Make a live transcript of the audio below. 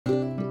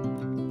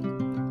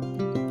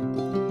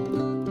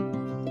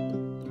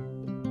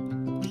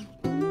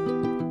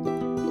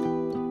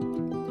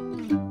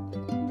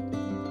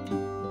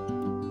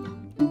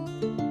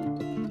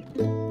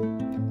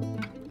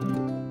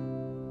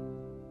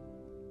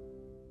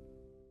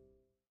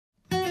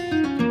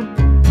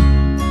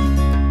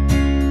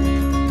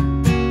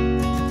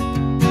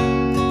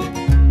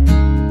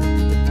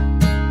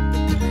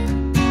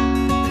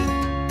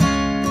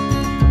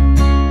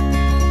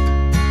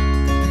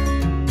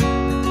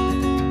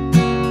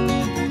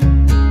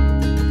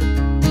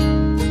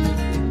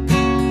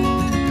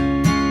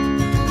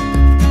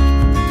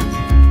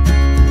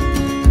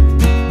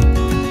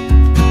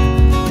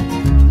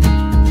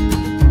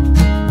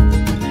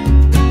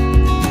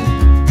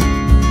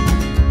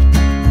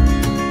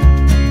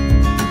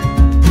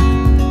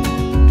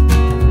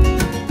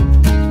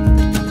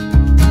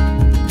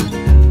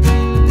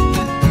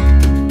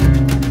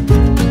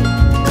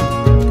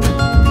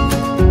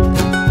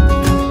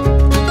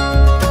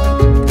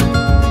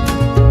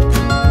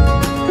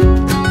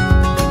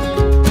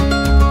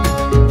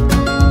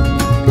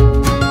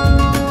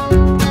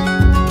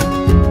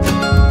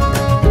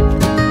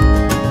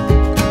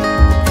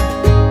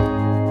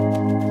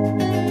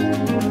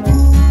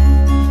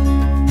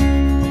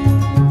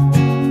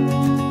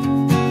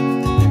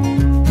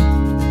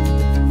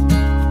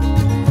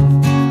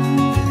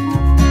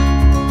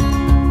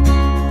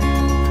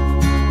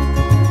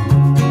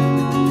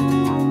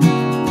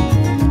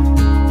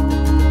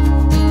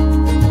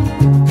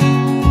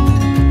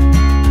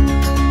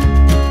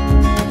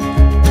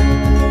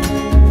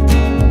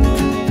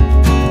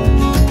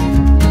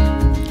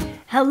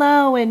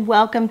Hello and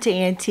welcome to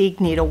Antique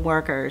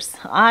Needleworkers.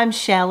 I'm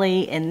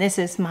Shellie and this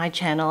is my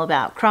channel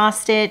about cross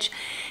stitch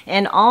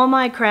and all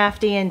my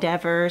crafty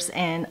endeavors,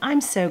 and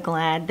I'm so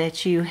glad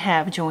that you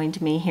have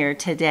joined me here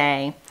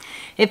today.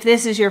 If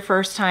this is your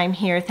first time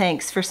here,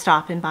 thanks for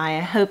stopping by. I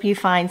hope you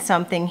find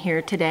something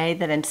here today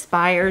that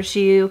inspires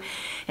you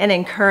and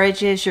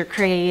encourages your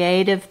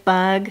creative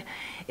bug.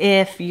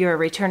 If you're a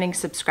returning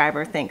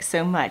subscriber, thanks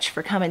so much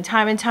for coming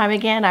time and time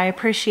again. I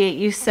appreciate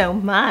you so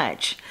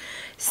much.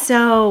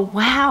 So,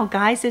 wow,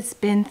 guys, it's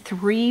been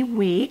 3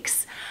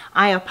 weeks.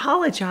 I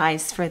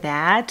apologize for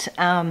that.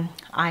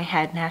 I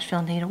had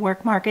Nashville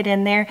Needlework Market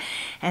in there,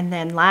 and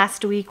then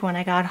last week when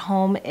I got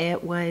home,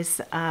 it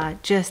was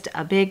just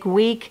a big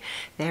week.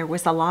 There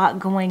was a lot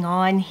going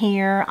on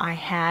here. I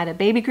had a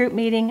baby group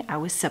meeting. I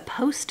was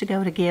supposed to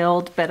go to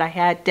Guild, but I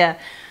had to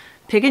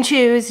pick and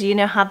choose. You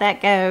know how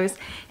that goes.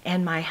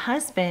 And my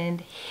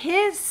husband,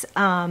 his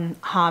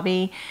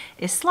hobby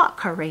is slot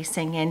car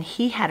racing, and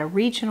he had a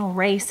regional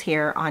race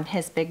here on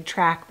his big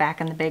track back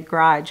in the big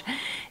garage.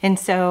 And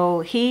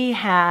so he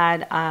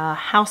had a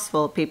house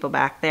full of people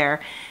back there.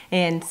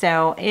 And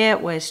so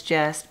it was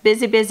just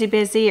busy, busy,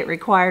 busy. It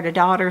required a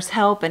daughter's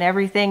help and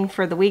everything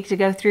for the week to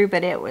go through,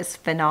 but it was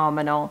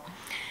phenomenal.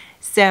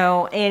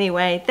 So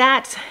anyway,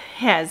 that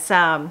has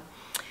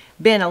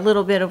been a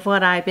little bit of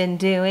what I've been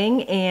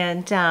doing,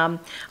 and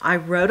I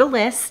wrote a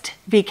list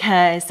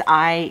because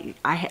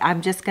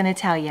I'm just going to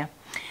tell you,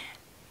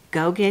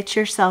 go get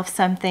yourself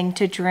something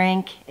to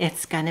drink.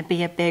 It's going to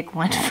be a big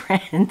one,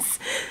 friends.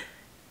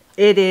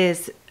 It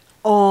is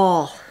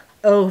all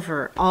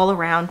over, all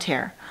around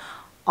here.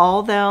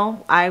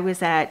 Although I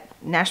was at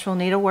Nashville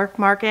Needlework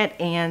Market,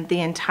 and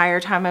the entire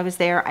time I was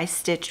there, I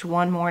stitched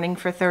one morning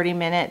for 30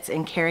 minutes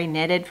and Carrie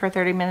knitted for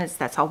 30 minutes.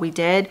 That's all we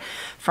did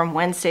from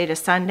Wednesday to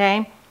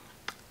Sunday.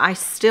 I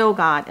still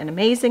got an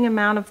amazing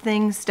amount of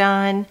things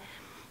done.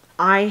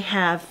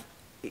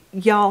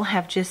 Y'all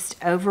have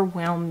just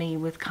overwhelmed me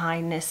with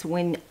kindness.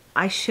 When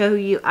I show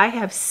you, I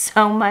have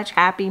so much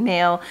happy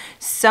mail,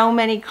 so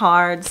many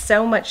cards,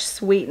 so much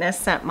sweetness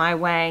sent my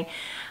way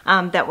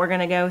that we're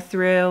gonna go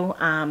through.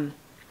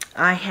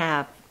 I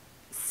have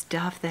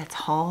stuff that's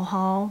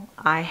haul.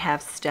 I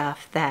have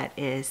stuff that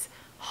is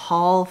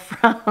haul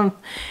from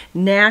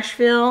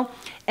Nashville.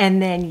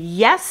 And then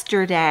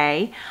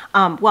yesterday,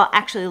 well,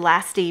 actually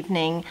last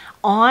evening,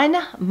 on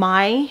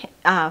my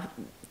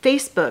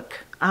Facebook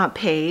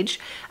page,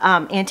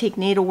 Antique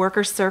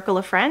Needleworkers Circle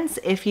of Friends.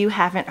 If you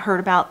haven't heard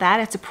about that,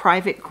 it's a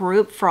private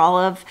group for all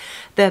of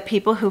the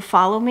people who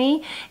follow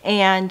me,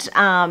 and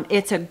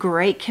it's a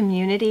great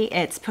community.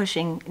 It's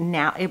pushing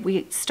now.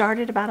 We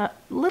started about a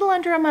little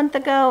under a month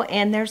ago,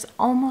 and there's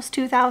almost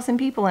 2,000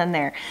 people in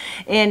there,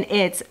 and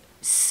it's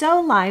so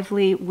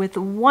lively with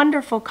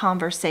wonderful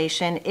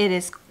conversation. It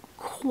is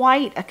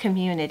quite a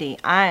community.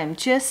 I am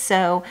just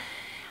so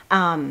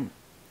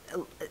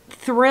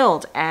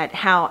thrilled at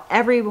how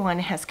everyone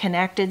has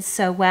connected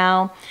so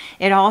well.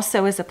 It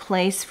also is a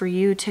place for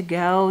you to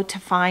go to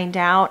find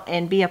out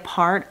and be a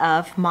part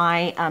of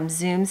my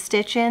Zoom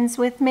stitch-ins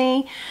with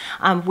me.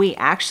 We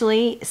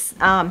actually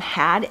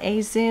had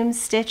a Zoom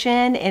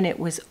stitch-in, and it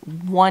was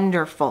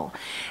wonderful.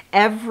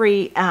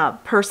 Every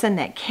person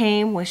that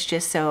came was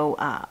just so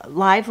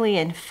lively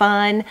and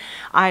fun.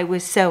 I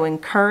was so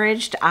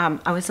encouraged.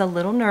 I was a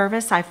little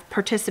nervous. I've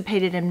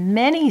participated in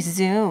many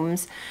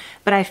Zooms,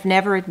 but I've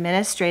never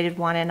administrated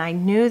one, and I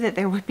knew that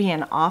there would be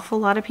an awful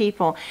lot of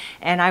people,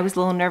 and I was a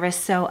little nervous.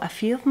 So a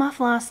few of my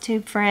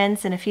Flosstube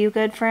friends and a few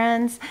good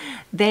friends,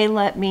 they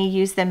let me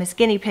use them as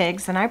guinea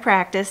pigs, and I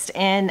practiced,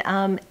 and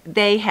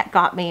they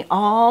got me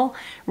all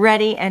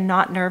ready and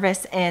not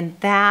nervous, and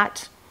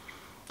that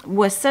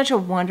was such a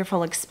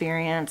wonderful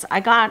experience. I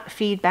got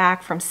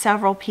feedback from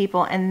several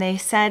people, and they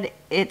said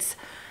it's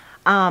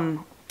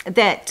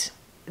that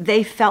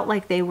they felt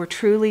like they were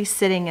truly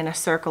sitting in a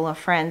circle of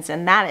friends,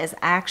 and that is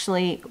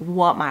actually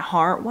what my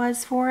heart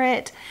was for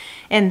it,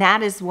 and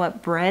that is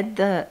what bred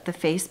the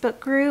Facebook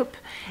group.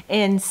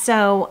 And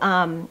so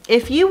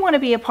if you want to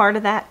be a part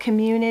of that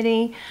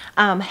community,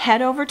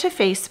 head over to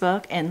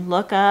Facebook and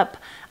look up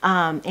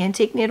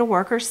Antique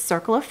Needleworkers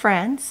Circle of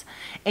Friends,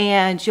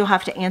 and you'll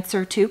have to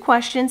answer 2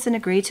 questions and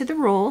agree to the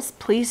rules.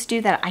 Please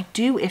do that.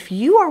 If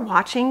you are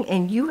watching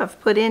and you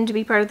have put in to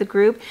be part of the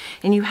group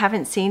and you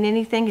haven't seen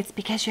anything, it's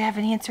because you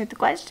haven't answered the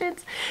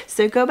questions.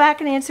 So go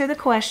back and answer the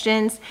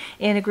questions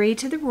and agree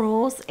to the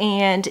rules,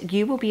 and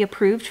you will be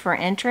approved for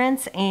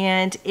entrance.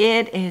 And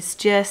it is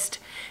just,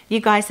 you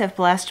guys have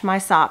blessed my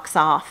socks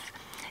off.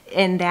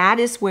 And that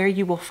is where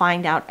you will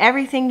find out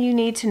everything you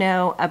need to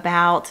know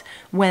about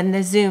when the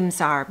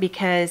Zooms are,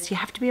 because you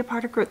have to be a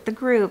part of the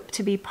group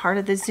to be part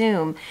of the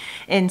Zoom.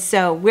 And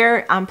so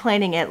I'm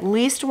planning at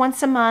least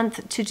once a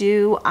month to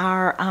do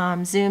our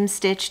Zoom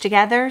stitch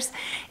togethers.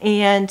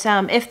 And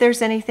if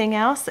there's anything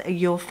else,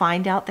 you'll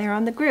find out there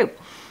on the group.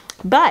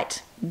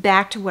 But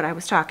back to what I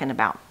was talking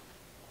about.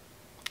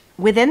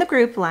 Within the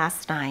group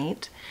last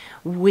night,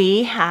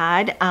 we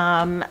had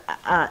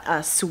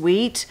a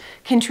sweet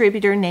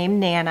contributor named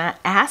Nana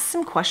ask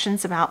some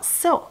questions about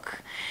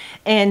silk.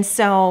 And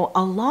so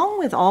along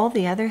with all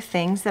the other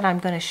things that I'm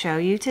going to show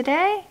you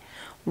today,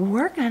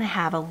 we're going to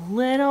have a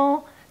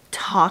little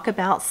talk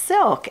about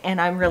silk. And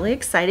I'm really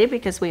excited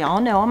because we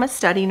all know I'm a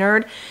study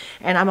nerd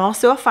and I'm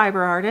also a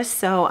fiber artist.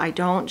 So I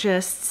don't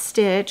just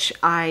stitch,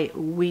 I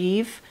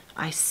weave,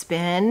 I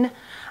spin.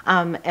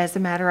 As a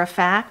matter of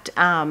fact,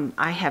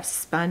 I have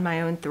spun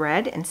my own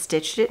thread and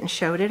stitched it and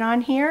showed it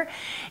on here.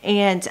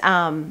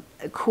 And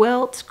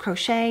quilt,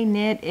 crochet,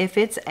 knit, if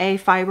it's a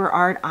fiber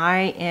art,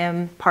 I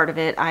am part of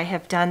it. I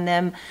have done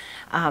them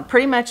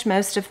pretty much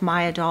most of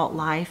my adult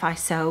life. I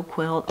sew,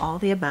 quilt, all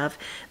the above.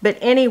 But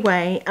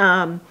anyway,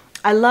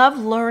 I love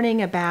learning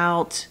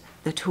about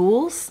the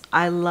tools.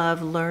 I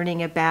love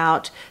learning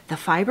about the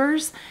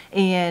fibers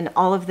and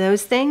all of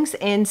those things.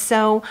 And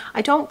so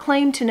I don't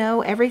claim to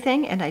know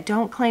everything and I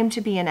don't claim to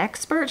be an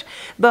expert.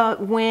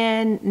 But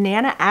when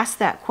Nana asked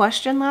that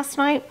question last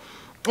night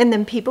and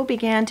then people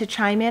began to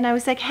chime in, I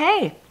was like,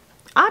 hey,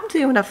 I'm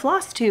doing a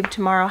floss tube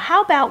tomorrow.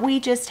 How about we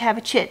just have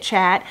a chit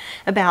chat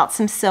about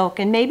some silk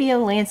and maybe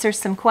it'll answer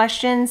some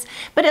questions.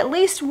 But at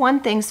least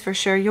one thing's for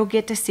sure, you'll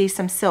get to see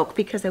some silk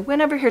because I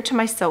went over here to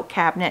my silk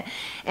cabinet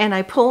and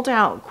I pulled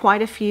out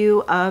quite a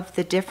few of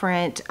the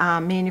different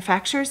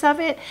manufacturers of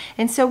it.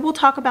 And so we'll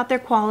talk about their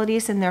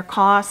qualities and their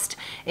cost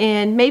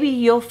and maybe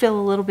you'll feel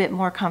a little bit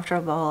more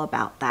comfortable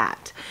about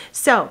that.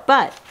 So,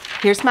 but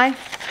here's my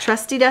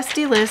trusty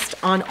dusty list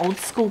on old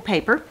school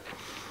paper.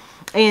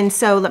 And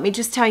so let me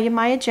just tell you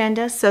my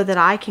agenda so that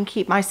I can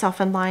keep myself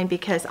in line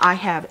because I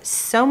have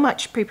so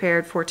much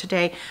prepared for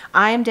today.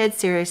 I am dead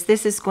serious.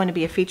 This is going to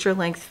be a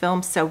feature-length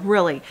film, so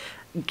really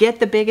get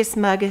the biggest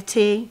mug of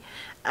tea,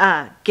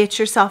 get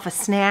yourself a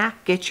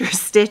snack, get your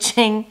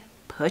stitching,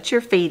 put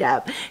your feet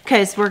up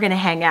because we're going to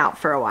hang out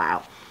for a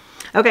while.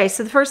 Okay,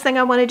 so the first thing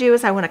I want to do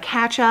is I want to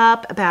catch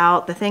up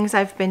about the things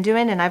I've been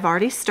doing, and I've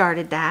already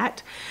started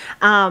that.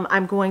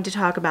 I'm going to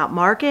talk about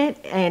Market,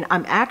 and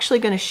I'm actually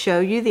going to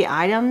show you the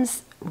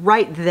items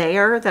right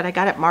there that I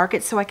got at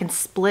Market so I can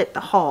split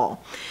the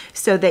haul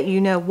so that you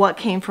know what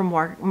came from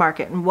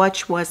Market and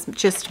which was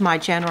just my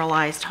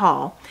generalized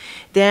haul.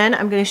 Then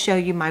I'm going to show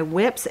you my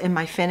whips and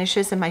my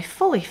finishes and my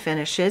fully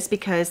finishes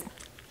because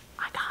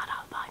I got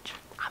a bunch.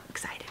 I'm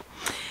excited.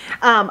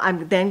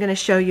 I'm then going to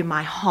show you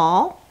my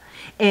haul.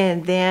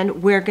 And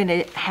then we're going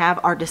to have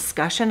our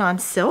discussion on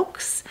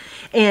silks.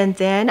 And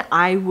then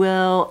I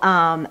will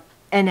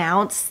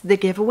announce the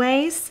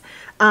giveaways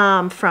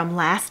from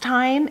last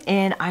time.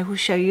 And I will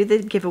show you the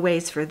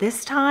giveaways for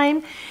this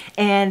time.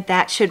 And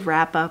that should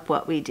wrap up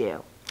what we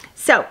do.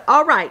 So,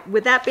 all right,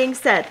 with that being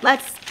said,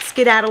 let's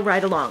skedaddle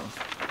right along.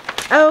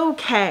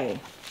 Okay.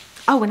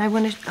 Oh, and I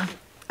want to...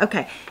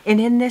 Okay,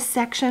 and in this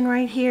section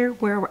right here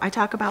where I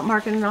talk about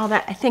Market and all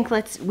that, I think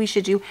we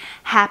should do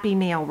Happy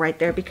Meal right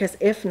there because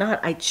if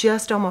not, I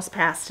just almost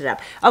passed it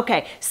up.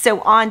 Okay, so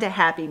on to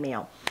Happy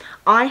Meal.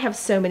 I have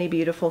so many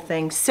beautiful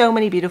things, so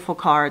many beautiful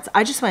cards.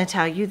 I just want to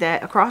tell you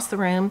that across the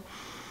room,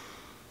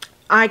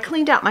 I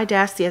cleaned out my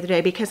desk the other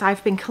day because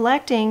I've been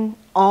collecting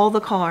all the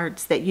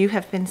cards that you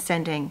have been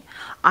sending.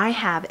 I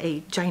have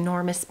a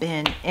ginormous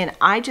bin and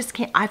I just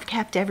can't, I've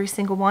kept every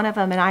single one of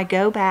them and I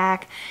go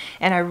back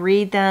and I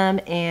read them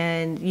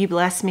and you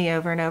bless me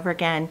over and over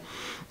again.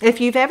 If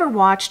you've ever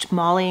watched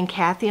Molly and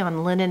Kathy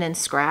on Linen and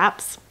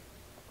Scraps,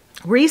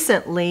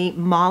 recently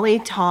Molly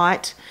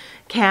taught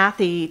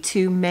Kathy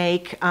to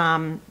make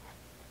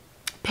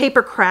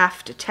paper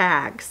craft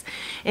tags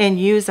and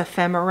use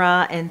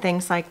ephemera and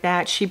things like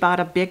that. She bought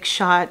a Big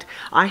Shot.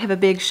 I have a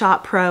Big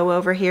Shot Pro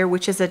over here,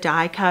 which is a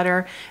die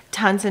cutter,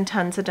 tons and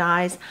tons of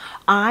dies.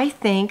 I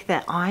think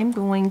that I'm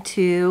going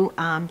to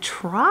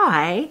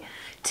try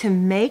to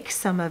make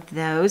some of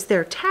those.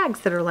 They're tags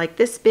that are like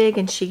this big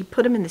and she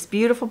put them in this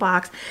beautiful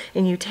box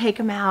and you take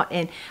them out,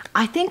 and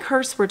I think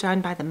hers were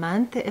done by the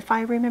month if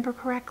I remember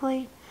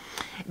correctly.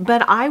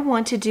 But I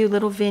want to do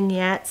little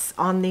vignettes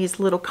on these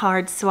little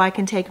cards so I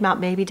can take them out,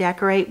 maybe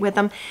decorate with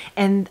them.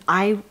 And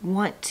I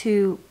want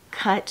to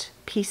cut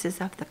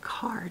pieces of the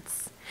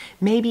cards,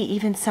 maybe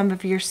even some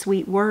of your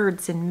sweet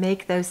words, and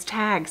make those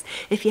tags.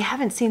 If you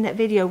haven't seen that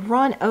video,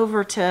 run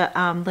over to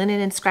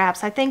Linen and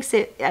Scraps. I think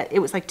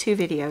it was like 2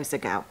 videos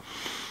ago.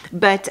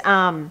 But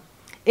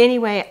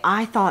anyway,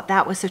 I thought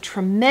that was a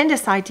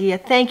tremendous idea.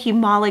 Thank you,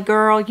 Molly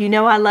girl. You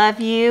know I love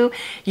you.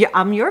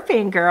 I'm your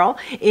fangirl.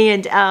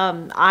 And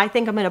I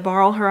think I'm going to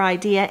borrow her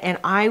idea. And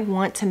I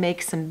want to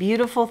make some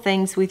beautiful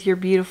things with your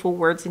beautiful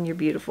words and your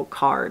beautiful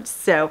cards.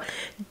 So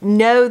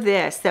know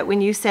this, that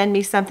when you send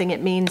me something,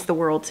 it means the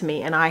world to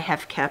me. And I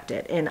have kept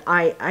it. And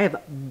I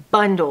have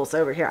bundles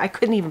over here. I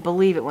couldn't even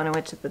believe it when I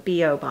went to the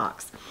BO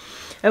box.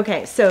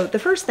 Okay, so the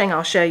first thing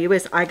I'll show you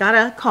is I got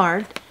a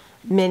card,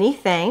 Many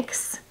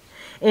Thanks.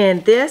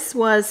 And this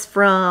was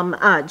from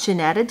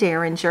Janetta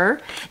Derringer,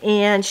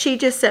 and she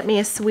just sent me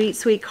a sweet,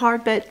 sweet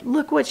card, but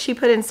look what she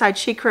put inside.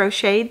 She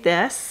crocheted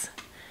this,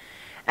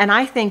 and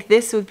I think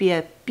this would be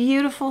a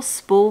beautiful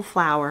spool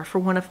flower for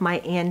one of my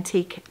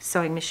antique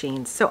sewing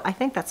machines. So I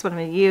think that's what I'm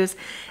going to use.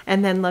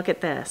 And then look at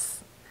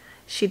this.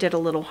 She did a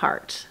little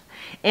heart.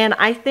 And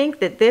I think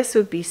that this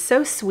would be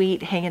so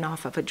sweet hanging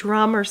off of a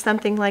drum or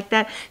something like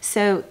that.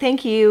 So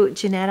thank you,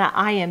 Janetta.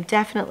 I am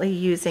definitely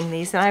using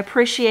these, and I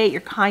appreciate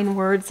your kind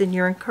words and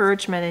your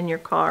encouragement in your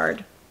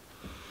card.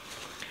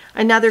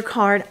 Another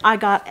card, I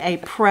got a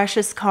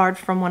precious card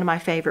from one of my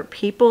favorite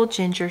people,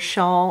 Ginger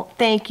Scholl.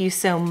 Thank you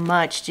so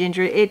much,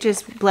 Ginger. It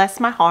just blessed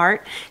my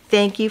heart.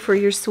 Thank you for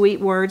your sweet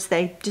words.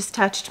 They just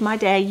touched my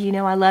day. You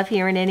know I love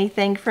hearing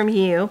anything from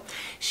you.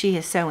 She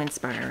is so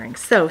inspiring,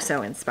 so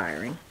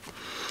inspiring.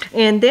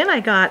 And then I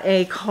got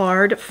a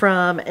card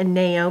from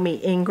Naomi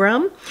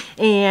Ingram,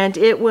 and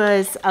it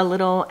was a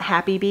little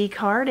Happy Bee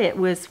card. It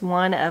was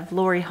one of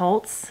Lori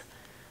Holt's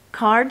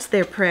cards.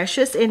 They're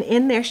precious, and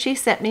in there she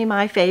sent me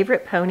my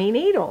favorite pony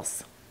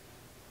needles.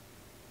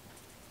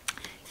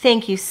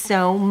 Thank you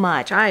so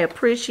much. I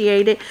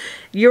appreciate it.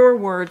 Your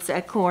words,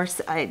 of course,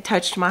 it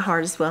touched my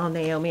heart as well,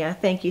 Naomi. I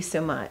thank you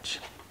so much.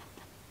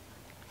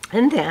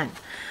 And then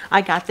I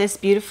got this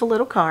beautiful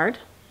little card.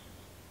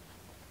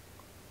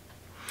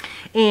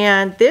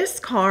 And this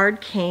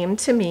card came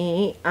to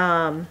me,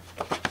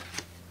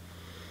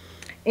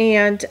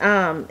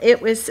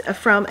 it was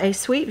from a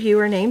sweet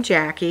viewer named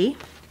Jackie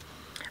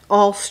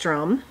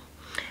Alstrom.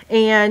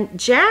 And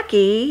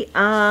Jackie,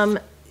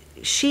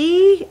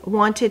 she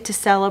wanted to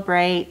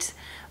celebrate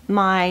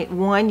my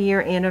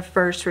 1-year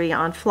anniversary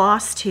on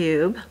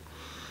Flosstube.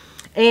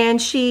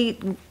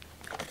 And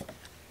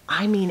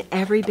I mean,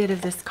 every bit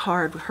of this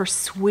card, her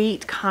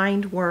sweet,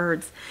 kind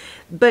words.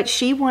 But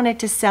she wanted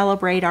to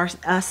celebrate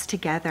us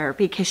together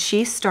because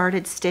she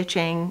started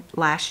stitching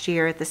last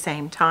year at the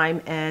same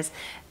time as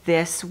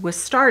this was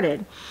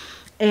started.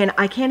 And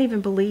I can't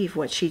even believe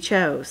what she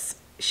chose.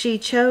 She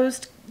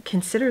chose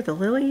Consider the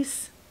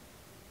Lilies.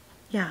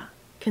 Yeah,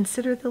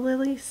 Consider the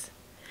Lilies.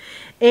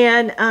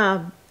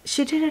 And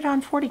she did it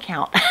on 40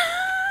 count.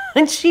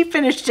 And she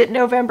finished it in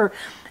November.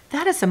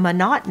 That is a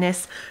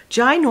monotonous,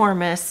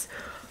 ginormous,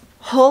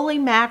 holy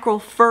mackerel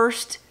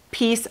first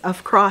piece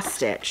of cross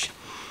stitch.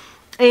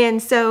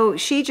 And so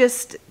she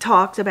just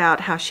talked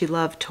about how she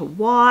loved to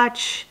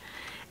watch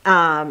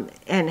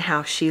and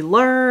how she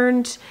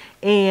learned.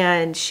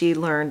 And she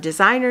learned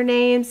designer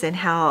names and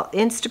how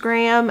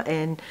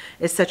Instagram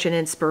is such an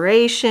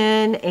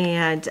inspiration.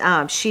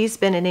 And she's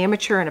been an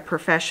amateur and a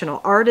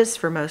professional artist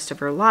for most of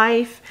her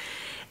life.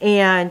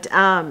 And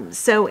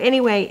so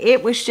anyway,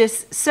 it was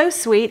just so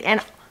sweet.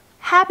 And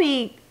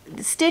happy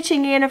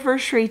stitching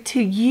anniversary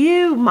to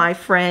you, my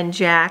friend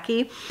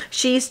Jackie.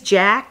 She's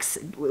Jax,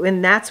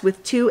 and that's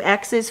with 2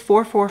 X's,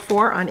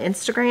 444 on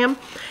Instagram.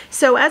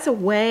 So as a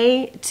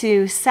way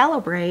to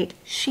celebrate,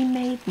 she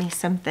made me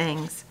some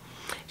things.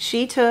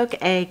 She took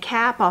a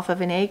cap off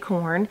of an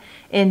acorn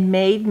and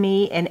made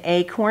me an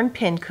acorn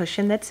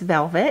pincushion that's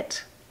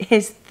velvet.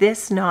 Is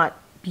this not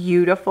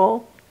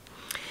beautiful?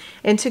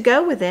 And to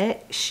go with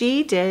it,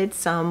 she did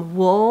some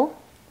wool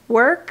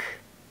work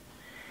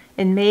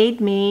and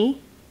made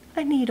me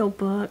a needle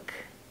book.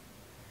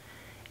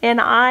 And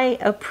I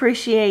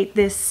appreciate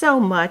this so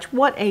much.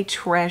 What a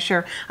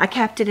treasure. I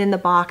kept it in the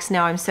box.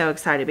 Now I'm so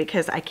excited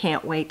because I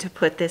can't wait to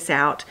put this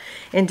out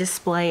and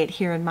display it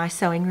here in my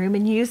sewing room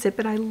and use it.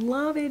 But I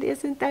love it.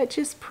 Isn't that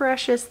just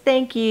precious?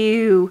 Thank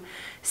you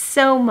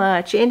so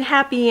much. And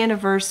happy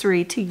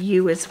anniversary to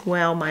you as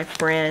well, my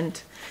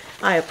friend.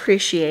 I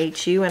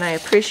appreciate you and I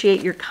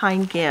appreciate your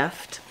kind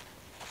gift.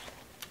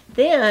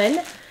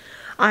 Then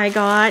I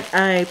got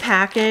a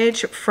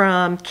package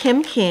from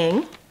Kim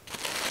King.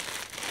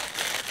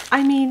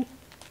 I mean,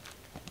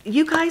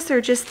 you guys are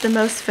just the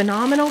most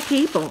phenomenal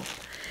people.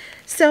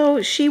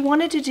 So she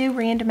wanted to do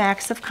random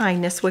acts of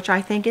kindness, which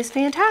I think is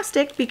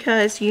fantastic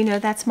because, you know,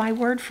 that's my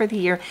word for the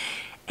year.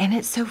 And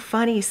it's so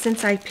funny,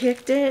 since I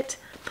picked it,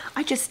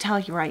 I just tell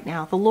you right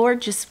now, the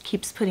Lord just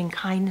keeps putting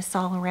kindness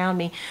all around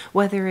me,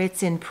 whether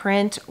it's in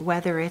print,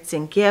 whether it's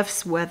in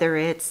gifts, whether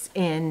it's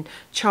in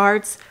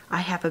charts.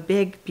 I have a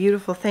big,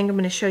 beautiful thing I'm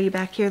going to show you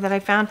back here that I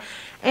found.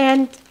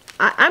 And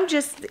I'm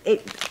just...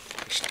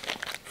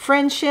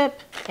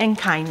 friendship and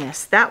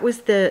kindness. That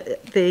was the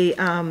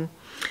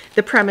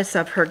premise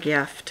of her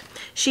gift.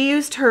 She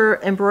used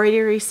her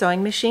embroidery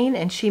sewing machine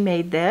and she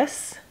made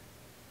this.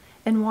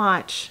 And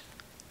watch,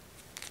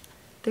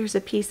 there's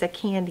a piece of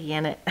candy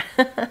in it.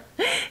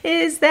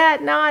 Is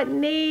that not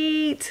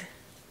neat?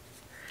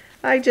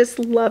 I just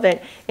love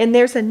it. And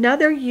there's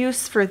another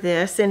use for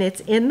this, and it's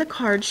in the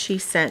card she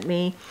sent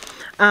me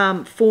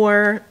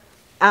for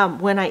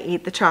when I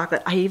eat the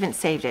chocolate. I even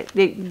saved it.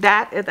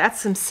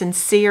 That's some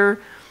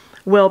sincere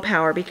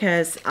willpower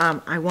because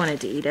I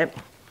wanted to eat it.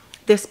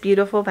 This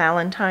beautiful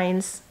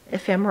Valentine's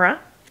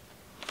ephemera.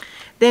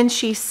 Then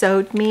she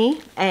sewed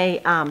me a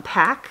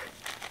pack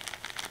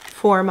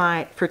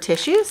for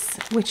tissues,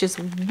 which is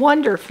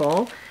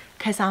wonderful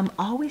because I'm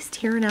always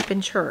tearing up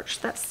in church.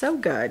 That's so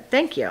good.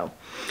 Thank you.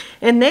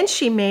 And then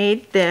she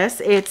made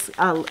this.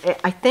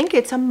 I think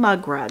it's a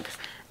mug rug,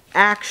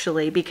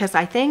 actually, because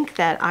I think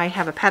that I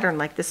have a pattern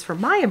like this for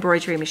my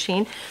embroidery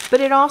machine, but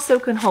it also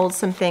can hold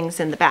some things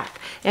in the back.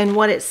 And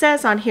what it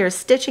says on here is,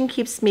 stitching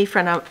keeps me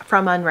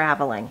from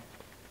unraveling.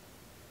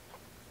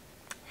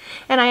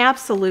 And I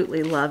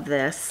absolutely love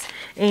this.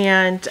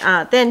 And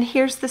then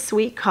here's the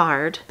sweet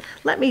card.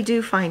 Let me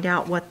find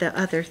out what the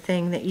other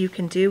thing that you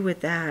can do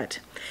with that.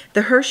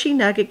 The Hershey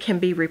Nugget can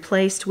be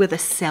replaced with a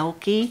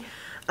sulky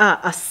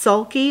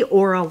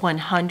or a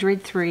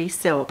 103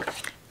 silk.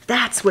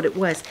 That's what it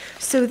was.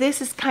 So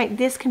this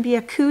can be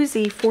a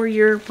koozie for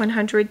your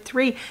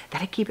 103.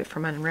 That'll keep it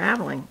from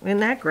unraveling. Isn't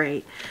that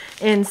great?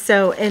 And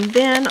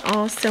then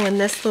also in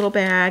this little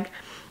bag,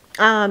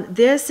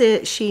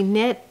 she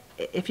knit,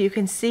 if you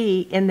can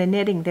see in the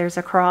knitting, there's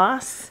a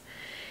cross.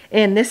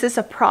 And this is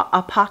a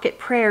pocket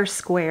prayer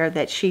square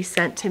that she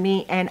sent to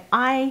me. And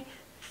I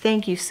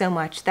thank you so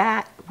much.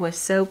 That was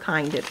so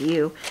kind of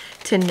you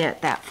to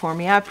knit that for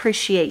me. I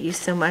appreciate you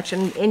so much.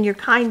 And in your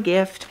kind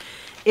gift,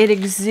 it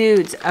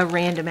exudes a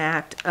random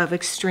act of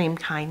extreme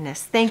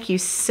kindness. Thank you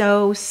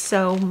so,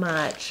 so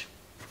much.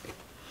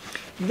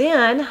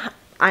 Then,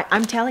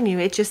 I'm telling you,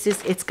 it just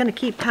is, it's going to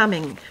keep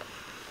coming.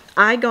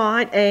 I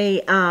got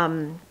a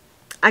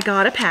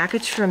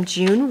package from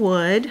June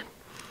Wood,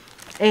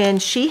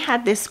 and she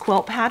had this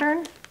quilt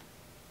pattern,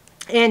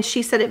 and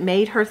she said it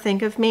made her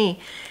think of me.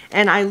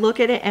 And I look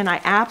at it, and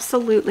I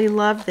absolutely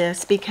love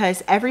this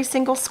because every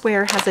single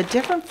square has a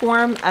different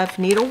form of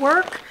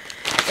needlework.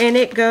 And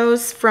it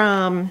goes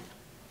from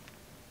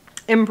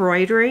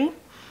embroidery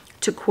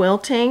to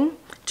quilting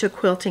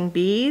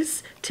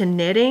bees to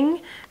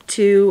knitting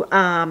to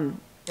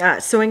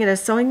sewing in a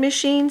sewing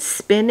machine,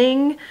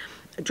 spinning,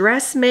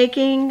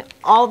 dressmaking,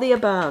 all the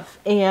above.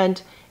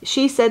 And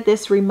she said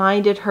this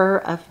reminded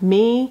her of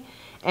me,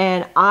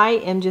 and I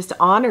am just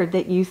honored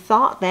that you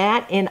thought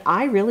that, and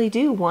I really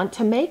do want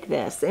to make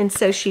this. And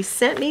so she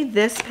sent me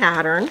this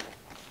pattern.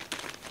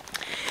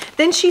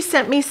 Then she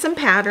sent me some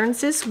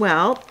patterns as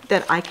well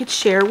that I could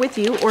share with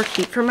you or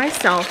keep for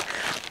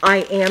myself. I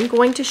am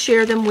going to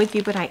share them with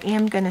you, but I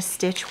am going to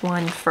stitch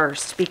one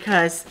first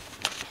because,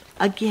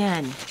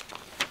 again,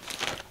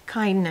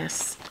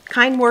 kindness.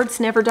 Kind words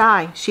never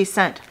die, she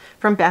sent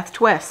from Beth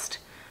Twist.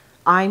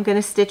 I'm going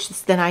to stitch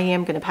this, then I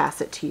am going to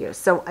pass it to you.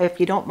 So if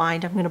you don't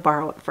mind, I'm going to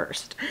borrow it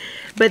first.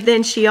 But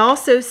then she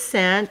also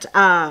sent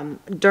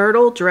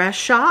Dirtle Dress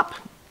Shop,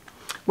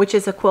 which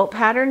is a quilt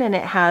pattern, and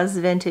it has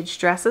vintage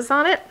dresses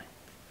on it.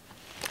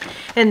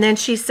 And then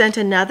she sent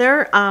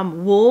another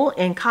wool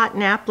and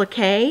cotton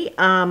applique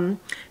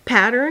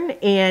pattern,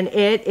 and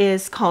it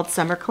is called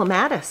Summer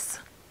Clematis.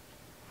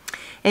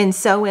 And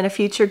so in a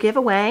future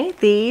giveaway,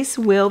 these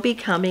will be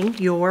coming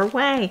your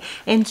way.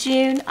 And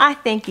June, I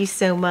thank you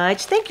so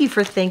much. Thank you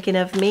for thinking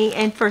of me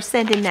and for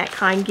sending that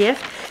kind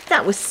gift.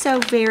 That was so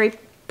very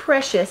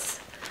precious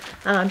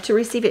to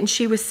receive it. And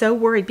she was so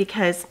worried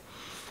because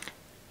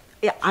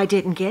I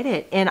didn't get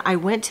it. And I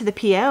went to the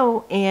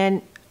PO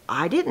and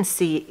I didn't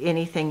see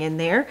anything in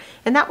there.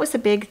 And that was a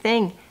big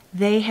thing.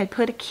 They had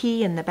put a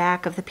key in the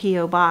back of the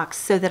P.O. box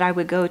so that I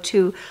would go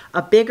to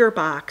a bigger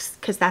box,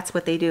 because that's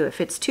what they do. If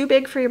it's too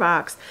big for your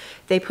box,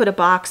 they put a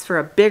box for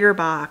a bigger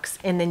box,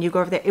 and then you go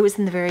over there. It was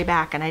in the very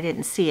back, and I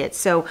didn't see it.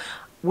 So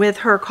with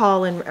her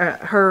call and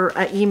her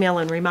email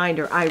and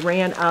reminder, I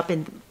ran up,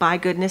 and by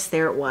goodness,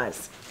 there it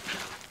was.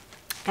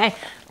 Okay,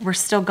 we're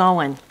still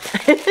going.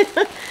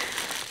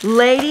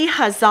 Lady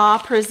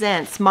Huzzah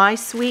Presents. My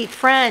sweet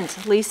friend,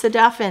 Lisa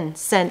Duffin,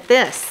 sent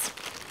this.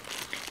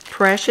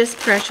 Precious,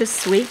 precious,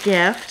 sweet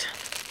gift.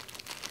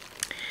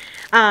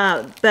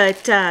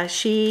 But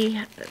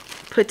she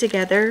put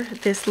together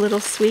this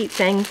little sweet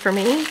thing for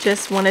me.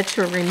 Just wanted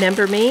to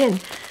remember me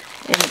and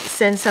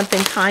send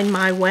something kind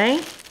my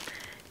way.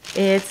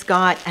 It's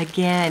got,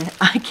 again,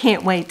 I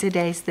can't wait,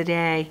 today's the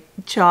day,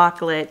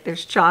 chocolate.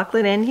 There's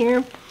chocolate in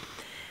here.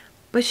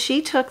 But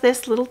she took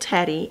this little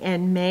teddy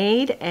and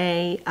made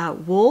a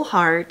wool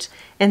heart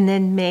and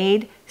then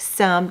made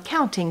some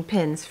counting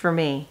pins for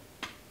me.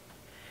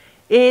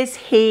 Is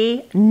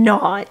he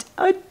not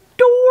adorable?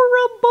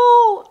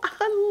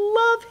 I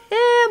love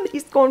him.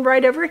 He's going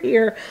right over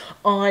here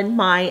on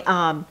my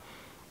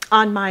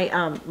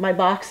my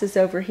boxes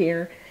over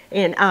here,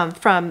 and I'm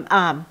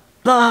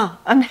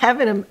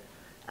having him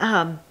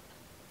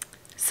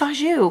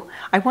Sajou.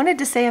 I wanted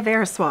to say a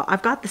Veriswa.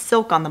 I've got the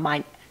silk on the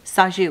mind.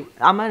 Sajou.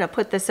 I'm going to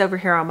put this over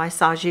here on my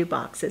Sajou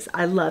boxes.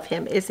 I love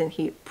him. Isn't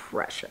he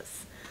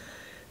precious?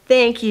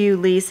 Thank you,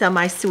 Lisa,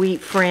 my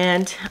sweet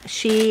friend.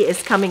 She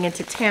is coming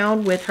into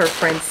town with her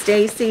friend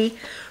Stacy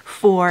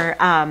for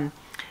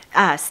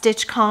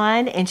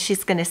StitchCon, and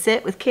she's going to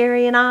sit with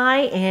Carrie and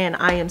I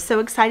am so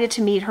excited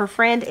to meet her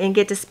friend and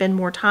get to spend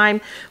more time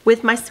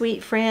with my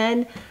sweet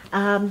friend,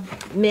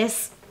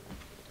 Miss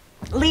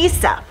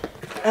Lisa.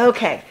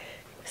 Okay,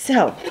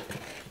 so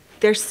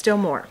there's still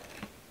more.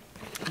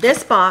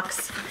 This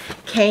box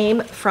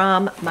came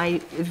from my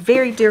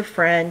very dear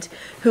friend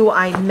who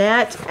I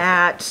met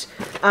at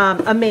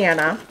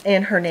Amana,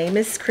 and her name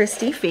is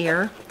Christy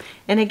Fear.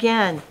 And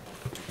again,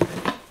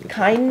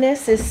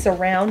 kindness is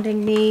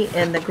surrounding me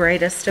in the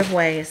greatest of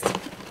ways.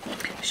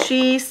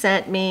 She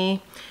sent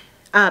me,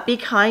 be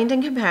kind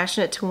and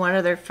compassionate to one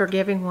another,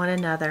 forgiving one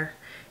another.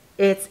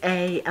 It's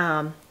a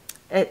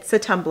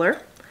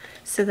tumbler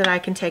so that I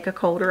can take a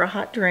cold or a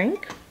hot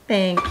drink.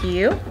 Thank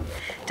you.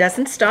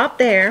 Doesn't stop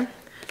there.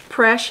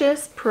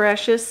 Precious,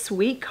 precious,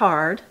 sweet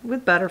card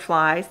with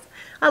butterflies.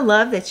 I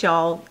love that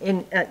y'all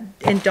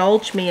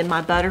indulge me in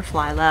my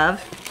butterfly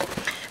love.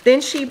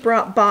 Then she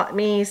bought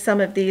me some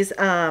of these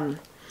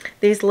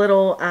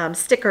little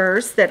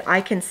stickers that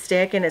I can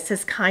stick, and it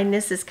says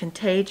kindness is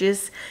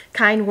contagious.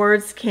 Kind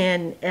words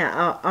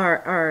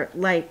are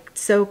like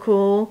so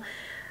cool.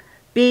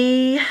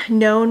 Be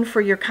known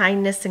for your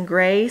kindness and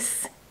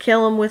grace.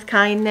 Kill them with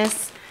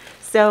kindness.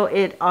 So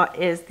it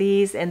is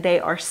these, and they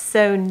are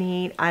so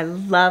neat. I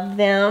love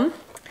them.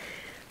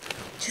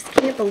 Just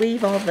can't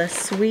believe all the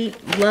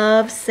sweet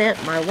love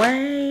sent my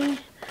way.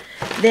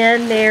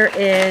 Then there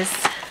is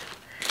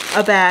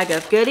a bag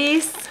of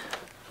goodies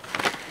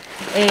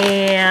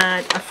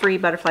and a free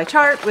butterfly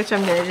chart, which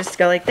I'm going to just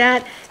go like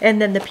that.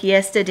 And then the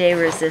pièce de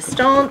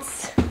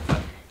résistance.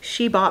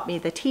 She bought me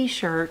the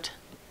t-shirt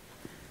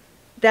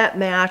that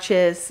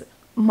matches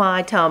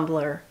my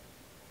tumbler.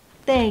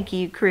 Thank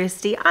you,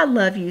 Christy. I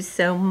love you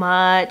so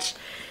much.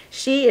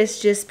 She is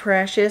just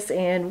precious,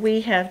 and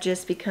we have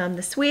just become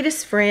the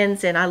sweetest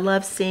friends, and I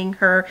love seeing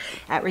her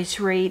at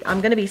retreat. I'm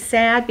going to be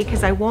sad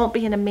because I won't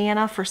be in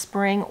Amana for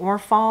spring or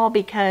fall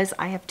because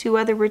I have 2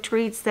 other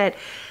retreats that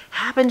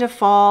happen to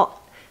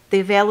fall. The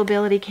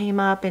availability came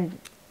up, and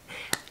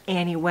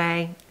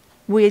anyway,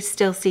 we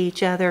still see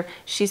each other.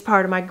 She's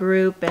part of my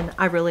group, and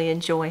I really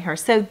enjoy her.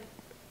 So,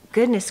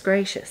 goodness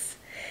gracious.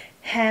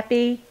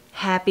 Happy,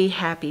 happy,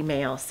 happy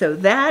mail. So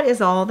that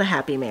is all the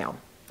happy mail.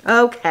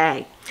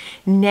 Okay,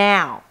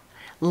 now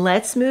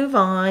let's move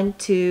on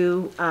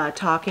to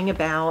talking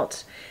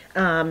about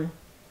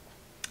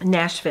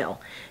Nashville.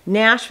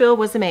 Nashville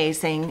was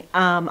amazing.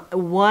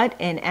 What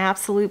an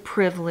absolute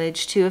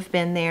privilege to have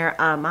been there.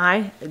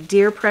 My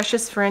dear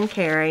precious friend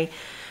Carrie,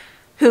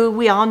 who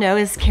we all know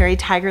is Carrie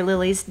Tiger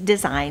Lily's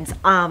Designs.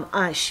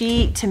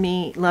 She, to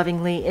me,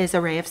 lovingly, is a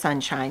ray of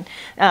sunshine.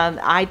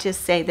 I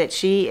just say that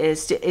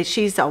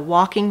she's a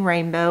walking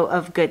rainbow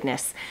of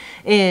goodness.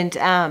 And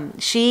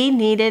she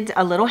needed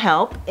a little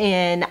help,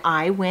 and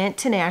I went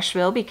to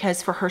Nashville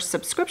because for her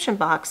subscription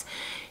box,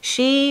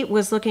 she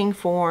was looking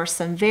for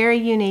some very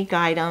unique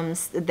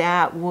items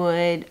that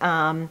would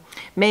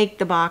make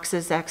the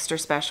boxes extra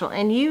special.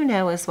 And you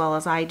know as well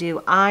as I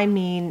do, I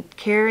mean,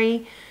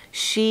 Carrie,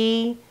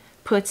 she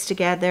puts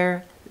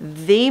together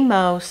the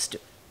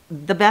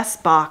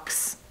best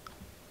box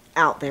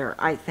out there,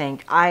 I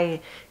think. I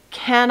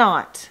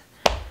cannot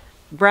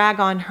brag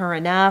on her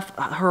enough,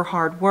 her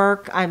hard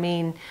work. I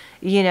mean,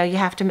 you know, you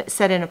have to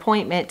set an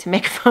appointment to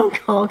make a phone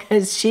call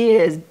because she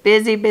is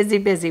busy, busy,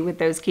 busy with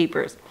those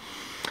keepers.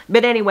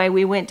 But anyway,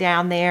 we went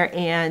down there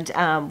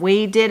and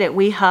we did it.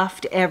 We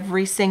huffed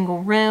every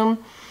single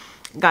room,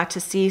 got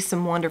to see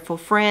some wonderful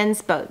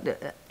friends,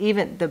 but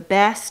even the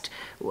best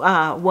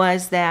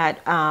was that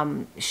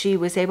she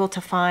was able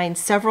to find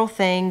several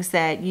things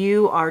that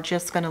you are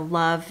just going to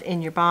love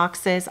in your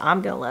boxes.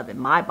 I'm going to love in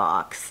my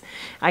box.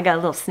 I got a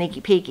little sneaky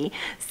peeky.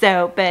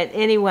 So, but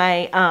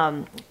anyway,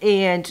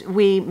 and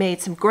we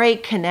made some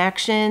great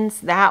connections.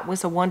 That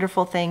was a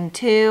wonderful thing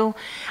too.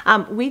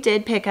 We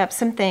did pick up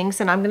some things,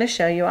 and I'm going to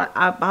show you.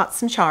 I bought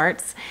some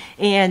charts,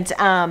 and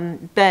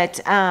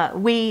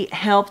we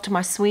helped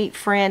my sweet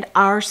friend,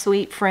 our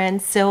sweet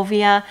friend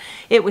Sylvia.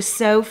 It was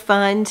so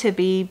fun to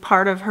be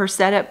part of her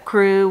setup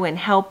crew and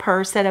help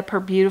her set up her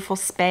beautiful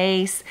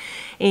space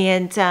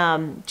and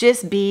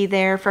just be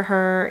there for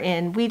her.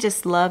 And we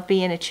just love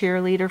being a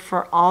cheerleader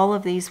for all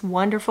of these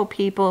wonderful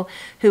people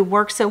who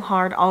work so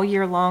hard all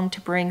year long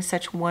to bring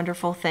such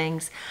wonderful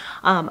things.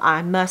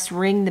 I must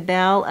ring the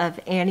bell of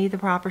Annie the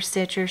Proper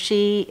Stitcher.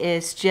 She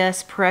is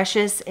just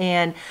precious,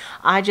 and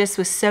I just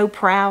was so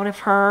proud of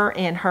her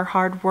and her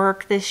hard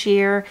work this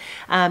year.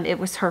 It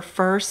was her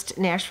first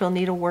Nashville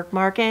Needlework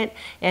Market,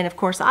 and of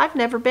course I've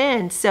never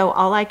been, so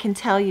all I can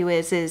tell you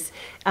is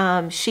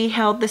she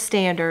held the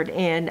standard,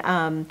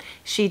 and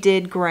she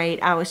did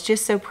great. I was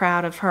just so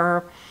proud of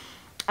her.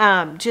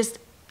 Just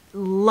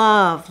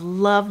love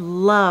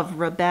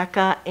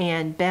Rebecca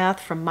and Beth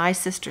from My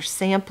Sister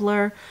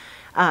Sampler.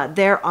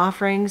 Their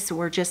offerings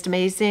were just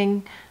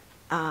amazing.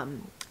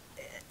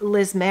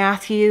 Liz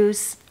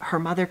Matthews, her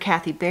mother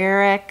Kathy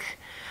Barrick,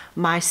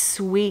 my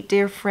sweet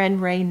dear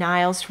friend Ray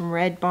Niles from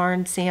Red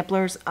Barn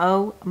Samplers.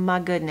 Oh my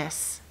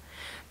goodness.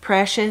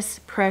 Precious,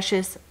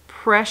 precious,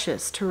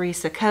 precious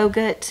Teresa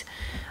Kogut.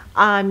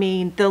 I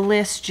mean, the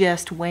list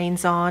just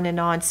wanes on and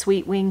on.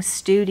 Sweet Wings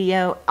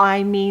Studio.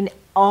 I mean,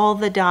 all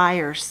the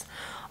dyers,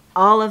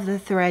 all of the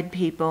thread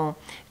people,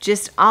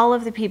 just all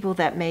of the people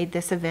that made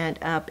this event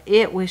up.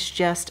 It was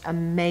just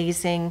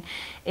amazing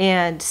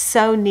and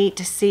so neat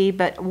to see.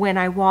 But when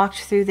I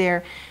walked through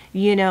there,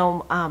 you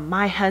know,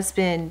 my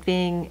husband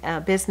being a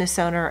business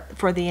owner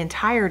for the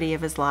entirety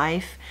of his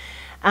life,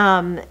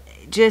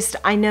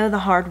 I know the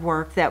hard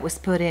work that was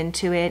put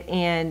into it,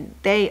 and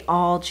they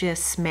all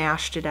just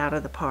smashed it out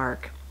of the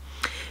park.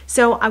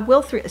 So I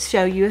will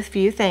show you a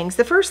few things.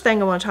 The first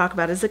thing I want to talk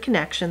about is a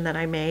connection that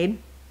I made.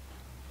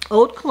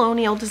 Old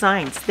Colonial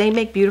Designs. They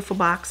make beautiful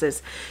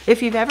boxes.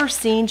 If you've ever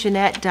seen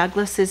Jeanette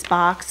Douglas's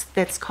box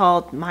that's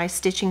called My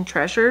Stitching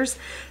Treasures,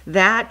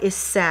 that is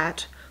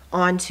set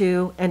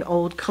onto an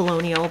Old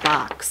Colonial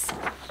box.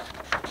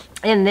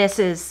 And this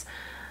is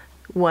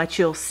what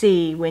you'll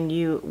see when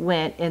you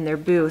went in their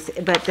booth,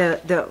 but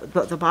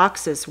the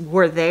boxes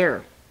were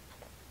there.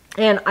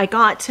 And I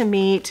got to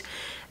meet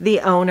the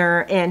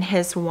owner and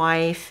his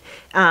wife,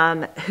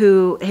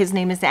 who his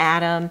name is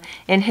Adam,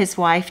 and his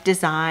wife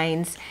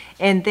designs,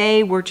 and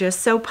they were just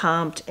so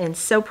pumped and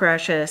so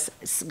precious.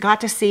 Got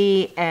to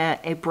see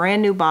a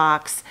brand new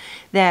box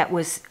that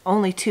was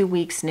only 2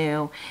 weeks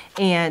new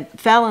and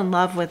fell in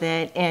love with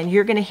it. And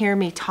you're going to hear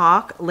me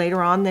talk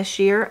later on this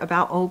year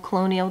about Old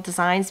Colonial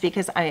Designs,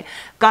 because I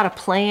got a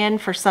plan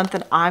for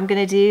something I'm going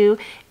to do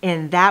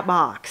in that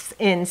box,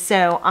 and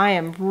so I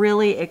am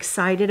really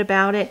excited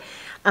about it.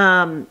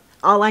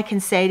 All I can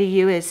say to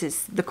you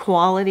is the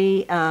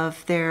quality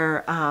of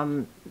their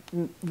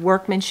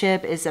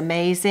workmanship is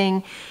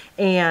amazing,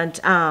 and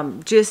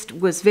just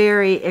was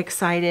very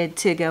excited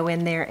to go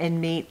in there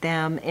and meet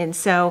them. And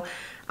so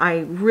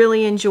I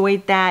really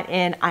enjoyed that,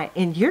 and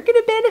you're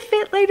going to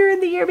benefit later in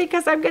the year,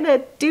 because I'm going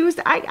to do,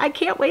 I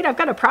can't wait. I've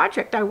got a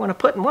project I want to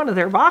put in one of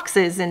their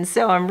boxes, and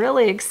so I'm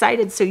really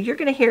excited. So you're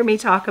going to hear me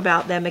talk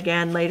about them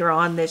again later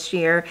on this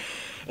year.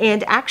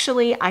 And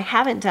actually, I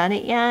haven't done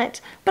it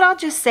yet, but I'll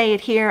just say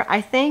it here.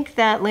 I think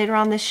that later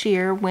on this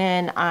year,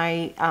 when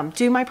I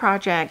do my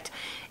project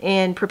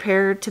and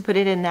prepare to put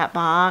it in that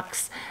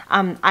box,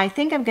 I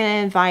think I'm going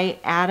to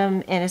invite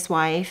Adam and his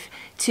wife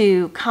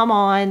to come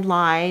on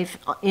live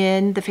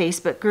in the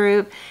Facebook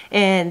group,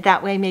 and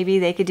that way maybe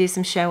they could do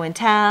some show and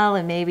tell,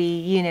 and maybe,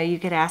 you know, you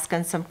could ask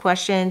them some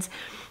questions.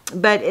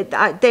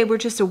 But they were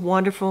just a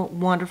wonderful,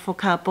 wonderful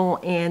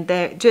couple, and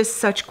they're just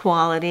such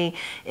quality.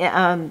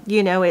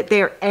 You know,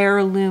 they're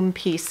heirloom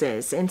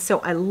pieces, and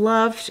so I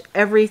loved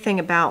everything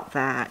about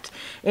that.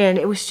 And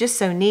it was just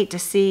so neat to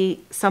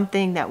see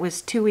something that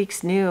was 2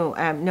 weeks new.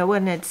 No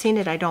one had seen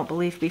it, I don't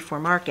believe, before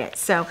market.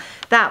 So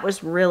that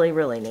was really,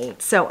 really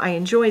neat. So I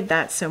enjoyed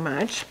that so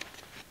much.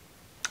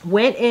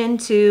 Went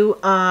into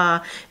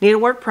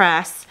Needlework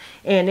Press,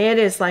 and it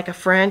is like a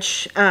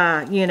French,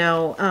 you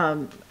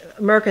know,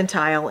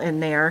 mercantile in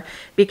there,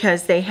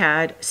 because they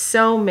had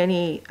so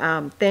many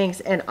things,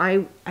 and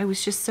I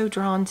was just so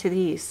drawn to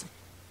these.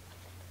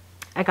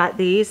 I got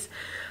these.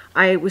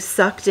 I was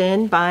sucked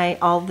in by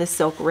all the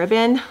silk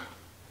ribbon,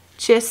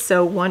 just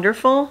so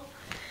wonderful.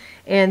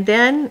 And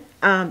then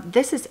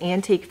this is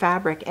antique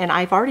fabric, and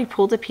I've already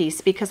pulled a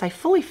piece because I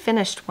fully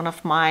finished one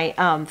of my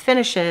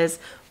finishes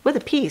with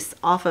a piece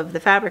off of the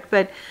fabric.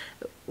 But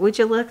would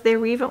you look,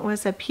 there even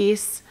was a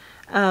piece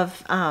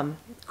of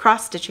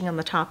cross stitching on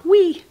the top.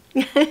 Oui,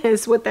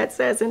 is what that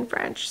says in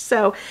French.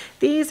 So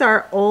these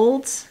are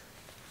old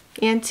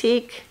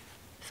antique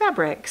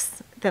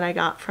fabrics that I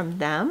got from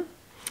them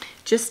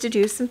just to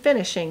do some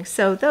finishing.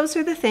 So those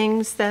are the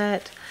things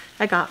that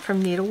I got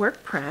from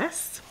Needlework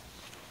Press.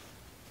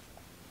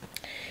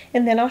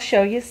 And then I'll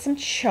show you some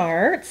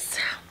charts.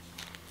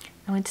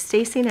 I went to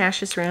Stacy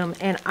Nash's room,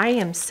 and I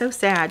am so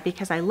sad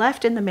because I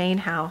left in the main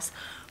house.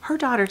 Her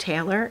daughter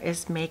Taylor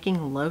is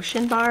making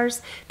lotion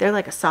bars. They're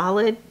like a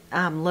solid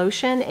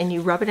lotion, and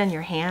you rub it on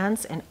your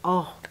hands, and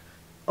oh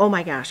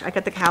my gosh, I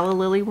got the Calla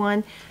Lily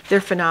one. They're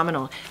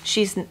phenomenal.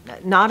 She's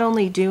not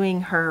only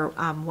doing her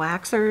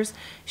waxers,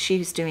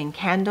 she's doing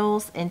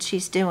candles, and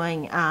she's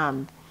doing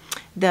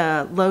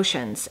the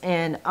lotions,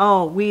 and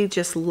oh, we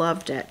just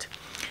loved it.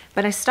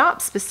 But I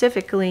stopped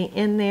specifically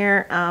in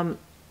there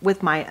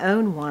with my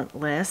own want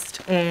list,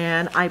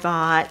 and I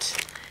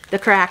bought the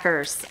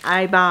crackers.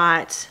 I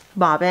bought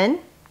Bobbin,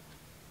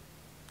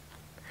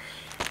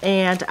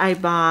 and I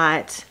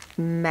bought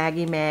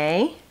Maggie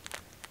May.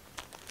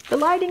 The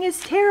lighting is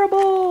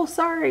terrible,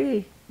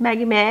 sorry,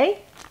 Maggie May.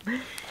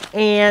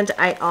 And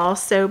I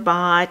also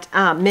bought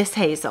Miss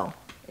Hazel.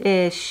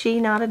 Is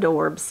she not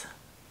adorbs?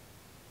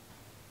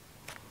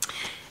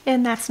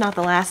 And that's not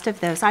the last of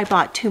those. I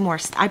bought two more.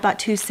 I bought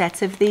 2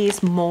 sets of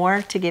these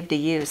more to give to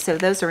you. So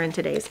those are in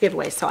today's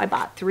giveaway. So I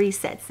bought 3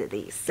 sets of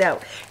these. So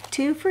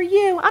 2 for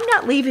you. I'm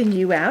not leaving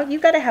you out.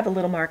 You've got to have a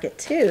little market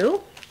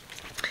too.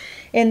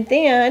 And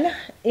then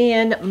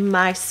in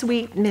my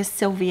sweet Miss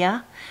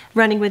Sylvia,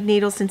 running with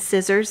needles and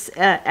scissors,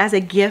 as a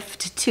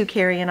gift to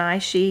Carrie and I,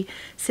 she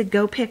said,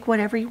 go pick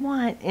whatever you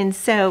want. And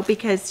so,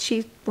 because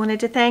she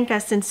wanted to thank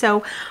us. And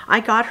so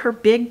I got her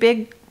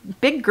big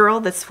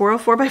girl that's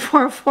 404 by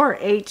 404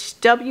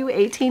 HW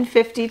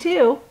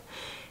 1852,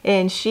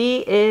 and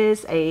she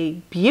is a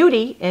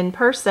beauty in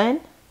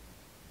person.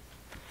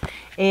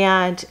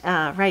 And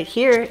right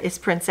here is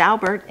Prince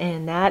Albert,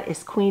 and that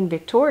is Queen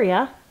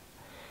Victoria,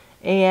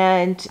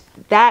 and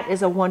that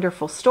is a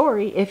wonderful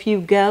story. If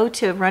you go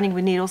to Running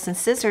with Needles and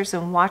Scissors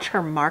and watch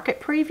her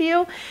market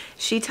preview,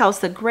 she tells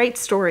the great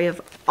story of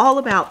all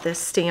about this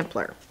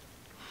stampler.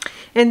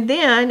 And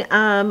then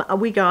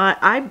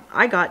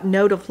I got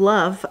Note of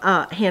Love,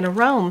 Hannah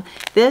Rome.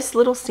 This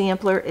little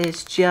sampler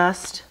is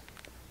just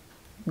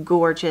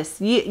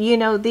gorgeous. You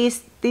know,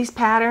 these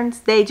patterns,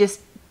 they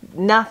just,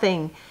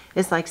 nothing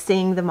It's like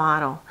seeing the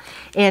model.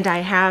 And I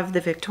have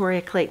the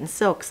Victoria Clayton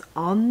silks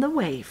on the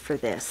way for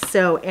this.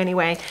 So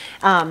anyway,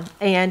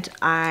 and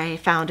I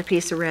found a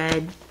piece of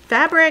red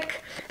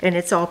fabric, and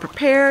it's all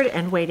prepared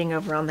and waiting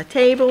over on the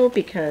table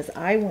because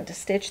I want to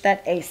stitch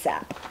that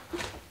ASAP.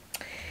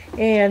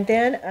 And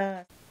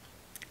then,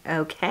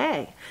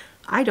 okay,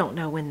 I don't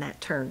know when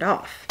that turned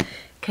off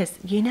because,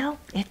 you know,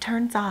 it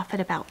turns off at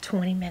about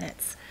 20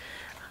 minutes.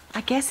 I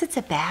guess it's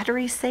a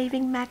battery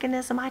saving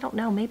mechanism. I don't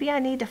know. Maybe I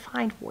need to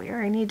find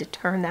where I need to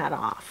turn that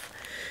off.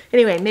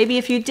 Anyway, maybe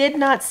if you did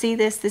not see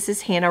this, this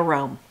is Hannah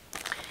Rome.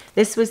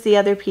 This was the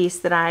other piece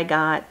that I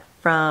got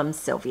from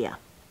Sylvia.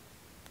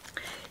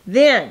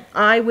 Then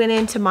I went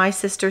into my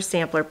sister's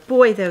sampler.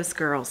 Boy, those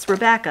girls,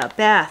 Rebecca,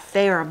 Beth,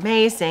 they are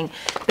amazing.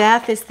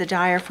 Beth is the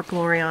dyer for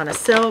Gloriana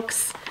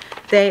Silks.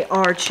 They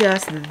are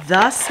just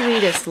the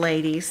sweetest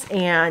ladies,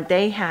 and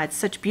they had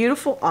such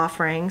beautiful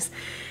offerings.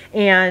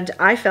 And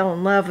I fell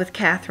in love with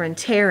Catherine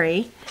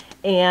Terry,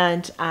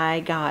 and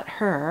I got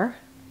her.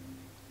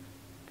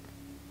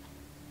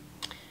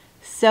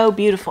 So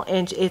beautiful,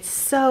 and it's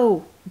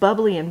so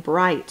bubbly and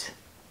bright.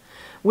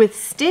 With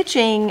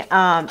stitching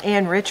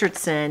Ann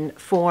Richardson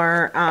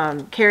for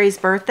Carrie's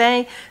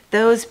birthday,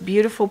 those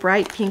beautiful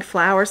bright pink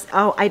flowers.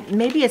 Oh,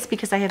 maybe it's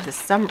because I have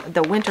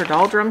the winter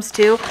doldrums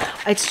too.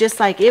 It's just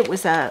like it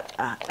was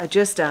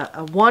just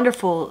a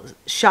wonderful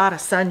shot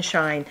of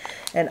sunshine,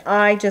 and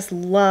I just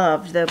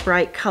loved the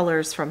bright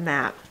colors from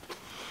that.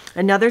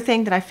 Another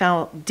thing that I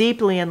fell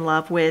deeply in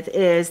love with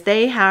is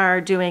they are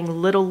doing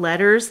little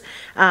letters,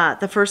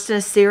 the first in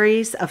a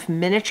series of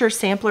miniature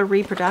sampler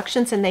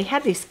reproductions, and they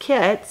had these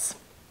kits.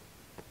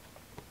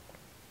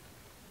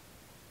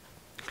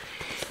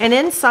 And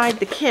inside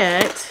the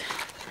kit,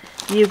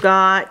 you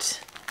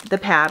got the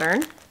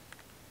pattern,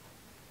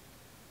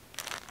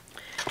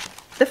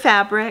 the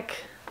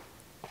fabric,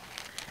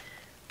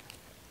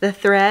 the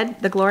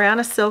thread, the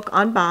Gloriana silk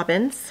on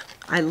bobbins.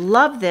 I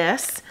love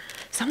this.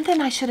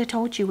 Something I should have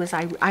told you was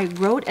I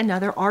wrote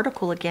another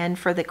article again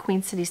for the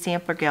Queen City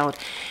Sampler Guild,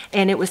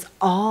 and it was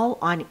all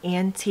on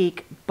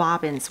antique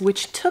bobbins,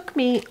 which took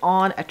me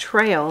on a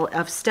trail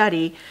of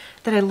study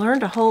that I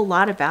learned a whole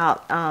lot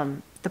about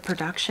the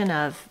production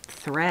of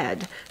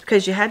thread,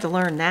 because you had to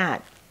learn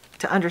that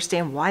to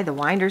understand why the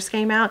winders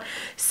came out.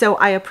 So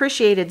I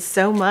appreciated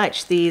so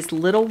much these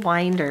little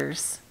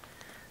winders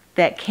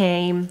that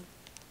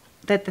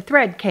the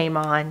thread came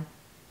on.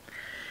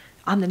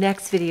 On the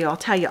next video, I'll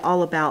tell you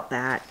all about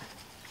that.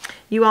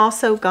 You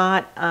also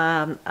got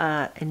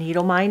a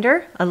needle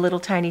minder, a little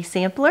tiny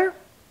sampler.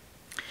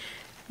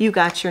 You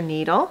got your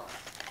needle.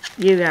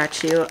 You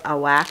got you a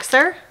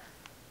waxer.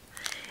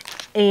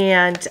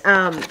 And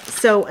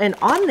and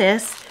on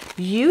this,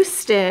 you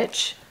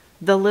stitch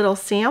the little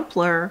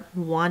sampler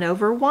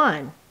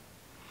 1/1.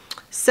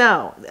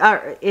 So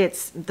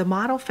the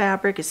model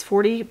fabric is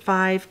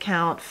 45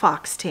 count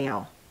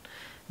foxtail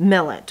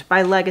millet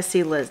by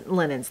Legacy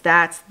Linens.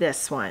 That's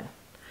this one.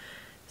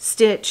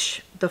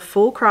 Stitch the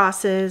full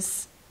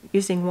crosses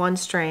using one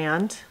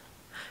strand.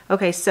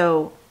 Okay,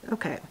 so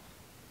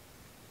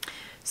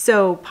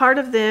part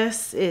of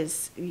this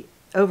is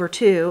over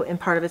 2 and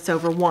part of it's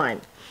over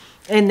 1.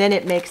 And then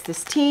it makes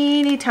this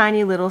teeny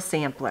tiny little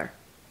sampler.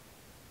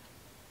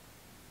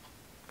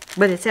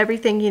 But it's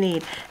everything you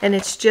need. And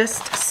it's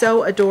just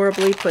so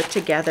adorably put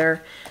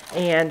together.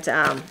 And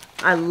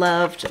I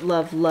loved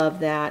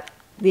that.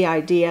 The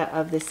idea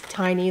of this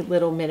tiny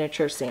little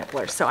miniature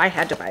sampler. So I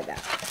had to buy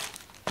that.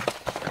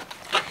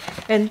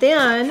 And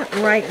then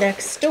right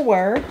next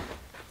door,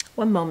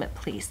 one moment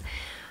please.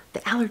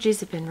 The allergies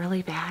have been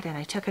really bad, and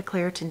I took a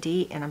Claritin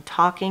D, and I'm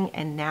talking,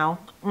 and now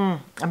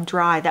I'm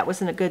dry. That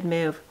wasn't a good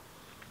move.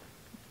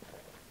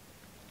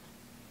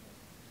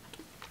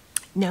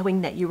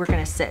 Knowing that you were going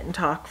to sit and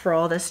talk for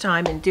all this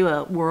time and do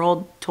a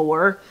world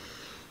tour,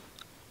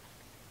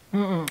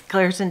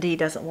 Claritin D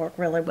doesn't work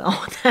really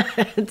well with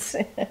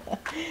that.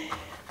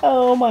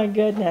 Oh my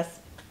goodness.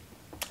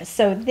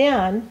 So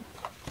then,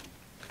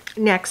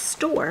 next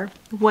door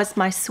was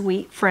my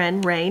sweet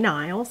friend Ray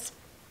Niles.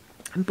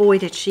 Boy,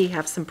 did she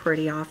have some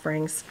pretty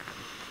offerings.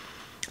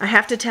 I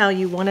have to tell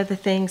you, one of the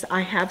things,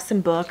 I have some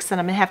books,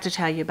 and I'm going to have to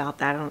tell you about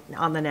that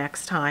on the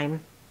next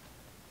time.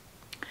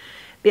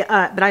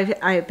 But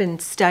I've been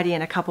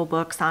studying a couple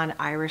books on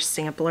Irish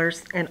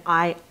samplers, and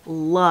I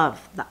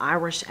love the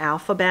Irish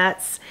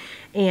alphabets.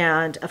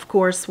 And of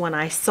course, when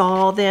I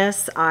saw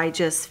this, I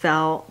just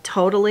fell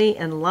totally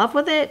in love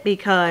with it,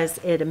 because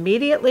it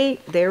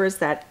immediately, there is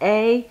that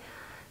A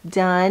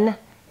done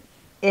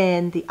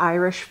in the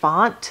Irish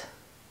font.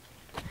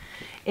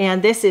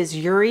 And this is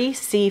Uri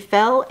C.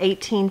 Fell,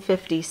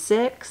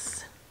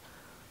 1856.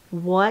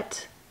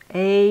 What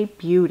a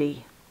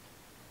beauty.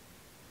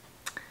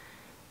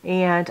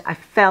 And I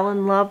fell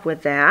in love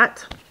with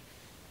that.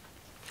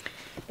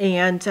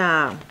 And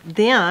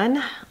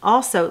then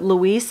also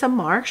Louisa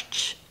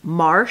Marsh,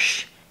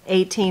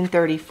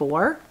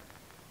 1834.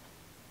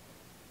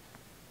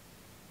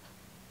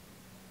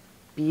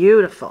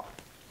 Beautiful.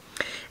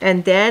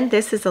 And then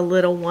this is a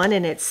little one,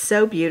 and it's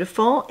so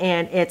beautiful,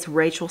 and it's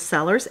Rachel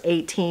Sellers,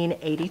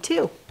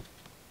 1882.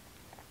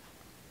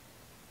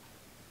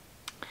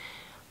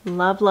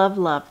 Love, love,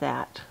 love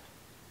that.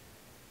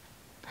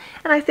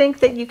 And I think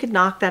that you could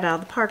knock that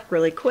out of the park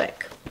really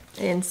quick.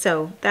 And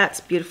so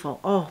that's beautiful.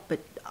 Oh, but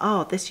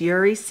oh, this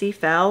Yuri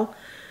Seafell,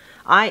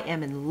 I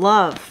am in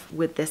love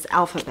with this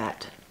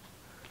alphabet.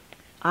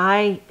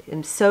 I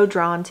am so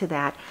drawn to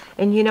that.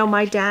 And you know,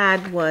 my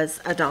dad was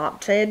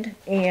adopted,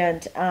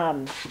 and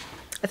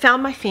I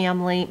found my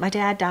family. My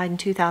dad died in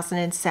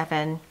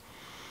 2007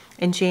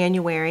 in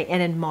January,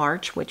 and in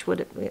March, which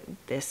would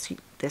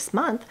this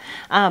month,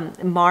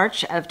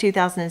 March of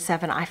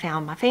 2007, I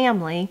found my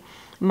family,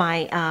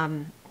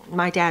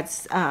 my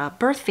dad's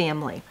birth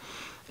family,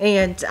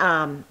 and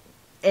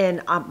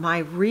my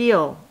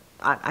real,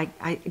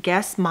 I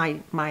guess my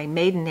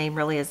maiden name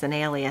really is an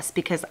alias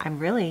because I'm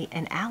really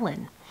an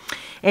Allen.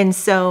 And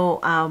so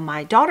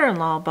my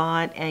daughter-in-law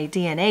bought a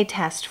DNA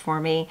test for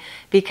me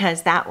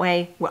because that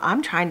way, well,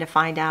 I'm trying to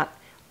find out,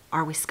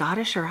 are we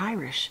Scottish or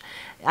Irish?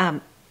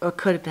 Or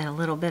could have been a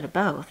little bit of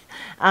both.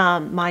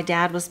 My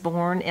dad was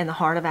born in the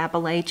heart of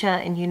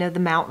Appalachia, and you know the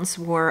mountains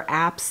were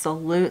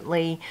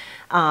absolutely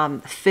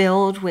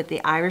filled with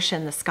the Irish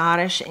and the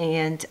Scottish,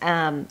 and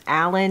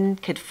Allen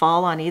could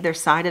fall on either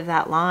side of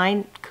that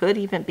line, could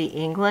even be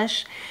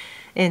English.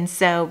 And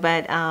so,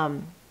 but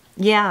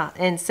yeah,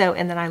 and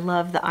then I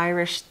love the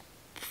Irish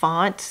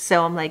font,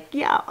 so I'm like,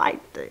 yeah,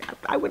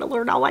 I want to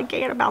learn all I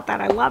can about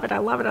that. I love it, I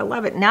love it, I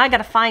love it. Now I got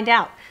to find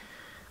out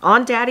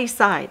on Daddy's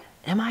side,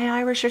 am I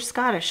Irish or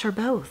Scottish or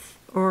both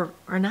or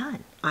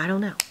none? I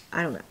don't know.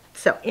 I don't know.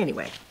 So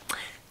anyway,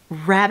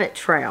 rabbit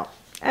trail.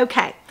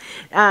 Okay.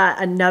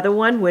 Another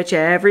one which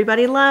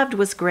everybody loved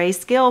was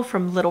Grayscale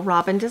from Little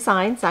Robin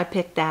Designs. I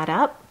picked that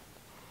up.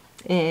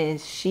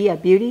 Is she a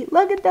beauty?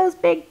 Look at those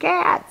big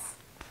cats.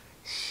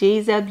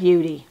 She's a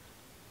beauty.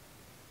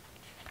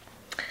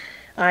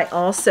 I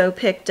also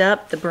picked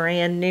up the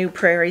brand new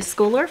Prairie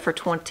Schooler for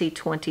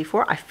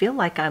 2024. I feel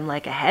like I'm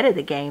like ahead of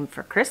the game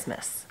for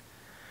Christmas.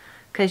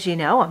 Because, you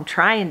know, I'm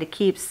trying to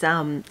keep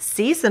some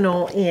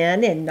seasonal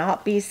in and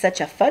not be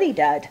such a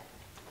fuddy-dud.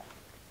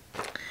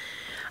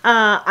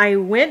 I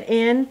went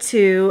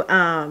into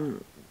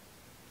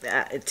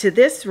to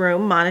this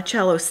room,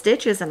 Monticello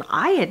Stitches, and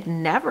I had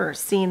never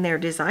seen their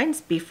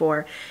designs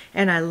before.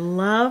 And I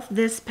love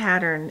this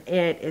pattern.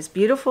 It is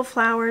beautiful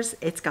flowers.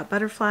 It's got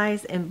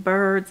butterflies and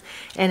birds,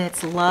 and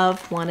it's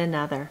love one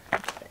another.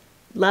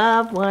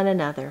 Love one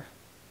another.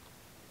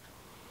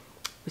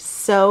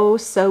 So,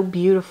 so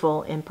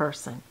beautiful in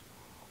person.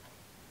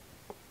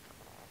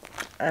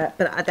 But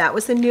that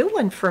was a new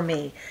one for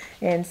me,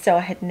 and so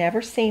I had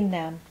never seen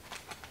them.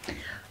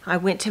 I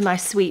went to my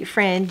sweet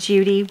friend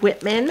Judy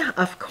Whitman,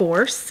 of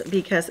course,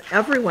 because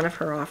every one of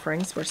her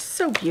offerings were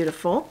so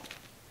beautiful.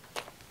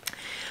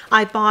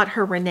 I bought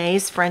her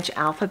Renee's French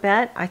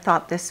alphabet. I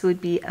thought this would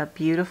be a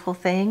beautiful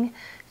thing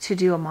to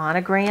do a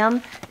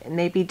monogram, and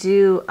maybe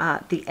do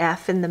the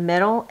F in the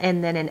middle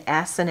and then an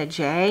S and a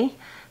J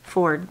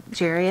for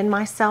Jerry and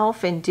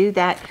myself, and do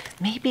that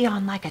maybe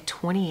on like a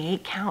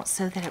 28 count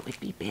so that it would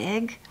be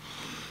big,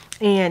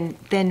 and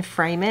then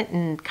frame it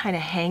and kind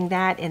of hang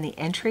that in the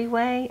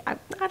entryway.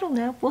 I don't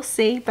know, we'll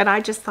see, but I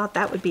just thought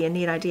that would be a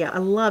neat idea. I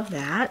love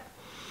that.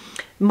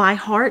 My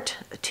Heart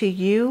to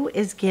You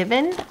is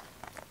Given,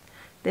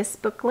 this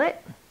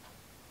booklet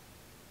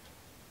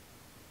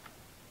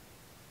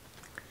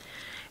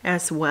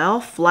as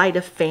well. Flight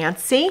of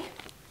Fancy.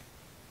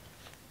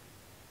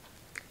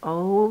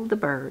 Oh, the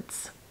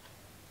birds.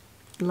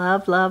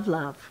 Love, love,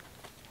 love.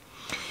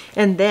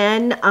 And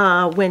then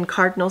When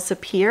Cardinals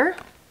Appear.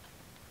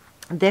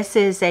 This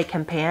is a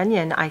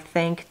companion, I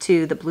think,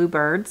 to the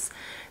Bluebirds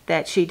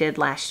that she did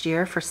last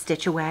year for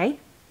Stitch Away.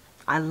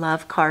 I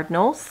love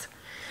cardinals.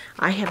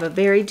 I have a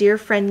very dear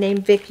friend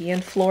named Vicki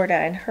in Florida,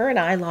 and her and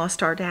I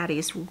lost our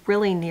daddies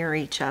really near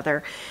each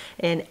other.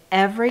 And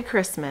every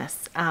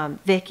Christmas,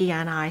 Vicki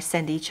and I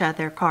send each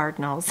other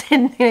cardinals,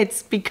 and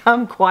it's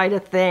become quite a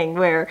thing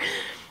where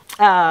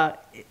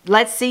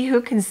let's see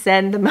who can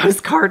send the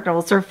most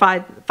cardinals or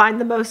find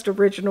the most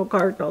original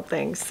cardinal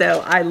things.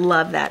 So I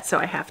love that. So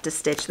I have to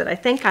stitch that. I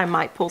think I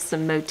might pull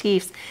some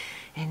motifs,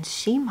 and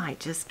she might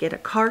just get a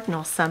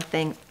cardinal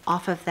something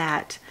off of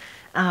that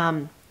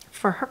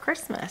for her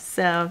Christmas.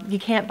 So you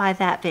can't buy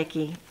that,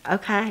 Vicki.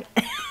 Okay.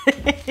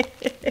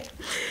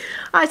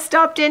 I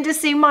stopped in to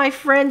see my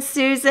friend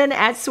Susan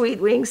at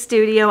Sweet Wing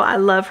Studio. I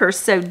love her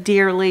so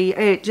dearly.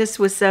 It just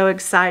was so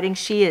exciting.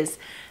 She is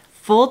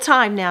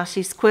full-time now.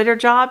 She's quit her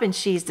job and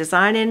she's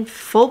designing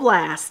full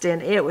blast,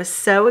 and it was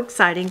so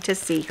exciting to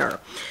see her.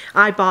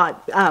 I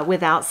bought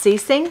Without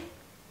Ceasing.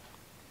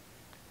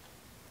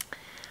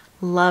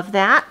 Love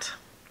that.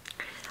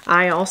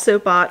 I also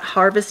bought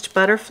Harvest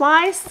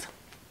Butterflies.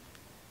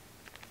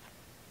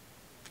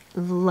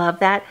 Love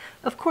that.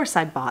 Of course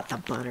I bought the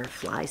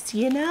butterflies,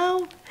 you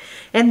know.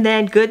 And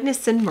then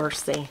Goodness and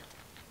Mercy.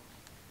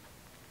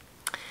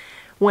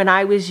 When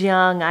I was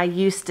young, I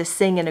used to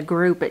sing in a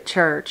group at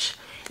church.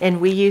 And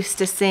we used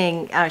to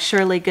sing,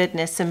 Surely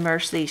Goodness and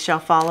Mercy Shall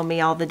Follow Me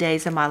All the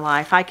Days of My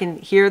Life. I can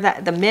hear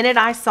that. The minute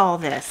I saw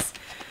this,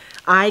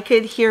 I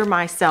could hear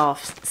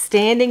myself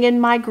standing in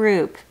my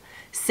group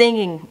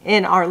singing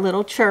in our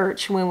little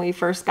church when we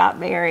first got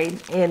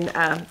married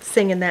and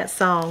singing that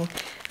song.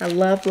 I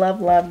love,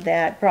 love, love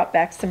that. Brought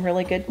back some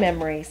really good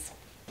memories.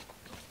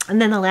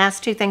 And then the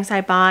last two things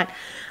I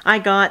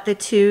got the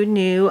two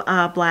new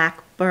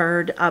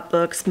Blackbird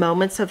books,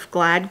 Moments of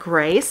Glad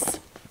Grace.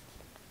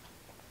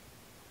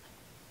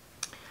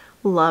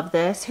 Love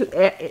this.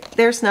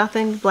 There's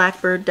nothing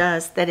Blackbird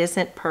does that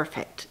isn't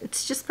perfect.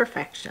 It's just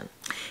perfection.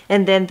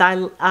 And then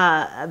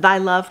Thy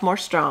Love More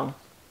Strong.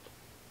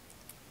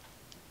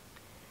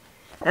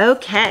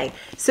 Okay,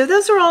 so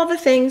those are all the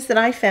things that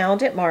I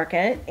found at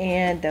market,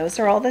 and those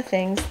are all the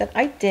things that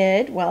I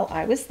did while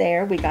I was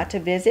there. We got to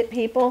visit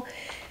people,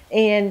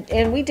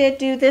 and we did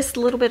do this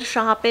little bit of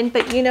shopping,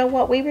 but you know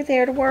what? We were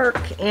there to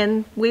work,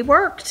 and we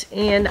worked,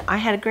 and I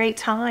had a great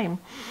time.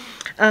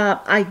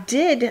 I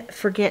did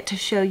forget to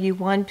show you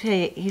one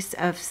piece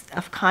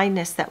of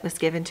kindness that was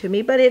given to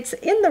me, but it's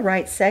in the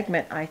right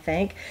segment, I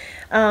think.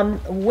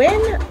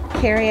 When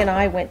Carrie and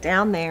I went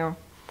down there,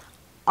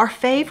 our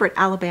favorite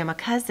Alabama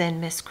cousin,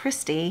 Miss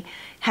Christie,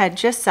 had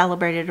just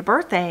celebrated a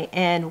birthday,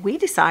 and we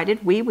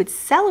decided we would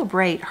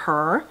celebrate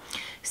her.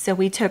 So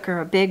we took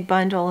her a big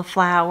bundle of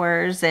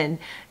flowers and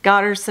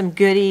got her some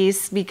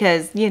goodies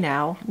because, you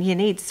know, you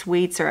need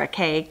sweets or a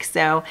cake.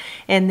 So,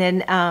 and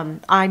then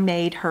I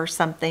made her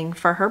something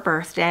for her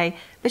birthday,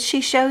 but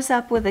she shows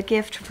up with a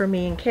gift for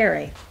me and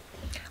Carrie.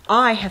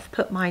 I have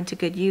put mine to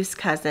good use,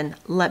 cousin,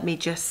 let me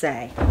just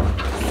say.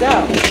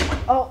 So,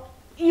 oh,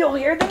 you'll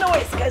hear the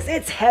noise because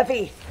it's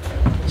heavy.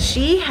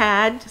 She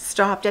had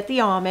stopped at the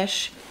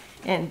Amish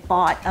and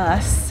bought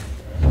us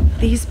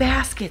these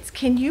baskets.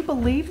 Can you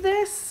believe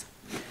this?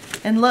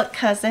 And look,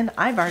 cousin,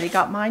 I've already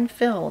got mine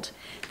filled.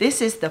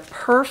 This is the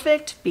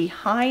perfect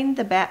behind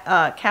the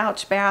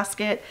couch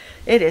basket.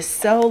 It is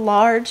so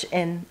large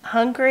and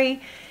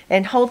hungry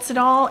and holds it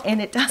all,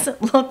 and it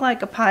doesn't look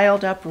like a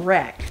piled up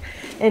wreck.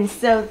 And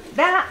so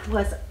that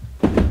was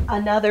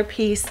another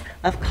piece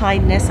of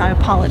kindness. I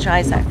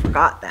apologize, I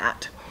forgot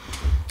that.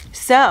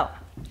 So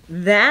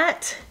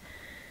that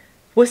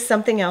was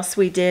something else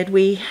we did.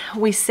 We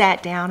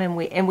sat down and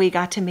we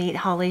got to meet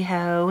Holly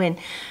Ho, and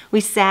we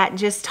sat and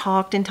just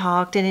talked and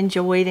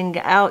enjoyed and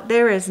out.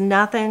 There is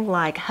nothing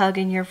like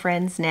hugging your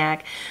friend's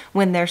neck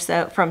when they're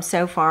from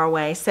so far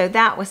away. So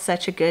that was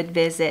such a good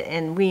visit,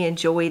 and we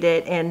enjoyed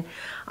it. And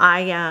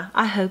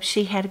I hope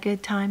she had a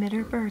good time at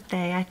her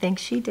birthday. I think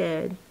she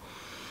did.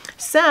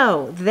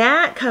 So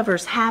that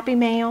covers Happy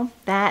Mail.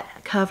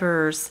 That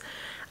covers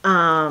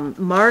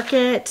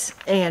market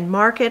and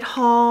market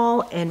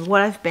haul and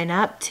what I've been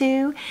up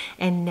to.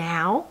 And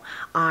now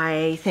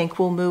I think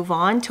we'll move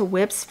on to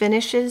whips,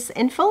 finishes,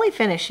 and fully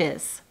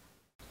finishes.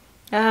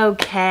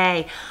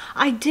 Okay,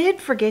 I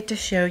did forget to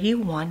show you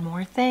one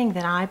more thing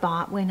that I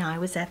bought when I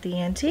was at the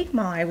antique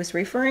mall. I was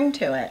referring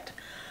to it.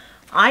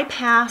 I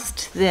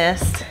passed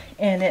this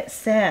and it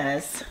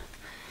says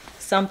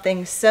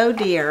something so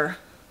dear,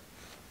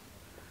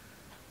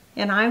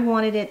 and I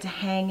wanted it to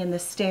hang in the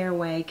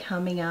stairway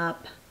coming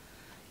up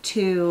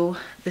to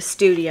the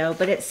studio,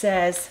 but it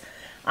says,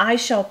 I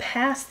shall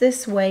pass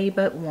this way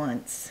but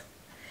once.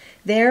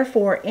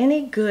 Therefore,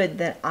 any good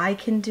that I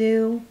can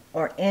do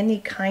or any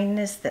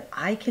kindness that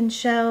I can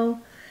show,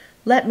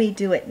 let me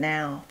do it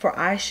now, for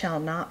I shall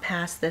not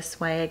pass this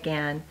way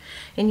again.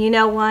 And you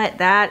know what?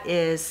 That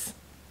is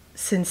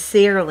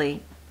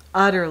sincerely,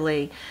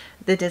 utterly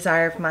the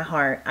desire of my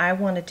heart. I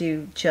want to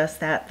do just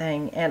that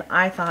thing, and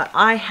I thought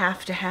I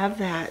have to have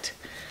that.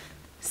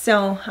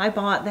 So I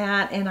bought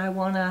that, and I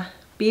want to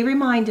be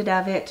reminded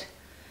of it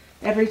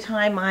every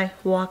time I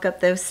walk up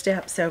those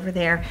steps over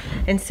there.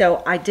 And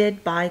so I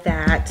did buy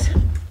that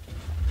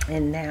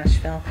in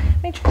Nashville.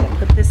 Let me try to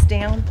put this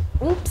down.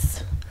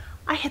 Oops,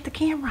 I hit the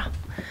camera.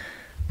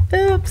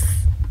 Oops,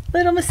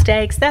 little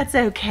mistakes. That's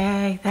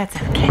okay. That's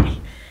okay.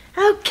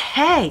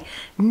 Okay,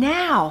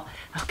 now,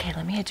 okay,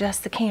 let me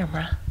adjust the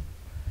camera.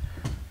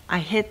 I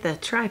hit the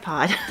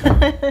tripod.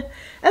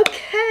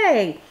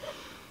 Okay,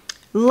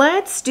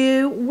 let's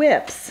do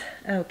whips.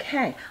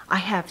 Okay, I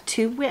have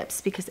two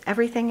whips because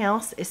everything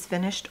else is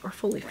finished or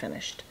fully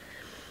finished.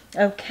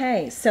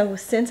 Okay, so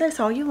since I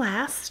saw you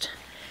last,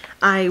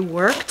 I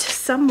worked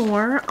some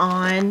more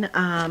on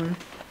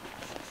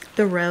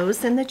the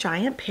Rose and the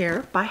Giant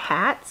Pear by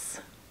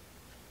Hats.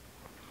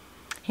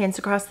 Hands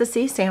Across the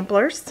Sea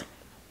samplers.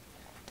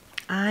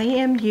 I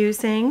am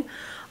using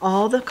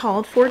all the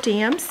called for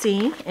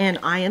DMC, and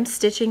I am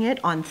stitching it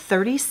on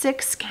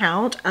 36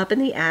 count Up in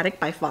the Attic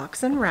by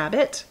Fox and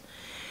Rabbit.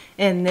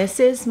 And this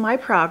is my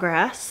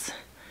progress.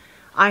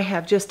 I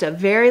have just a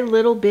very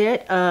little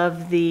bit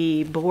of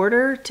the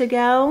border to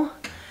go.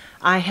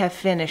 I have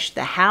finished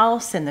the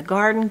house and the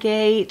garden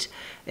gate,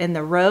 and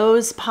the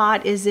rose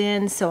pot is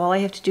in, so all I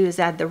have to do is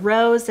add the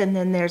rose, and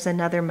then there's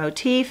another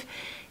motif,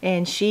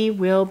 and she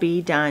will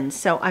be done.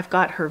 So I've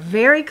got her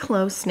very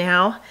close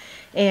now,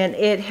 and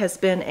it has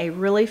been a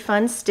really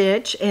fun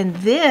stitch. And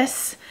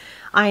this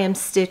I am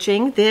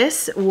stitching.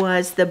 This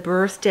was the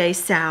birthday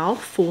salve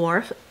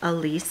for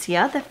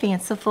Alicia, the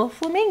Fanciful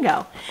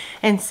Flamingo.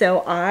 And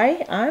so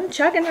I'm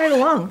chugging right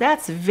along.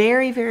 That's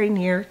very, very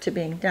near to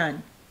being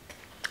done.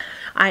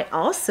 I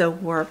also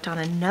worked on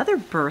another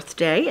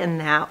birthday, and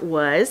that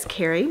was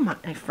Carrie,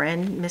 my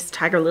friend, Miss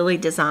Tiger Lily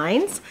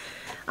Designs.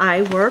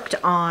 I worked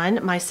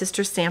on my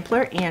sister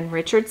sampler, Ann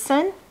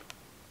Richardson.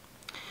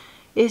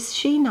 Is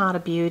she not a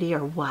beauty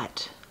or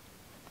what?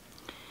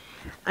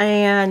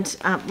 And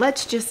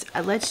let's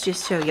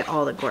just show you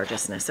all the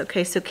gorgeousness.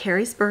 Okay, so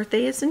Carrie's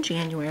birthday is in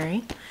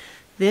January.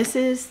 This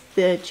is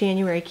the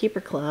January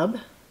Keeper Club.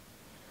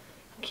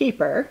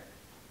 Keeper.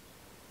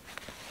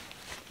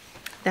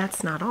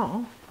 That's not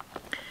all.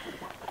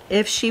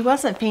 If she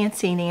wasn't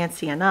fancy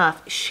Nancy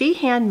enough, she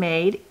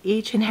handmade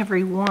each and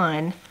every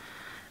one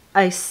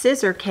a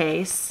scissor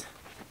case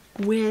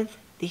with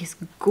these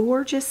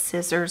gorgeous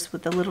scissors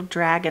with the little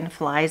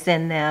dragonflies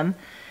in them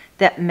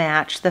that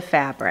match the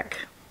fabric.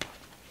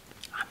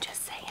 I'm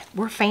just saying,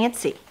 we're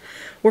fancy.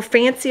 We're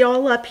fancy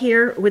all up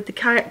here with the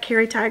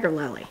Carrie Tiger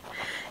Lily.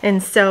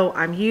 And so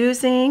I'm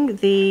using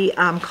the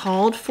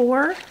called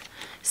for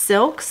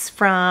silks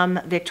from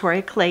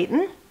Victoria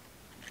Clayton.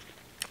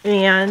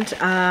 And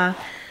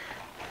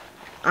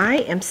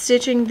I am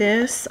stitching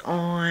this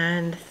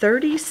on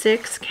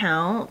 36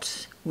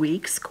 count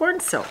weeks corn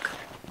silk.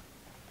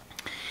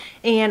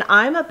 And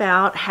I'm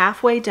about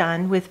halfway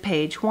done with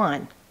page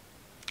 1.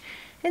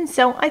 And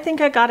so I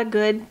think I got a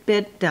good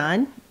bit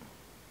done.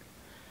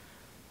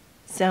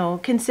 So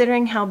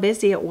considering how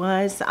busy it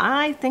was,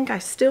 I think I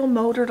still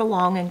motored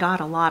along and got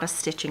a lot of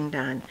stitching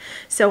done.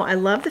 So I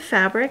love the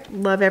fabric,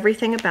 love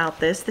everything about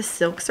this. The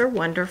silks are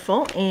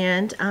wonderful,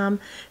 and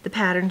the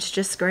pattern's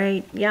just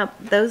great.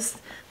 Yep, those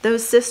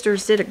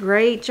sisters did a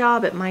great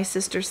job at my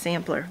sister's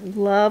sampler.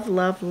 Love,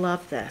 love,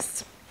 love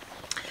this.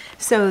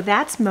 So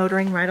that's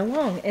motoring right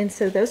along. And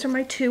so those are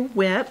my 2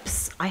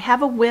 whips. I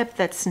have a whip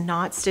that's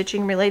not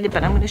stitching related,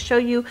 but I'm going to show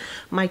you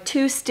my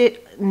 2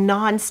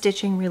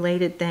 non-stitching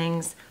related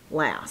things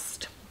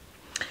last.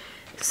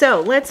 So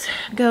let's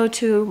go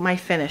to my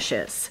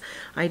finishes.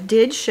 I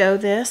did show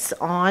this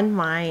on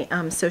my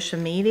social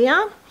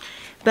media,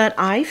 but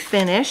I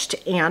finished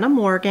Anna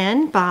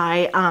Morgan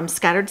by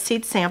Scattered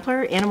Seed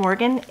Sampler, Anna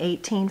Morgan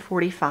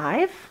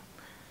 1845.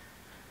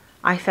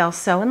 I fell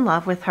so in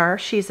love with her.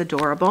 She's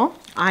adorable.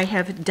 I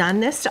have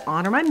done this to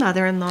honor my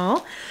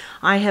mother-in-law.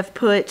 I have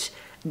put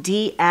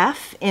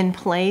DF in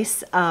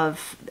place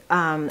of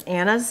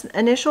Anna's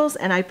initials,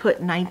 and I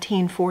put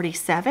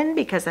 1947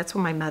 because that's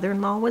when my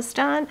mother-in-law was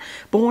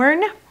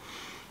born.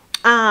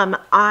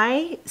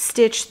 I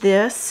stitched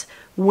this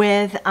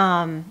with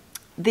a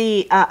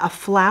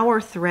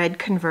flower thread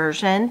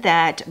conversion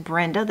that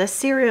Brenda, the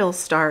serial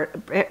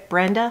starter,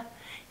 Brenda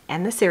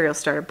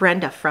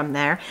from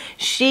there,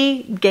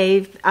 she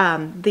gave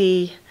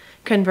the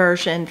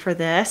conversion for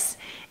this,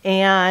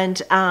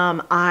 and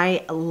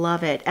I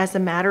love it. As a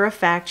matter of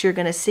fact, you're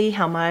going to see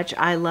how much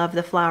I love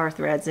the flower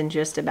threads in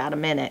just about a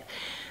minute.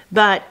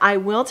 But I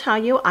will tell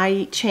you,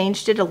 I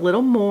changed it a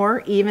little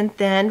more even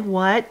than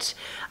what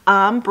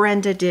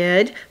Brenda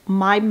did.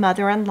 My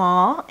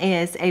mother-in-law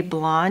is a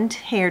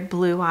blonde-haired,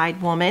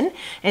 blue-eyed woman,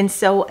 and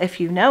so if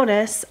you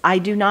notice, I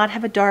do not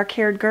have a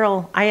dark-haired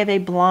girl. I have a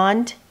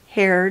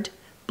blonde-haired,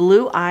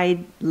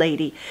 blue-eyed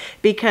lady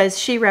because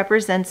she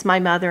represents my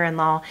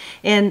mother-in-law.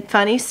 And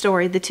funny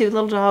story, the 2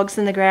 little dogs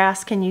in the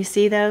grass, can you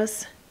see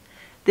those?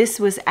 This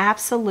was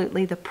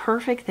absolutely the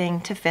perfect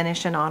thing to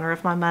finish in honor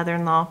of my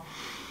mother-in-law.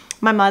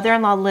 My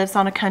mother-in-law lives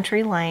on a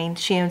country lane.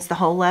 She owns the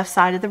whole left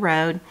side of the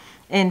road,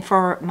 and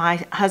for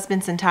my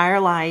husband's entire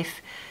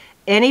life,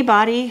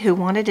 anybody who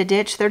wanted to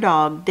ditch their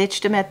dog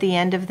ditched him at the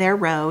end of their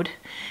road.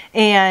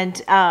 And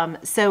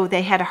so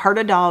they had a herd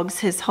of dogs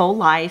his whole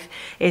life,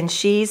 and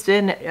she's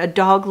been a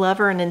dog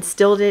lover and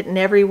instilled it in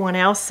everyone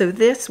else. So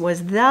this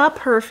was the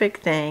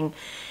perfect thing,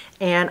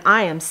 and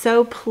I am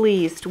so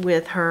pleased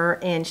with her,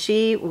 and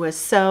she was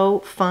so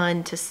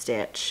fun to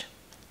stitch.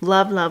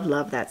 Love, love,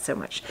 love that so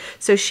much.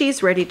 So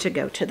she's ready to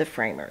go to the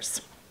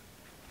framers.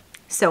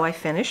 So I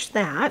finished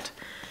that.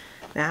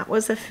 That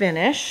was a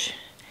finish.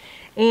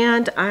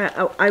 And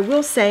I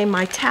will say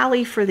my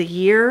tally for the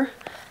year,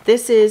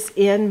 this is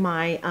in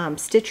my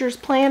Stitchers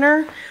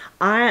Planner.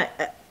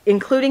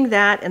 Including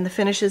that and the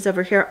finishes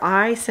over here,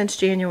 I, since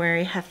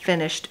January, have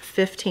finished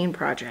 15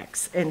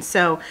 projects. And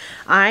so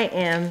I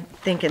am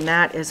thinking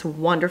that is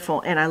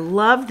wonderful. And I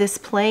love this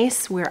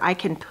place where I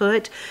can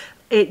put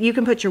it. You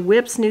can put your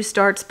whips, new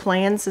starts,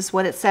 plans is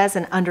what it says,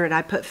 and under it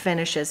I put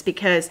finishes,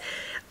 because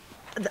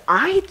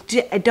I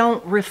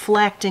don't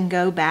reflect and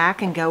go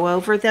back and go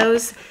over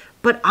those.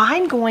 But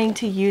I'm going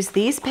to use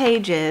these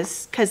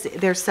pages, because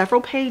there's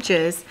several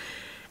pages,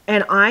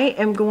 and I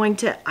am going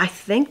to, I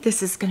think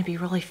this is going to be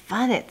really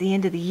fun at the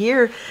end of the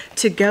year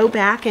to go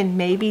back and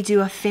maybe do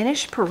a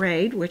finish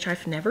parade, which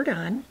I've never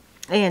done.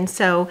 And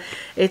so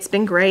it's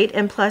been great,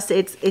 and plus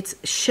it's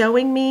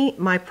showing me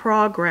my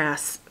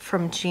progress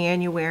from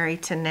January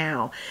to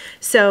now.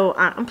 So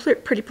I'm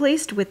pretty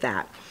pleased with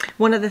that.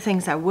 One of the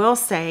things I will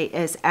say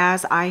is,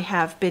 as I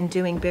have been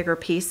doing bigger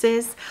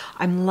pieces,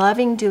 I'm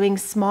loving doing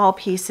small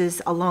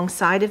pieces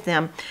alongside of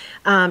them.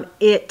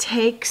 It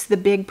takes the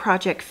big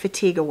project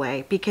fatigue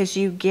away because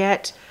you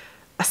get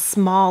a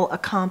small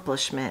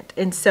accomplishment.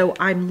 And so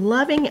I'm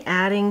loving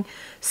adding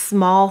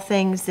small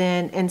things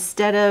in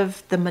instead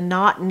of the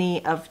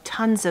monotony of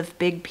tons of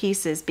big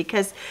pieces,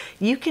 because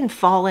you can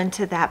fall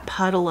into that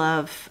puddle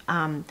of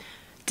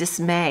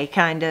dismay,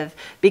 kind of,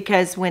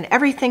 because when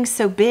everything's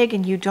so big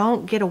and you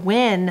don't get a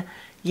win,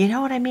 you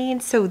know what I mean?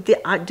 So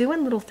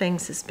doing little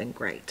things has been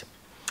great.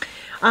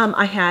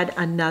 I had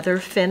another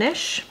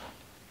finish.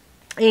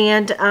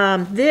 And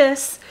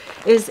this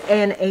is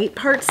an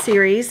 8-part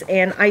series,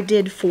 and I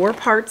did 4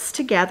 parts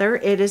together.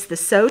 It is the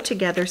Sew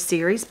Together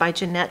series by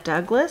Jeanette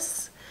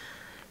Douglas.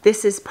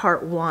 This is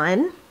part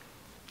 1.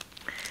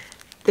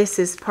 This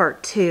is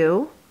part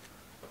 2.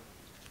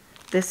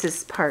 This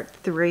is part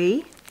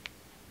 3.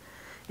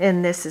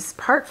 And this is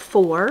part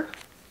 4.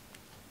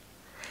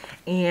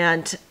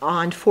 And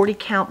on 40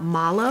 count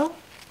mallow,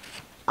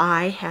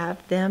 I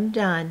have them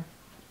done.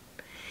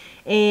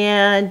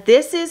 And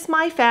this is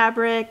my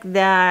fabric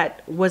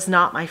that was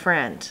not my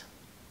friend.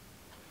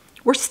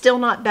 We're still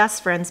not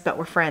best friends, but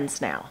we're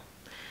friends now.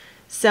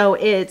 So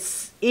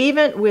it's,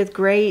 even with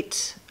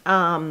great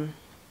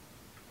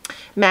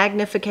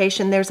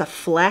magnification, there's a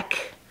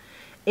fleck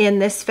in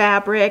this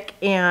fabric,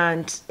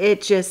 and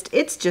it's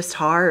just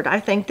hard.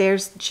 I think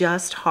there's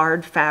just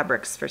hard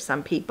fabrics for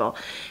some people.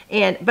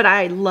 But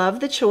I love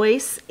the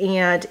choice,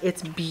 and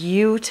it's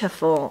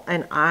beautiful,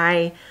 and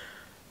I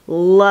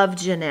love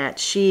Jeanette.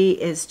 She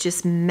is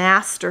just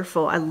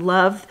masterful. I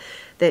love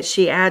that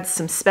she adds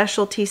some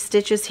specialty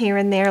stitches here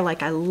and there.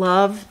 Like, I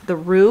love the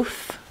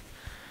roof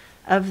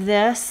of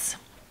this.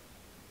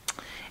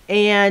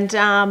 And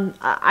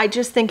I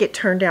just think it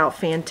turned out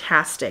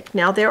fantastic.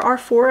 Now, there are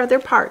 4 other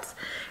parts.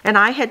 And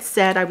I had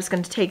said I was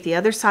going to take the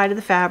other side of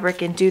the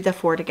fabric and do the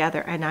 4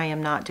 together. And I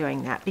am not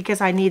doing that because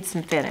I need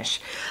some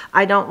finish.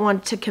 I don't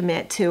want to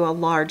commit to a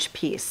large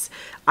piece.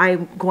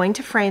 I'm going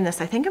to frame this.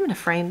 I think I'm going to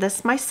frame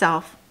this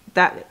myself.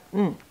 That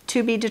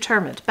to be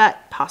determined,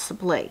 but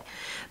possibly.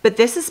 But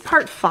this is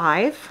part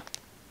 5.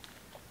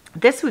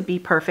 This would be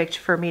perfect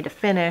for me to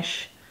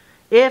finish.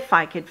 If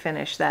I could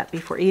finish that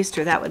before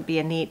Easter, that would be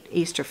a neat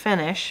Easter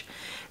finish.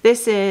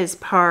 This is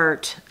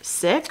part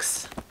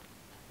 6.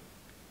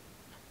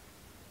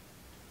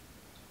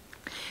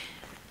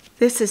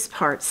 This is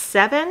part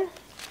 7.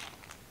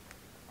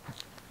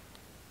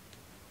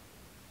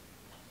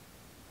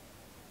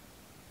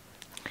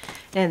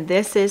 And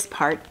this is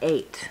part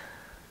 8.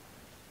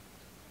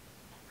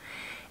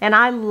 And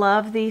I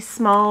love these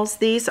smalls.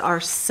 These are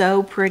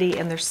so pretty,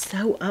 and they're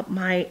so up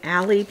my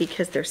alley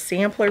because they're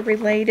sampler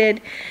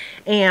related.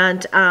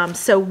 And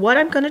so what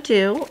I'm going to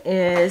do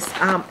is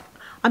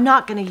I'm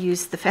not going to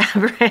use the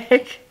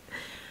fabric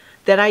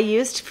that I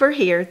used for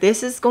here.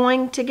 This is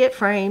going to get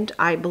framed.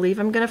 I believe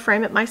I'm going to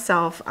frame it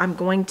myself. I'm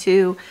going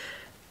to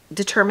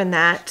determine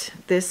that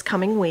this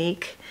coming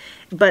week.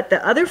 But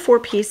the other 4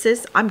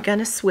 pieces, I'm going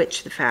to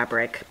switch the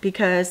fabric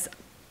because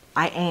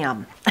I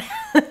am.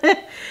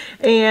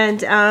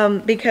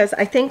 And because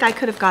I think I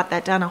could have got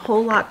that done a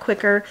whole lot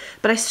quicker,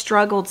 but I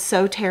struggled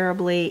so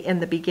terribly in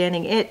the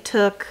beginning. It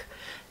took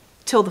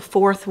till the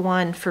 4th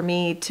one for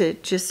me to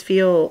just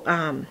feel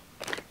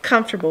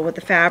comfortable with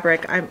the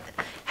fabric. I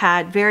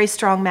had very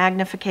strong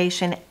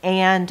magnification,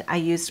 and I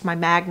used my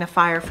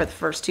magnifier for the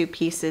first 2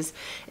 pieces,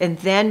 and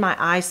then my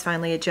eyes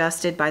finally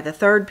adjusted by the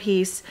 3rd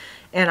piece,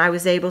 and I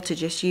was able to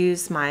just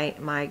use my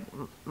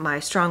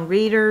strong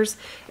readers.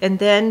 And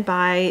then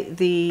by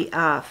the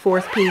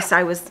 4th piece,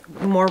 I was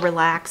more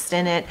relaxed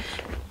in it.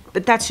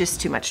 But that's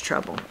just too much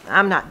trouble.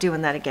 I'm not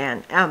doing that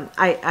again.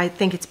 I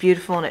think it's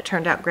beautiful, and it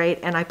turned out great,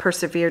 and I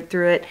persevered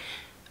through it.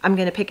 I'm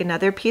going to pick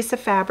another piece of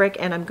fabric,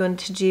 and I'm going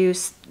to do,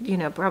 you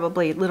know,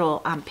 probably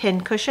little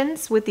pin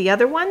cushions with the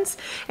other ones,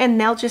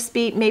 and they'll just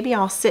be, maybe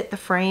I'll sit the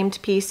framed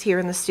piece here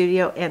in the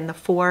studio and the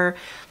 4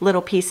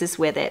 little pieces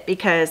with it,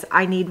 because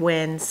I need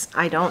wins.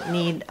 I don't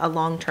need a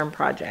long-term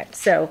project.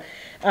 So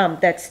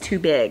that's too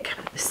big.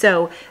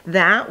 So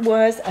that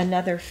was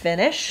another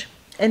finish.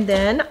 And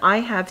then I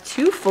have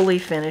 2 fully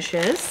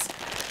finishes,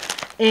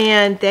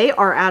 and they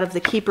are out of the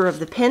Keeper of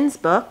the Pins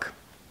book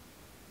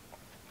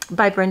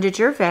by Brenda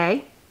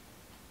Gervais.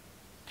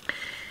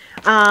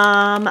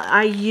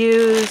 I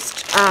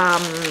used,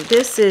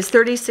 this is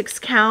 36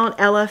 count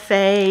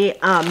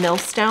LFA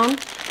millstone.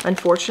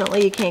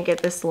 Unfortunately, you can't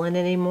get this linen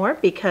anymore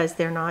because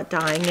they're not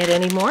dyeing it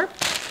anymore.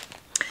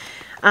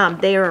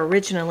 They are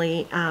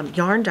originally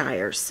yarn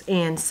dyers,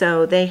 and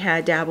so they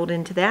had dabbled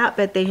into that,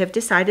 but they have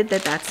decided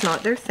that that's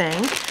not their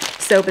thing.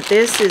 So, but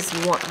this is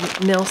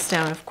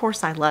millstone. Of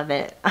course, I love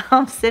it.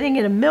 I'm sitting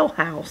in a mill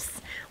house.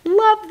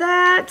 Love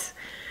that.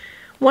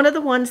 One of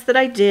the ones that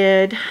I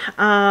did,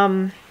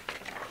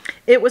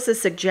 It was a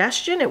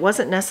suggestion. It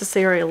wasn't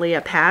necessarily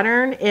a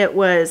pattern.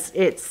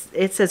 It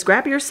says,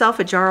 grab yourself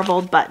a jar of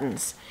old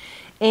buttons.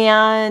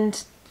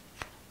 And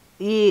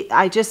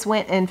I just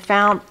went and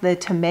found the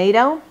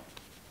tomato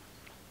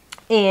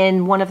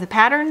in one of the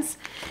patterns,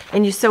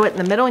 and you sew it in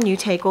the middle and you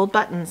take old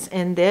buttons,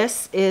 and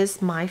this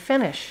is my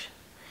finish.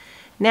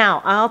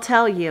 Now, I'll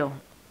tell you,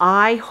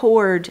 I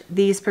hoard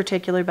these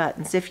particular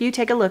buttons. If you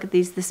take a look at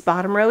these, this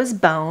bottom row is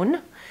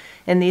bone,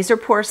 and these are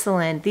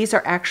porcelain. These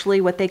are actually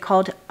what they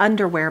called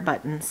underwear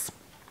buttons.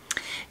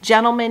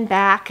 Gentlemen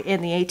back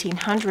in the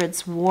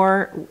 1800s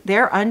wore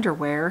their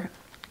underwear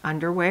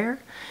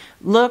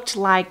looked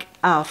like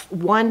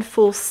one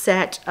full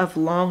set of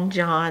long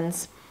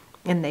johns,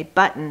 and they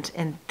buttoned,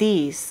 and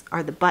these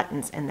are the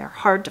buttons, and they're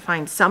hard to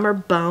find. Some are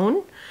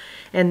bone,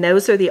 and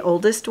those are the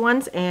oldest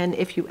ones. And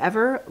if you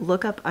ever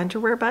look up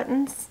underwear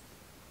buttons,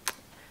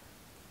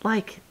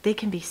 like, they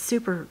can be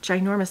super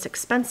ginormous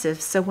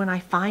expensive. So when I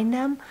find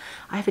them,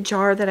 I have a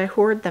jar that I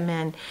hoard them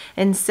in.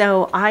 And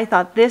so I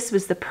thought this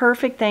was the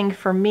perfect thing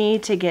for me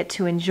to get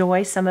to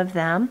enjoy some of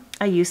them.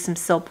 I used some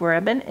silk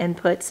ribbon and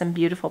put some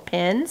beautiful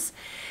pins.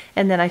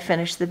 And then I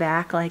finished the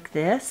back like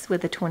this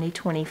with a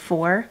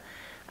 2024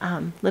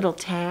 little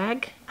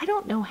tag. I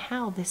don't know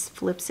how this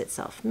flips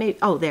itself. Maybe,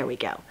 oh, there we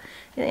go.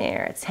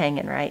 There, it's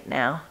hanging right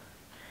now.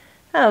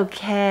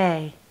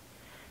 Okay.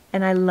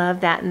 And I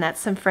love that, and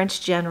that's some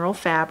French General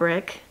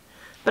fabric,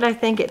 but I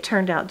think it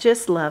turned out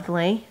just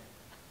lovely.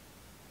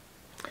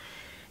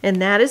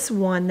 And that is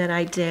one that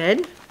I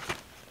did.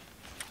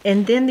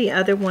 And then the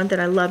other one that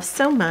I love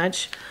so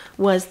much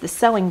was the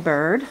Sewing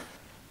Bird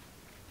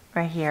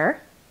right here.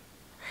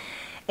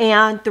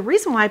 And the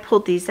reason why I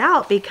pulled these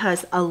out,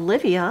 because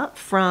Olivia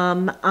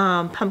from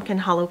Pumpkin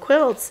Hollow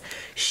Quilts,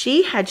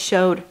 she had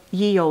showed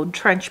Ye Old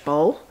Trench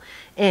Bowl,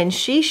 and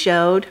she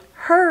showed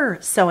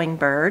her Sewing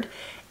Bird.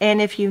 And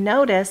if you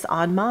notice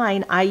on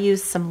mine, I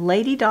used some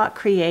Lady Dot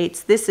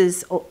Creates. This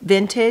is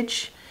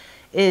vintage,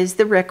 is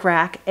the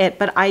rickrack,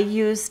 but I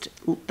used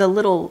the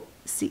little,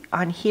 see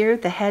on here,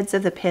 the heads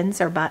of the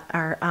pins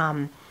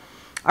are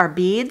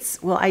beads.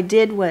 Well, I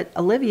did what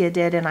Olivia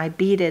did, and I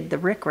beaded the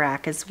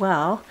rickrack as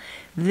well.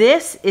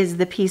 This is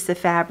the piece of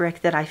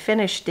fabric that I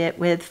finished it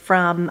with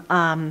from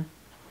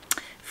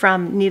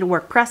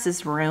Needlework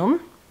Press's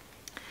room.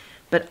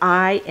 But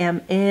I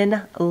am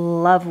in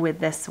love with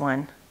this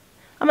one.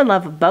 I'm in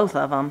love with both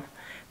of them,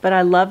 but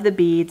I love the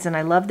beads and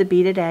I love the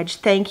beaded edge.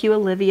 Thank you,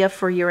 Olivia,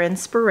 for your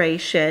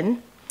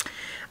inspiration.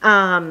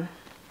 And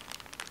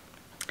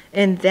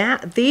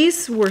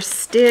these were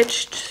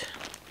stitched,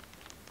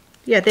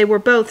 yeah, they were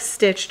both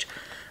stitched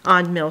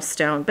on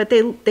millstone, but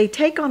they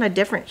take on a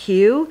different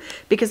hue,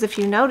 because if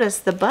you notice,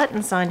 the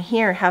buttons on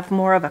here have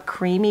more of a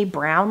creamy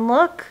brown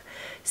look.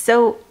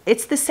 So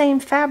it's the same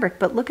fabric,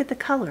 but look at the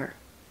color.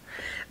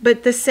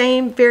 But the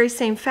very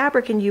same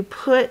fabric, and you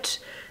put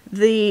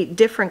the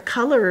different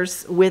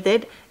colors with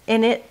it,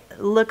 and it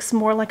looks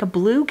more like a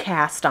blue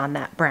cast on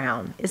that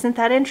brown. Isn't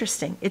that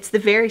interesting? It's the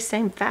very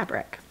same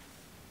fabric.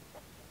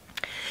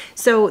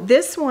 So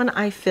this one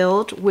I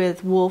filled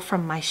with wool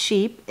from my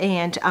sheep,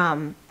 and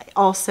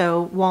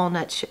also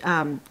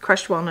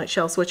crushed walnut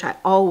shells, which I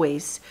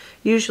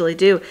usually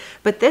do.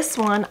 But this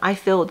one I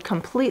filled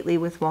completely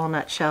with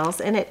walnut shells,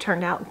 and it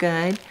turned out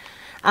good.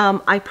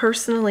 I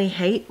personally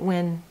hate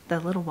when the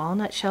little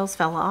walnut shells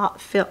fall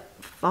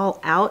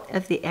out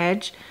of the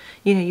edge.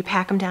 You know, you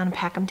pack them down and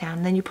pack them down,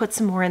 and then you put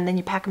some more in, and then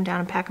you pack them down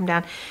and pack them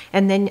down.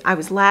 And then I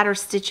was ladder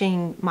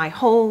stitching my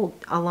hole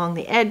along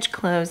the edge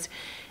closed,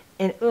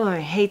 and oh, I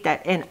hate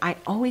that. And I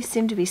always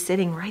seem to be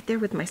sitting right there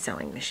with my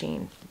sewing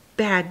machine.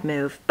 Bad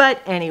move.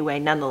 But anyway,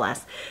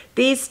 nonetheless,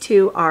 these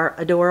two are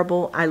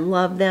adorable. I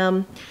love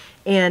them.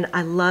 And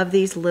I love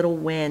these little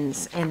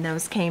winds, and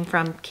those came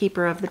from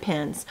Keeper of the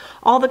Pins.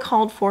 All the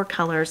called for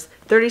colors,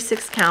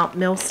 36 count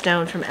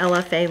millstone from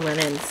LFA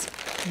Linens.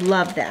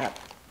 Love that.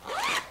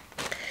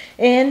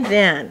 And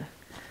then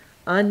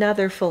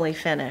another fully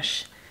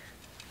finish.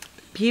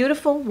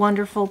 Beautiful,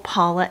 wonderful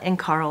Paula and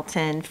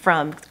Carlton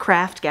from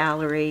Craft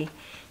Gallery,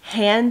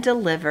 hand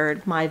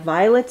delivered my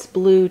violets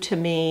blue to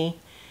me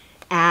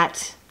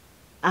at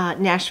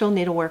Nashville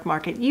Needlework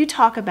Market. You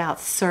talk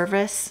about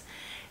service.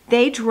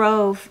 They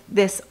drove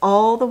this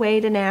all the way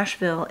to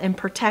Nashville and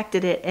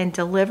protected it and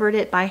delivered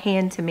it by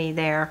hand to me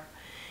there.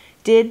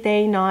 Did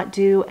they not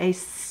do a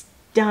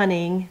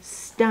stunning,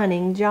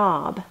 stunning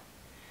job?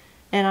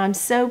 And I'm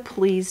so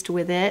pleased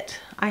with it.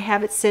 I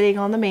have it sitting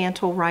on the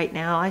mantle right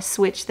now. I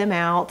switched them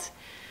out,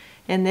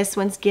 and this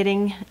one's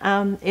getting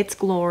its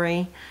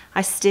glory.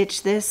 I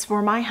stitched this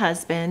for my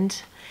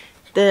husband.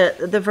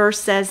 The verse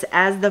says,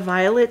 as the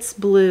violets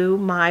blue,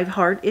 my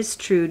heart is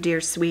true,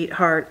 dear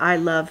sweetheart, I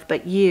love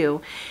but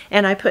you.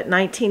 And I put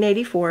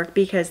 1984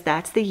 because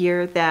that's the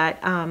year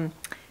that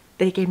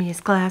they gave me his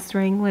class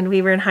ring when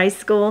we were in high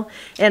school.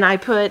 And I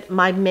put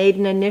my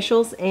maiden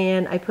initials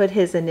and I put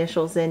his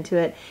initials into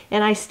it.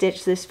 And I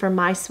stitched this for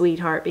my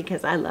sweetheart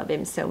because I love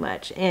him so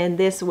much. And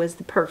this was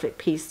the perfect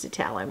piece to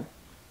tell him.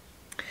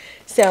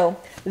 So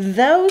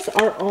those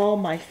are all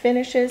my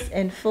finishes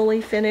and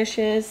fully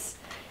finishes.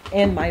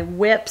 And my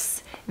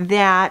whips.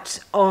 that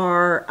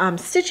are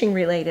stitching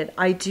related.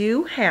 I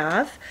do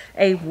have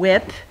a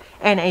whip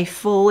and a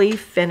fully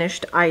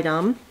finished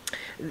item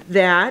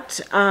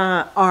that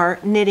are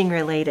knitting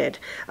related.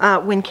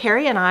 When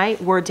Carrie and I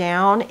were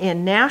down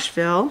in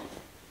Nashville,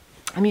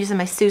 I'm using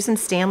my Susan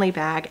Stanley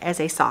bag as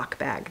a sock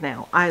bag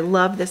now. I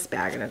love this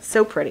bag and it's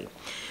so pretty.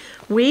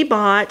 We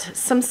bought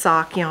some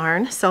sock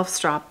yarn,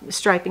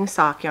 self-striping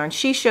sock yarn.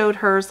 She showed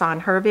hers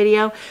on her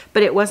video,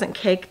 but it wasn't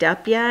caked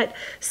up yet.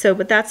 So,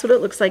 but that's what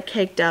it looks like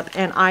caked up,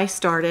 and I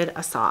started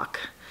a sock.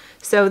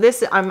 So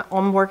this,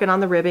 I'm working on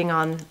the ribbing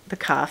on the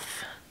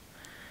cuff.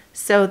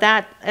 So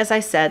that, as I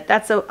said,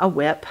 that's a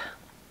whip.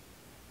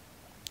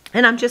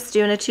 And I'm just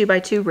doing a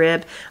 2x2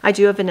 rib. I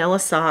do a vanilla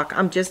sock.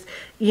 I'm just,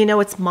 you know,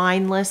 it's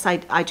mindless.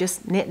 I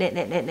just knit,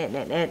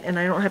 and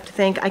I don't have to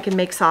think. I can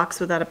make socks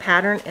without a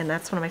pattern, and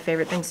that's one of my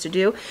favorite things to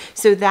do.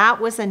 So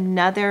that was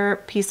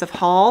another piece of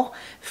haul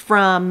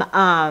from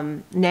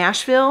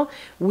Nashville.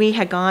 We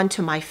had gone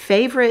to my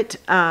favorite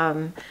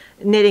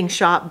knitting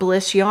shop,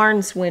 Bliss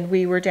Yarns, when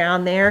we were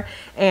down there,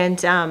 and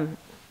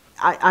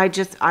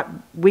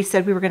we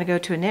said we were going to go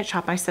to a knit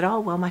shop. I said, oh,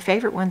 well, my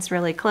favorite one's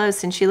really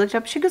close. And she looked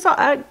up, she goes, oh,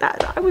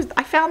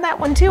 I found that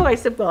one too. I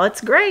said, well,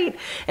 it's great.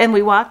 And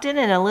we walked in,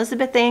 and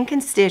Elizabeth Ann Can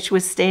Stitch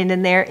was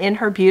standing there in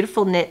her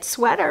beautiful knit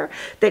sweater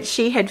that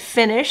she had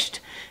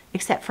finished,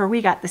 except for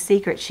we got the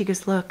secret. She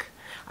goes, look,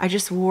 I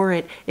just wore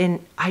it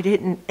and I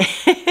didn't,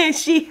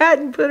 she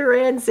hadn't put her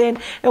ends in.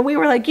 And we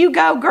were like, you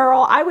go,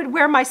 girl. I would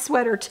wear my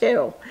sweater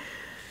too.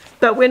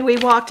 But when we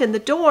walked in the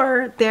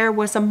door, there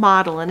was a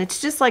model, and it's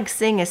just like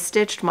seeing a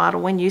stitched model.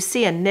 When you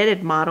see a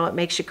knitted model, it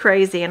makes you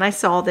crazy. And I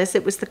saw this.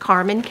 It was the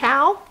Carmen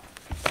Cow,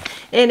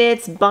 and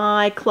it's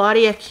by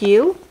Claudia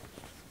Q.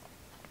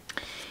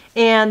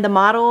 And the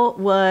model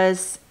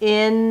was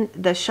in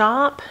the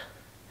shop,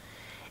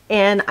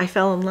 and I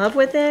fell in love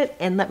with it.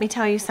 And let me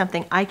tell you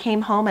something. I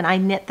came home, and I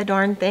knit the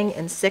darn thing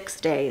in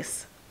 6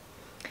 days.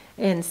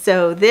 And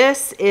so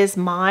this is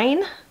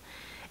mine.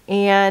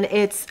 And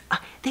it's,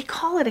 they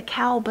call it a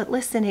cowl, but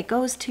listen, it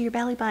goes to your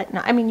belly button.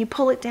 I mean, you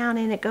pull it down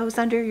and it goes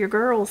under your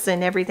girdles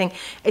and everything.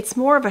 It's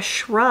more of a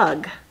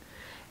shrug.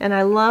 And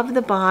I love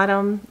the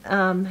bottom,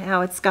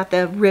 how it's got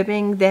the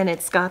ribbing, then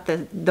it's got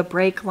the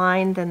break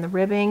line, then the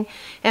ribbing.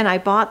 And I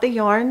bought the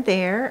yarn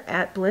there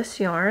at Bliss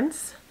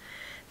Yarns.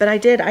 But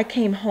I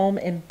came home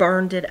and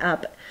burned it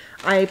up.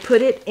 I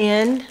put it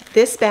in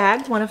this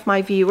bag. One of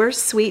my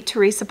viewers, Sweet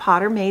Teresa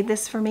Potter, made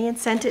this for me and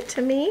sent it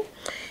to me.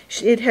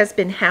 It has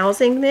been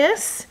housing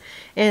this,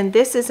 and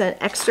this is an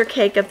extra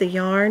cake of the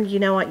yarn. You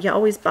know what? You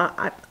always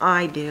buy.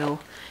 I do.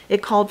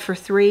 It called for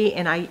 3,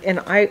 and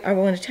I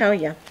want to tell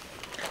you,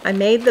 I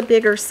made the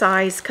bigger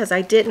size because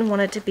I didn't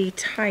want it to be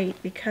tight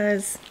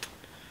because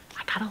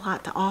I got a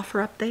lot to offer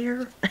up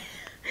there.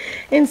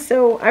 And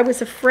so I was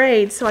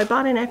afraid, so I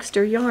bought an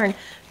extra yarn,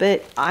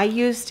 but I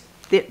used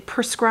the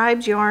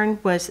prescribed yarn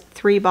was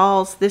 3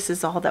 balls. This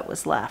is all that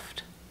was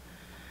left.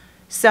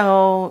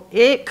 So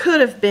it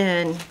could have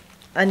been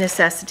a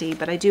necessity,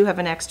 but I do have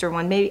an extra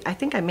one. Maybe, I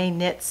think I may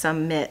knit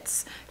some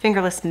mitts,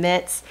 fingerless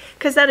mitts,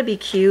 because that'd be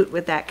cute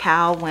with that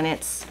cowl when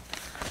it's,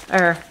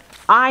 or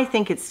I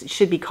think it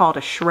should be called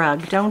a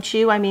shrug, don't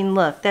you? I mean,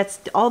 look, that's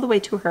all the way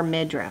to her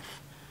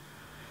midriff.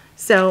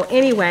 So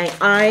anyway,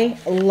 I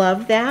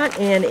love that,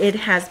 and it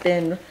has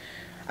been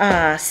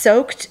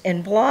soaked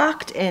and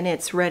blocked, and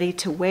it's ready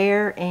to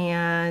wear,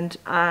 and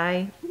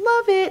I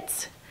love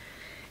it.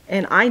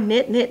 And I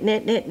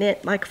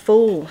knit like a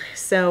fool.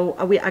 So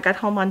I got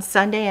home on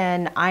Sunday,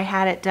 and I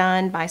had it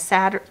done by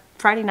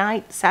Friday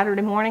night,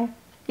 Saturday morning.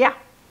 Yeah,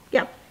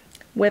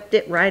 whipped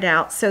it right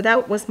out. So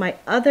that was my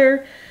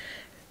other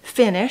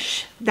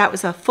finish. That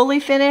was a fully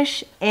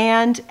finish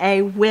and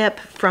a whip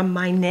from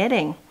my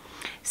knitting.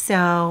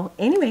 So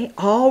anyway,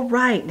 all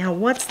right. Now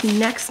what's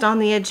next on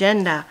the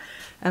agenda?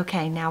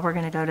 Okay, now we're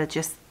going to go to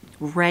just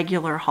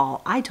regular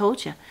haul. I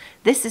told you,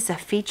 this is a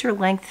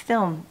feature-length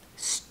film.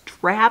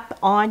 Strap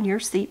on your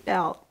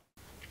seatbelt.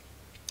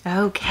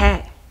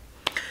 Okay.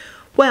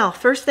 Well,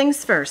 first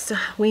things first,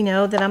 we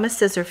know that I'm a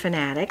scissor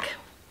fanatic,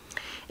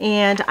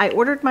 and I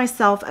ordered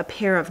myself a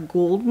pair of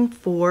Golden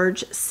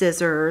Forge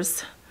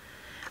scissors.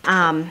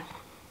 And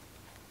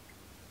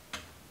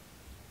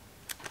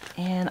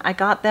I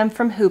got them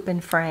from Hoop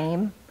and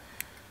Frame.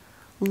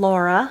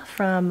 Laura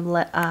from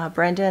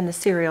Brenda and the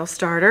Cereal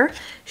Starter,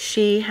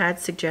 she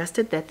had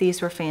suggested that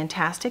these were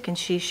fantastic, and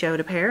she showed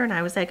a pair, and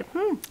I was like,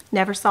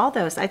 never saw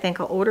those. I think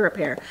I'll order a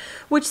pair,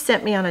 which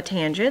sent me on a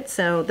tangent.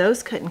 So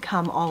those couldn't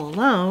come all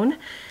alone.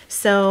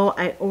 So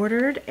I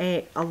ordered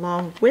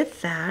along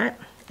with that,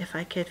 if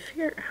I could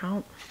figure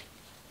out,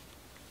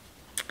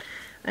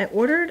 I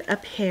ordered a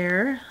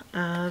pair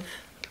of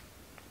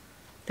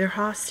their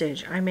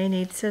Hostage. I May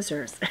Need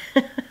Scissors.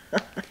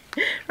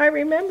 I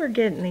remember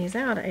getting these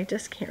out. I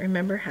just can't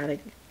remember how to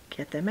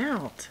get them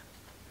out.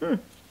 I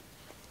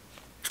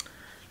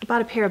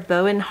bought a pair of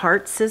Bowen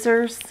Heart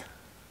scissors.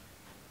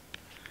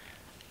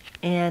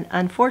 And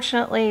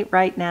unfortunately,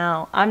 right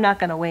now, I'm not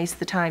going to waste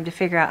the time to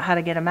figure out how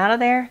to get them out of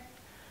there.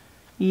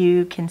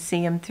 You can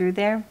see them through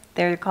there.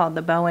 They're called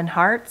the Bowen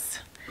Hearts.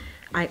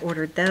 I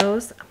ordered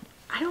those.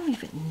 I don't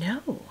even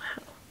know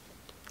how.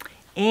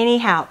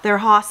 Anyhow, they're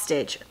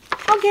hostage.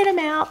 I'll get them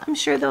out. I'm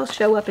sure they'll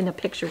show up in a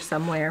picture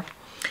somewhere.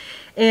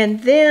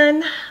 And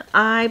then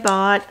I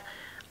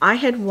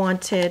had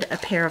wanted a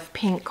pair of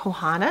pink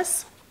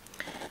kohanas.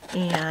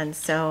 And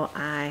so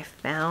I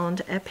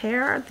found a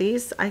pair.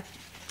 These,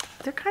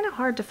 they're kind of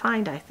hard to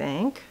find, I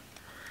think.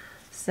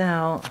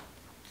 So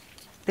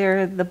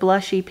they're the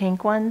blushy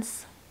pink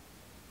ones.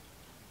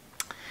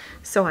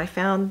 So I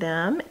found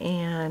them,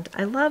 and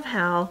I love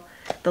how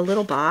the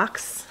little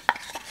box,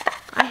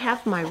 I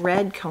have my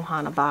red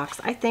kohana box.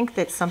 I think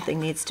that something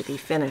needs to be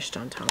finished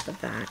on top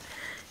of that.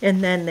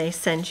 And then they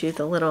send you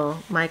the little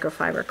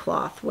microfiber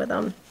cloth with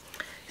them.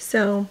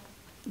 So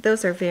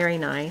those are very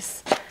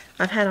nice.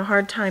 I've had a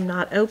hard time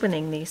not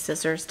opening these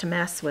scissors to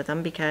mess with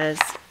them because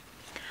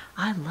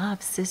I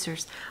love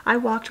scissors. I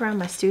walked around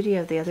my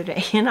studio the other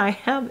day and I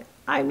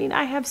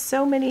have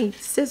so many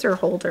scissor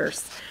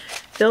holders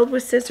filled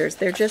with scissors.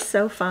 They're just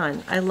so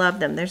fun. I love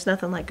them. There's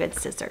nothing like good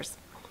scissors.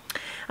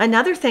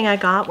 Another thing I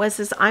got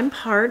was I'm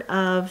part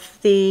of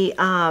the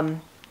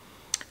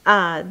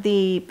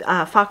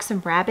Fox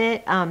and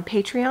Rabbit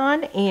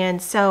Patreon,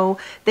 and so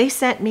they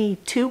sent me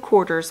 2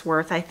 quarters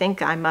worth. I think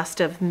they must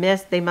have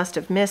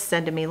missed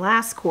sending me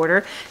last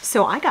quarter.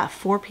 So I got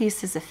 4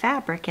 pieces of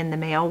fabric in the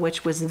mail,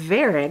 which was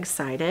very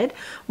excited.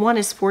 One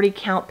is 40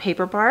 count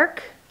paper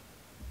bark.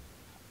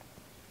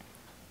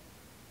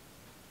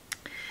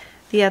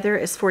 The other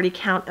is 40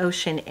 count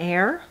ocean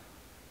air.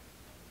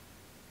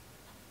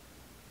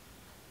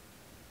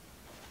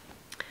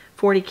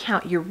 40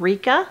 count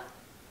Eureka.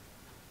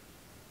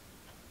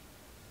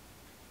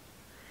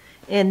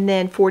 And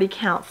then 40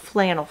 count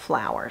flannel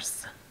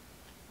flowers.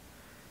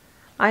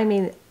 I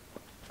mean,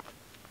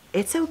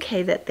 it's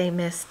okay that they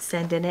missed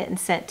sending it and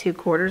sent 2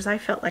 quarters. I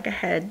felt like I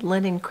had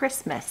linen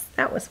Christmas.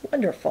 That was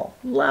wonderful.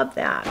 Love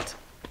that.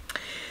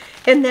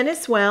 And then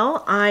as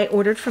well, I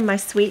ordered from my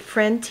sweet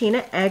friend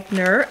Tina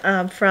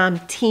Egner from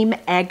Team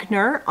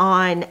Egner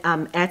on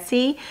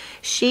Etsy.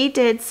 She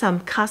did some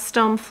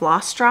custom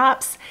floss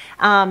drops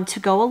to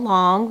go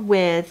along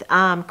with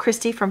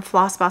Christy from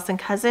Floss Boss and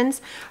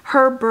Cousins.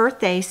 Her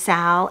birthday,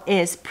 Sal,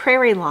 is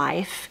Prairie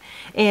Life,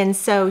 and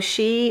so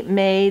she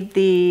made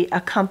the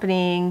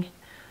accompanying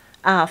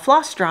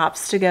floss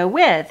drops to go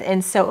with,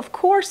 and so of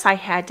course I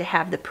had to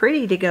have the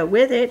pretty to go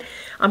with it.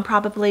 I'm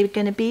probably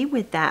going to be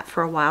with that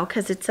for a while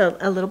because it's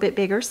a little bit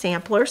bigger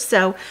sampler,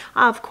 so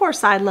of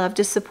course I love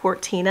to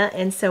support Tina,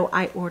 and so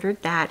I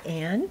ordered that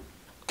in.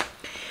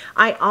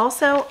 I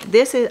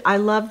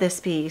love this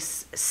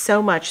piece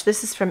so much.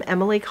 This is from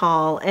Emily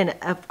Call, and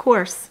of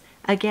course,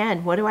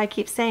 again, what do I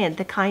keep saying?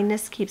 The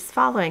kindness keeps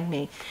following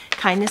me.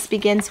 Kindness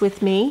begins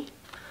with me,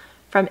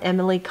 from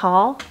Emily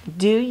Call.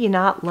 Do you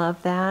not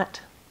love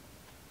that?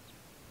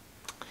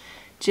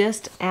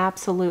 Just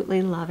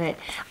absolutely love it.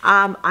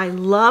 I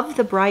love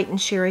the bright and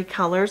cherry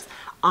colors.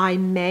 I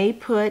may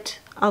put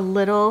a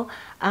little,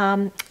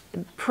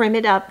 prim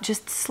it up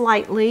just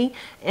slightly,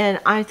 and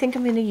I think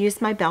I'm going to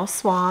use my Belle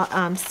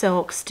Soie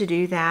silks to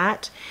do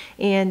that.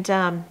 And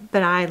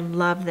but I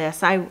love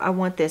this. I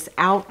want this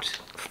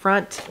out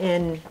front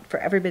and for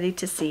everybody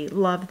to see.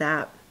 Love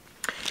that.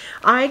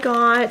 I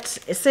got,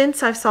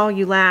 since I saw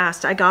you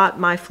last, I got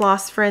my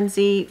Floss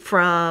Frenzy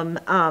from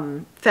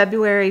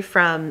February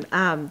from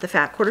the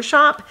Fat Quarter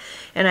Shop,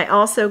 and I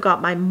also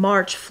got my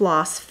March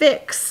Floss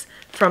Fix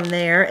from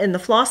there, and the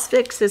Floss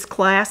Fix is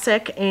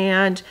classic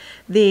and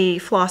the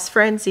Floss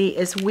Frenzy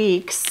is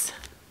weeks.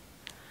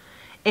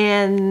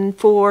 And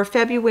for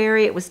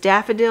February it was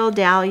Daffodil,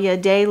 Dahlia,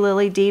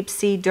 Daylily, Deep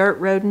Sea, Dirt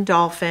Road, and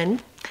Dolphin.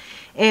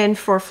 And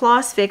for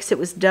Floss Fix it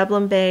was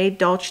Dublin Bay,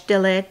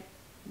 Dolce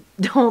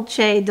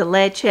de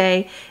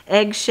Leche,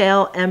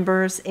 Eggshell,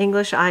 Embers,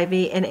 English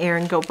Ivy, and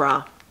Erin Go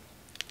Bra.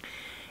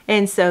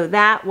 And so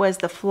that was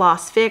the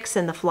Floss Fix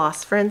and the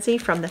Floss Frenzy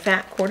from the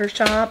Fat Quarter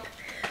Shop.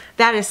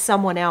 That is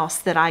someone else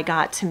that I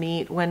got to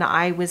meet when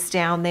I was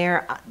down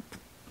there.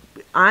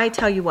 I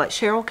tell you what,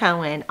 Cheryl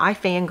Cohen, I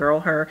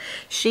fangirl her.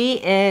 She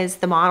is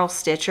the model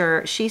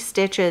stitcher. She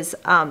stitches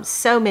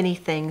so many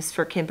things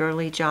for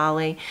Kimberly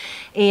Jolly.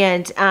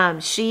 And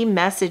she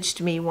messaged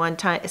me one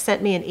time,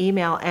 sent me an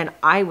email, and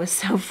I was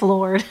so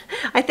floored.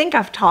 I think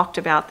I've talked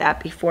about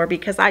that before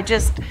because I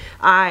just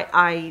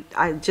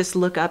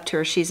look up to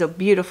her. She's a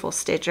beautiful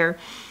stitcher.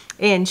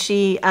 And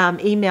she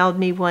emailed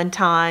me one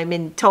time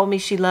and told me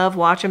she loved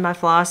watching my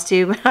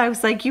Flosstube. And I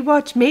was like, you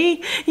watch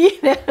me? You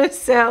know,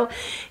 so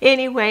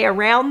anyway,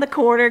 around the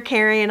corner,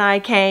 Carrie and I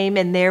came,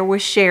 and there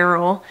was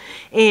Cheryl.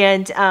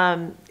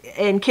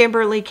 And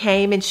Kimberly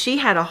came, and she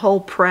had a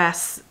whole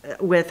press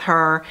with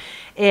her.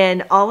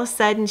 And all of a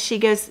sudden she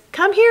goes,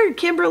 come here,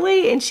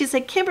 Kimberly. And she's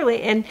like,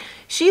 Kimberly. And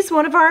she's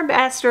one of our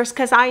ambassadors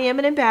because I am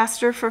an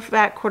ambassador for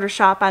Fat Quarter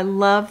Shop. I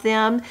love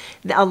them.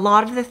 A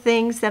lot of the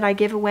things that I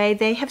give away,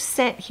 they have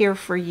sent here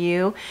for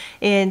you.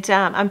 And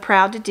I'm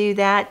proud to do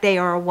that. They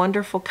are a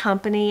wonderful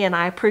company, and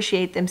I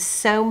appreciate them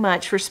so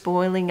much for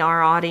spoiling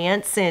our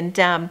audience.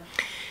 And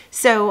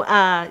So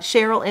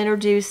Cheryl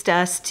introduced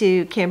us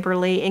to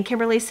Kimberly, and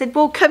Kimberly said,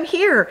 well, come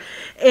here.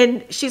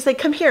 And she's like,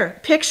 come here,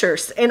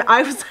 pictures. And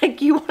I was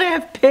like, you want to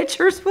have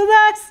pictures with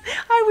us?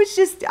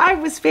 I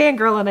was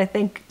fangirling, I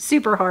think,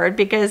 super hard,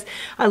 because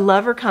I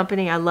love her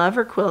company. I love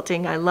her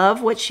quilting. I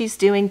love what she's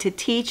doing to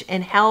teach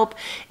and help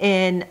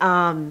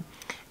and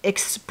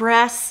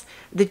express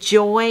the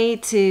joy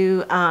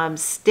to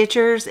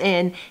stitchers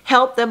and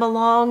help them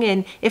along.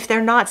 And if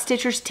they're not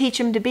stitchers, teach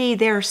them to be.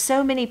 There are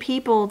so many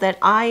people that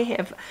I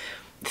have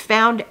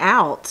found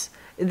out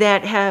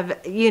that have,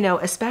 you know,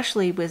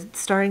 especially with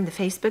starting the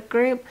Facebook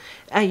group,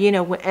 you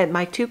know, at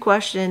my 2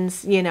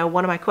 questions, you know,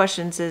 one of my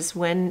questions is,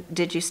 when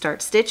did you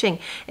start stitching?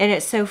 And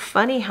it's so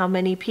funny how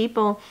many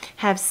people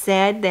have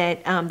said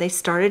that they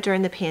started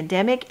during the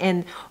pandemic,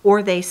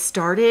 or they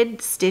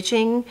started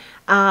stitching,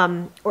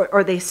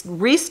 or they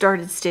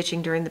restarted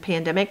stitching during the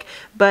pandemic,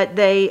 but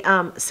they,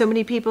 so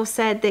many people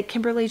said that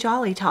Kimberly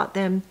Jolly taught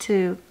them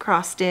to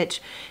cross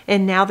stitch,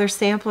 and now they're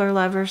sampler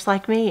lovers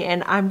like me,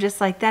 and I'm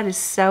just like, that is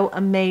so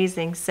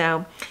amazing.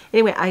 So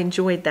anyway, I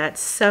enjoyed that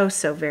so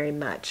very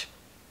much.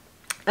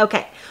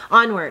 Okay,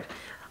 onward.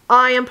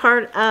 I am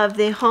part of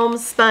the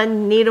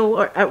Homespun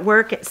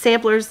Needlework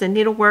Samplers and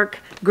Needlework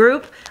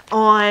group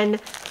on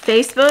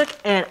Facebook,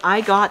 and I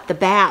got the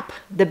BAP,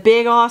 the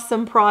Big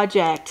Awesome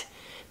Project.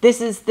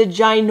 This is the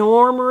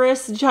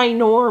ginormous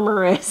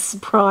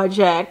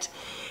project.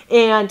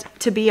 And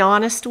to be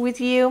honest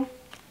with you,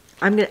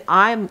 I'm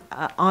an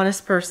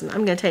honest person.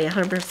 I'm gonna tell you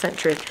 100%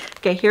 truth.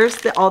 Okay,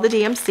 here's all the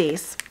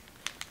DMCs.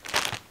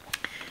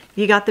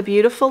 You got the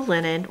beautiful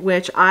linen,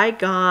 which I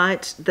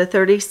got the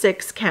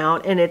 36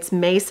 count, and it's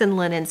Mason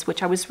linens,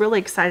 which I was really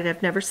excited.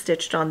 I've never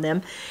stitched on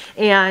them.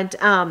 And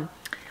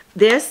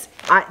this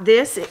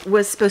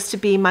was supposed to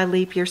be my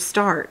leap year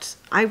start.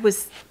 I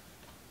was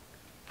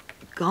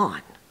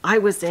gone. I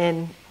was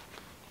in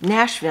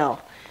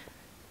Nashville.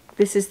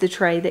 This is the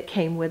tray that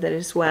came with it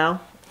as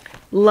well.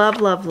 Love,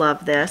 love,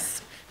 love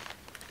this.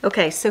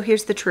 Okay, so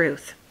here's the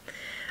truth.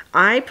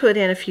 I put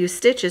in a few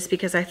stitches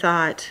because I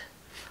thought,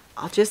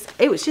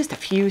 it was just a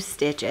few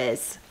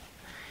stitches.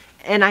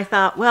 And I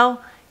thought,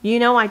 well, you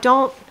know, I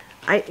don't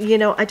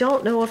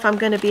know if I'm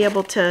going to be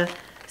able to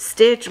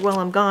stitch while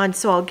I'm gone,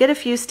 so I'll get a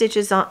few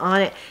stitches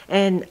on it,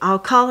 and I'll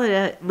call it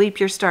a leap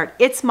year start.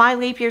 It's my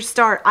leap year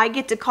start. I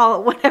get to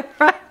call it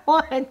whatever I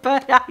want,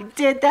 but I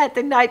did that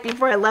the night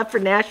before I left for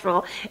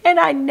Nashville, and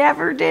I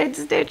never did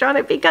stitch on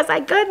it because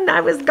I couldn't. I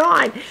was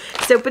gone.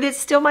 So, but it's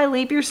still my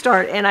leap year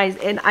start, and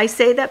I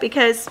say that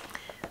because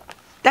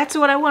that's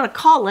what I want to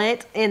call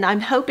it, and I'm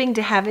hoping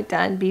to have it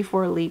done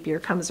before leap year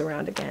comes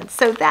around again.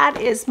 So that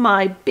is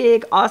my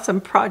big,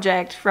 awesome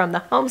project from the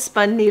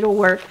Homespun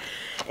Needlework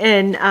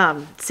and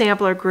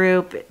sampler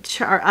group,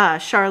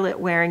 Charlotte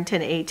Warrington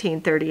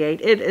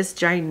 1838. It is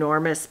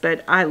ginormous,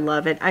 but I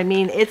love it. I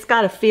mean, it's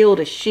got a field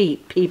of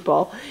sheep,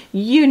 people.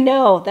 You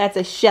know that's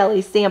a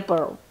Shellie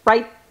sampler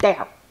right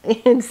there.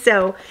 And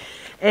so,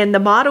 and the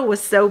model was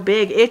so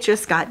big, it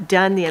just got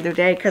done the other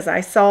day because I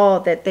saw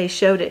that they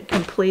showed it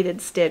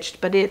completed stitched,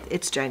 but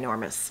it's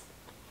ginormous.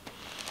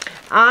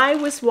 I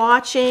was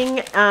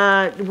watching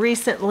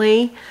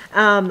recently,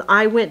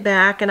 I went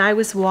back and I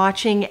was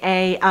watching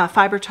a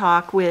Fiber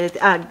Talk with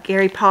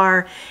Gary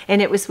Parr,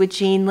 and it was with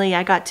Jean Lee.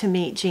 I got to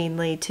meet Jean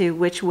Lee too,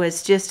 which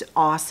was just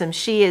awesome.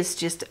 She is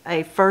just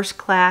a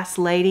first-class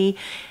lady,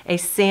 a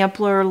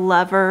sampler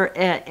lover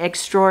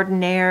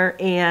extraordinaire,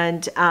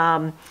 and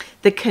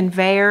the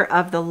conveyor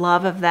of the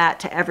love of that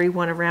to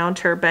everyone around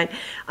her. But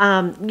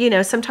you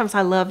know, sometimes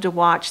I love to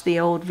watch the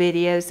old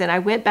videos, and I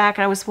went back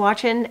and I was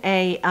watching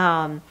a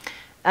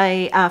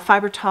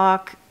Fiber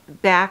Talk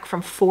back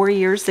from 4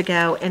 years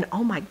ago, and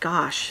oh my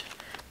gosh,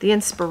 the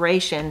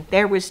inspiration.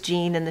 There was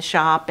Jean in the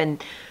shop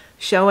and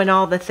showing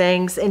all the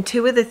things, and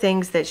 2 of the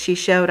things that she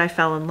showed I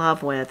fell in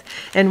love with,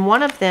 and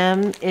one of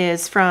them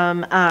is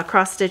from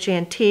Cross Stitch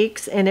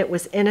Antiques, and it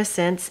was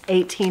Innocence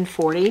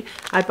 1840.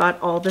 I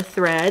bought all the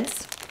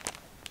threads,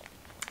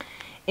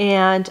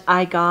 and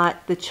I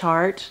got the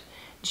chart.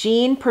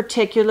 Jean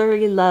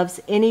particularly loves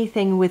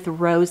anything with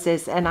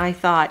roses, and I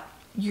thought,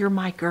 you're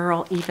my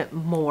girl even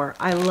more.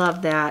 I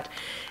love that.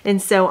 And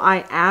so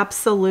I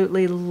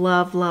absolutely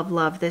love, love,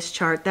 love this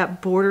chart.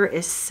 That border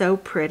is so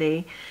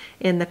pretty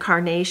in the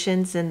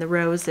carnations and the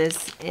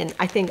roses, and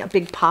I think a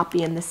big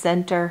poppy in the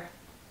center.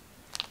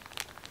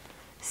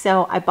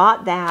 So I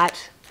bought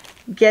that.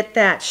 Get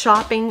that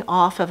shopping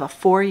off of a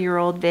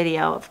 4-year-old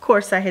video. Of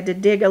course, I had to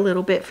dig a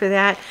little bit for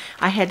that.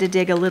 I had to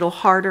dig a little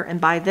harder and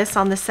buy this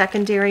on the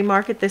secondary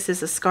market. This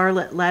is a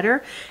scarlet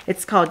letter.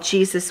 It's called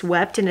Jesus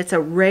Wept, and it's a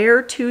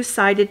rare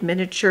 2-sided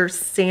miniature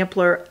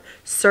sampler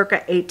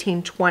circa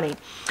 1820.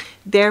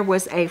 There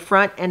was a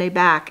front and a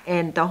back,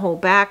 and the whole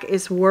back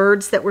is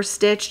words that were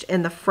stitched,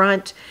 and the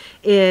front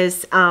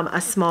is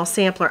a small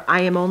sampler.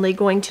 I am only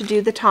going to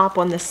do the top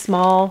on the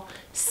small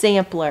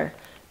sampler,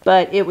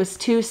 but it was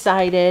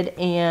 2-sided,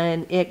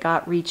 and it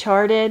got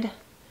recharted,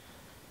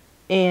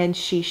 and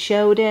she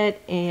showed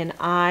it, and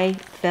I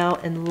fell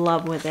in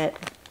love with it.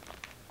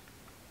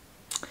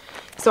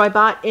 So I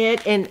bought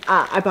it, and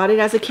I bought it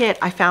as a kit.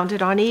 I found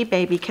it on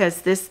eBay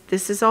because this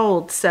is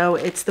old, so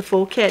it's the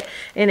full kit.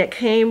 And it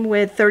came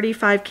with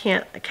 35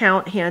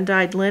 count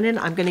hand-dyed linen.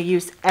 I'm going to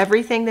use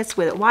everything that's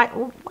with it. Why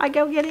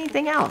go get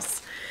anything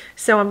else?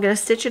 So I'm going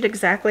to stitch it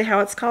exactly how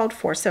it's called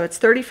for. So it's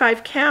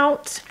 35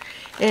 count,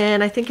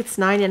 and I think it's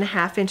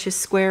 9.5 inches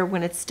square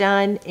when it's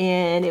done,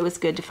 and it was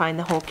good to find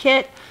the whole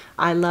kit.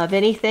 I love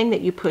anything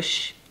that you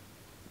push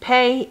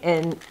pay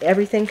and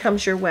everything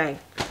comes your way.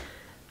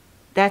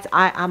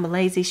 I'm a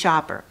lazy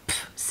shopper.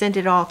 Pff, send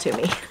it all to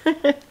me.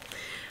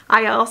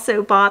 I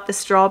also bought the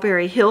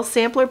Strawberry Hill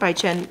Sampler by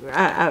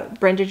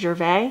Brenda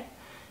Gervais.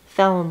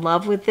 Fell in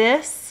love with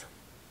this.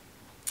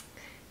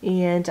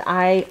 And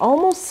I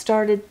almost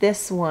started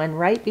this one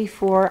right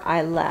before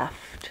I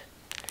left.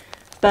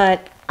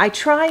 But I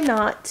try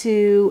not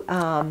to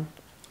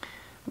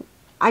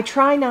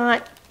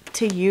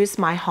use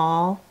my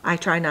haul. I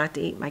try not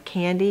to eat my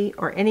candy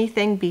or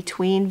anything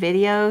between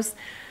videos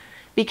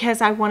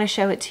because I want to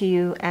show it to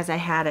you as I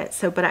had it.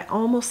 So, but I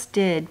almost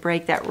did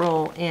break that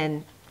rule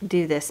and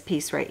do this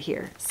piece right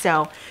here.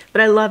 So, but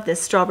I love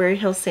this Strawberry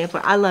Hill Sampler.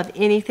 I love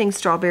anything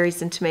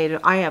strawberries and tomato.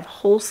 I have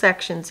whole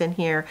sections in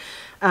here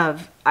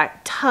of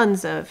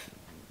tons of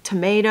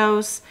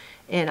tomatoes,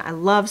 and I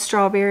love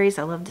strawberries.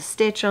 I love to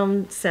stitch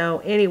them.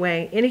 So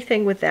anyway,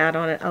 anything with that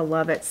on it, I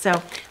love it.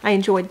 So I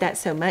enjoyed that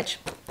so much.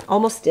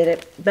 Almost did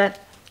it, but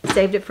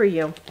saved it for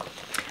you.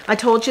 I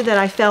told you that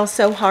I fell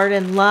so hard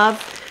in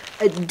love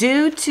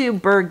due to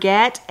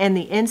Burgette and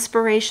the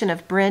inspiration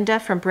of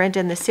Brenda from Brenda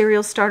and the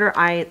Cereal Starter.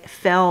 I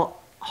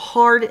fell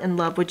hard in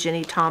love with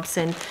Jenny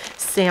Thompson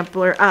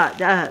sampler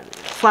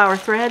flower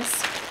threads.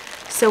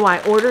 So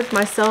I ordered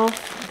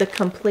myself the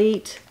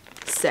complete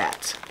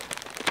set.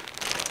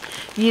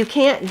 You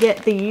can't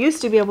get, you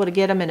used to be able to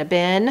get them in a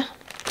bin.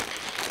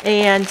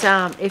 And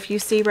if you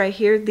see right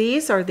here,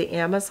 these are the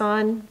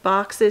Amazon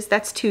boxes.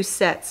 That's 2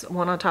 sets,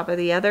 one on top of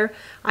the other.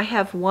 I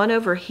have one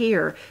over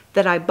here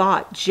that I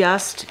bought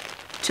just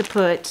to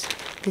put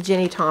the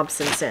Jenny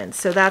Thompsons in.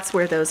 So that's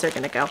where those are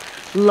going to go.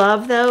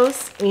 Love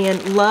those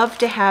and love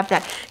to have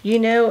that. You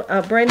know,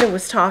 Brenda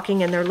was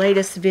talking in their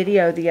latest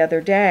video the other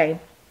day,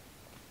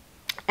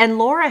 and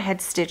Laura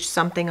had stitched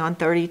something on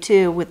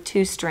 32 with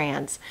 2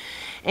 strands.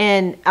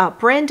 And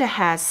Brenda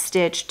has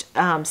stitched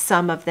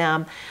some of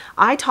them.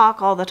 I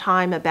talk all the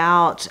time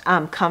about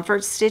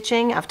comfort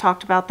stitching. I've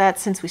talked about that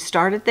since we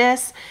started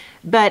this.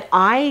 But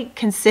I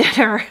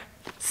consider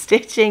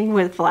stitching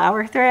with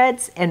flower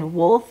threads and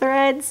wool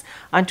threads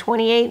on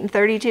 28 and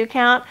 32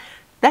 count.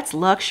 That's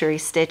luxury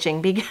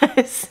stitching,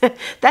 because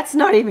that's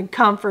not even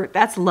comfort,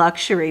 that's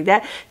luxury.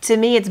 That, to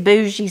me, it's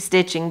bougie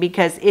stitching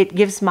because it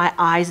gives my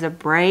eyes a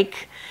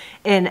break.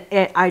 And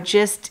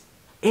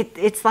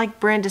it's like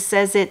Brenda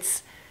says,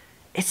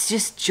 it's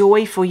just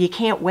joyful. You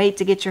can't wait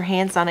to get your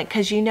hands on it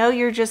because you know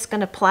you're just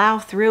going to plow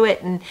through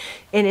it and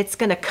it's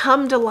going to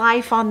come to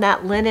life on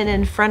that linen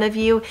in front of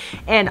you.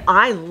 And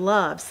I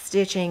love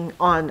stitching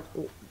on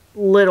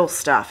little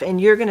stuff,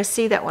 and you're going to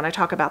see that when I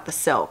talk about the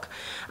silk.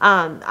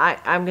 I'm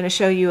going to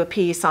show you a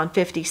piece on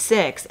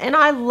 56, and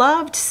I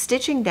loved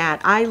stitching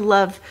that. I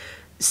love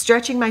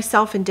stretching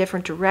myself in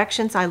different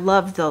directions. I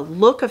love the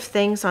look of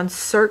things on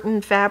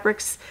certain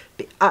fabrics,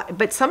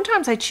 but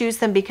sometimes I choose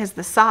them because of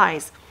the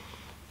size.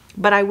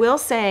 But I will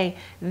say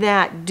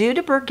that due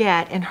to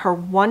Burgette and her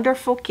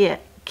wonderful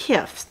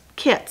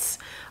kits,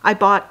 I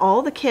bought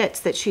all the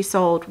kits that she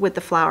sold with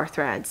the flower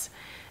threads.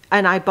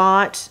 And I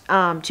bought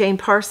Jane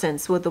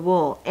Parsons with the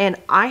wool. And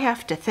I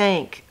have to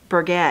thank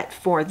Burgette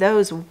for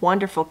those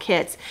wonderful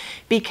kits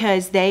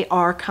because they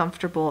are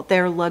comfortable.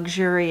 They're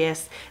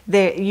luxurious.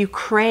 You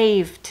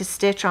crave to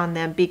stitch on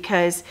them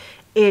because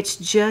it's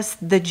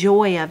just the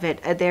joy of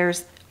it.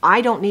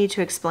 I don't need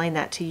to explain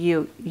that to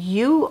you.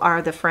 You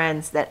are the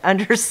friends that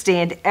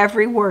understand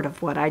every word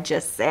of what I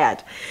just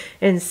said.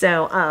 And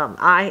so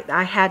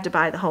I had to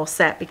buy the whole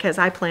set because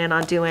I plan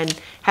on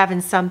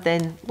having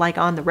something like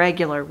on the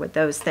regular with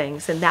those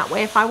things. And that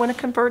way, if I want to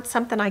convert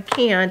something, I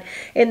can.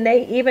 And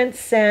they even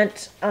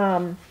sent,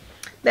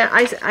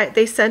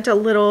 they sent a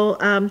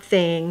little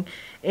thing,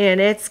 and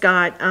it's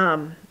got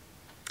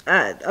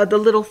the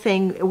little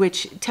thing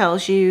which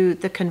tells you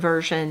the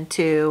conversion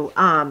to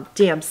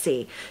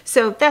DMC.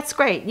 So that's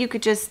great. You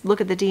could just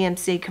look at the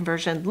DMC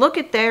conversion, look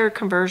at their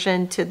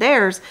conversion to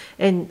theirs,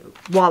 and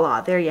voila,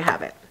 there you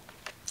have it.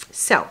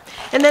 So,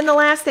 and then the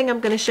last thing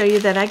I'm going to show you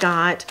that I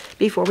got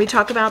before we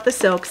talk about the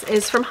silks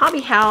is from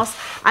Hobby House.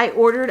 I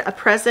ordered a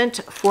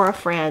present for a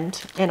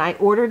friend, and I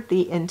ordered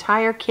the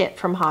entire kit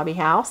from Hobby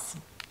House.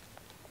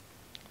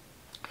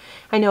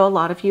 I know a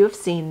lot of you have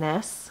seen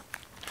this.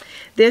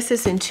 This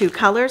is in 2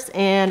 colors,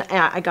 and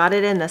I got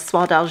it in the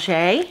Soie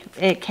d'Alger.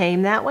 It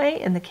came that way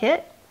in the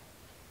kit.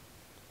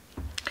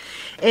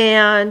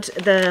 And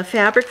the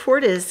fabric for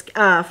it is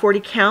 40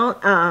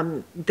 count,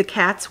 The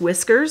Cat's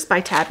Whiskers by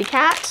Tabby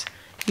Cat.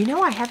 You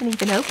know I haven't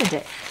even opened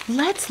it.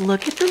 Let's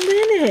look at the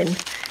linen.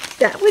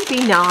 That would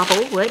be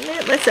novel, wouldn't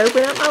it? Let's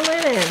open up my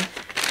linen.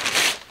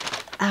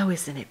 Oh,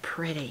 isn't it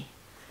pretty?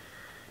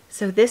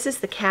 So this is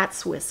The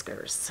Cat's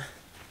Whiskers.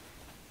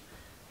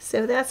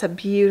 So that's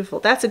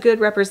that's a good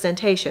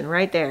representation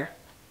right there.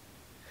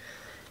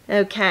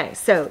 Okay,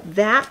 so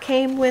that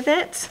came with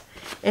it.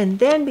 And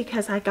then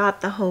because I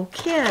got the whole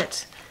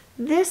kit,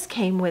 this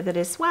came with it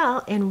as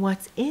well. And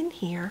what's in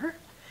here,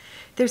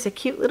 there's a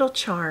cute little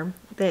charm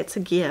that's a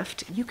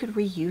gift. You could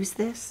reuse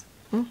this.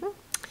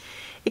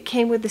 It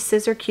came with the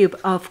scissor cube.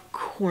 Of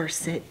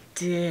course it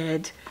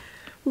did.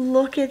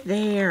 Look at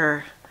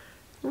there.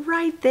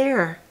 Right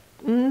there.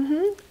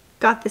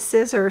 Got the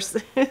scissors.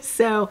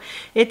 So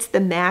it's the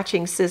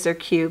matching scissor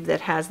cube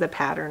that has the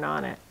pattern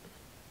on it.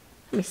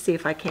 Let me see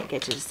if I can't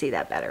get you to see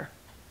that better.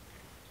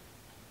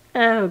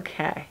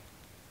 Okay.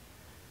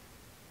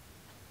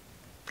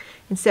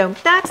 And so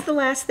that's the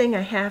last thing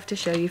I have to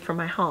show you for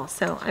my haul.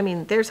 So, I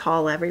mean, there's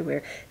haul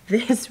everywhere.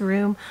 This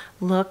room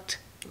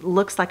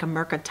looks like a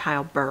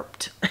mercantile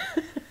burped.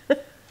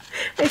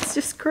 It's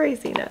just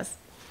craziness.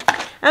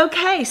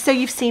 Okay, so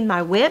you've seen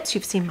my whips,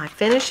 you've seen my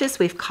finishes,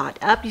 we've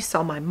caught up, you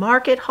saw my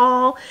market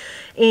haul,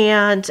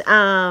 and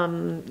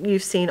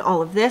you've seen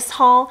all of this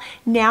haul.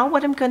 Now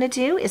what I'm going to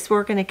do is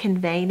we're going to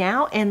convey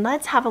now, and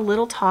let's have a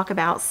little talk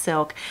about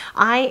silk.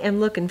 I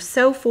am looking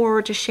so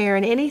forward to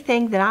sharing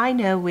anything that I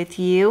know with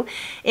you,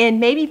 and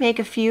maybe make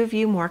a few of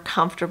you more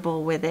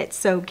comfortable with it.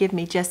 So give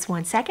me just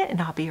 1 second,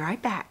 and I'll be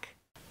right back.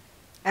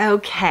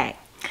 Okay.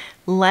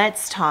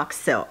 Let's talk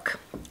silk.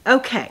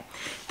 Okay,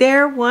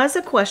 there was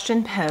a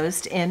question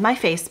posed in my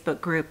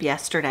Facebook group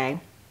yesterday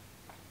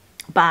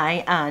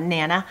by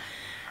Nana,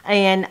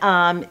 and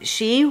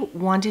she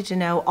wanted to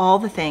know all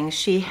the things.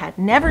 She had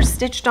never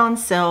stitched on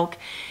silk,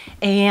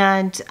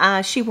 and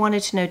she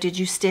wanted to know, did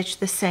you stitch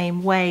the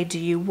same way? Do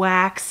you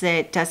wax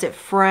it? Does it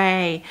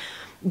fray?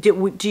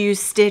 Do you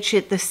stitch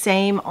it the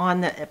same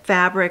on the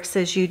fabrics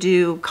as you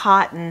do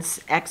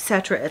cottons,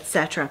 etc.,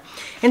 etc.?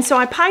 And so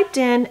I piped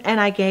in and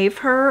I gave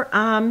her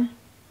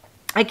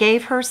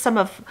some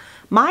of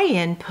my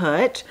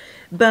input,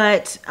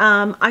 but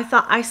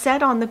I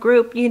said on the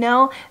group, you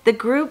know, the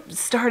group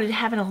started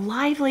having a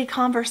lively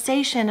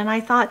conversation, and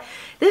I thought,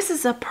 this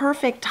is a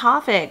perfect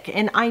topic,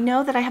 and I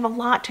know that I have a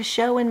lot to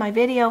show in my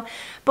video,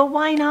 but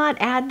why not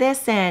add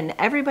this in?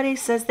 Everybody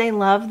says they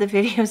love the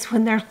videos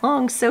when they're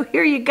long, so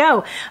here you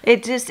go.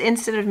 It just,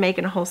 instead of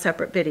making a whole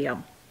separate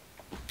video.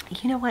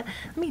 You know what?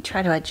 Let me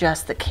try to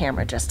adjust the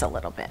camera just a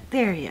little bit.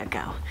 There you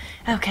go.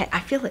 Okay, I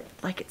feel it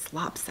like it's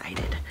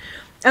lopsided.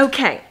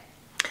 Okay.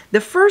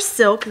 The first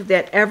silk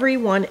that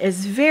everyone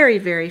is very,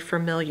 very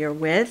familiar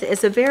with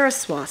is a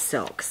Versoix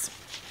silks.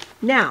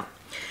 Now,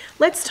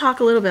 let's talk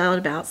a little bit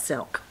about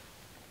silk.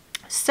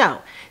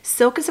 So,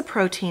 silk is a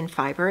protein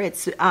fiber.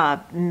 It's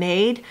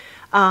made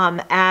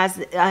as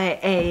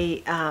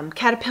a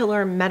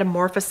caterpillar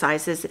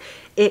metamorphosizes.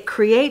 It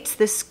creates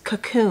this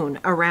cocoon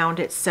around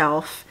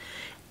itself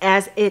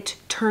as it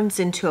turns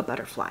into a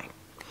butterfly.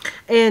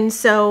 And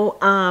so,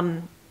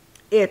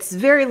 it's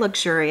very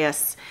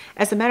luxurious.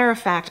 As a matter of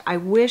fact, I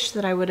wish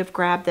that I would have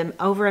grabbed them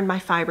over in my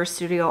fiber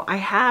studio. I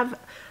have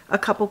a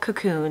couple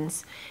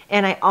cocoons,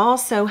 and I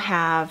also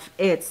have,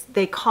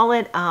 they call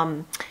it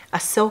a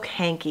silk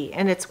hanky,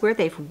 and it's where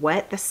they've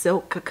wet the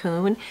silk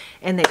cocoon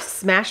and they've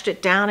smashed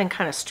it down and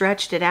kind of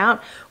stretched it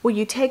out. Well,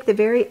 you take the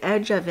very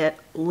edge of it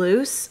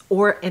loose,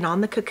 and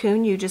on the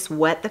cocoon, you just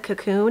wet the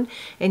cocoon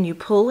and you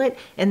pull it,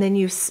 and then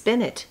you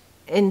spin it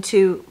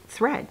into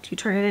thread. You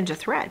turn it into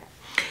thread.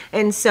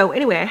 And so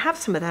anyway, I have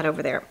some of that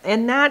over there,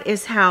 and that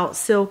is how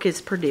silk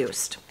is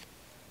produced.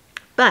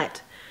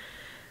 But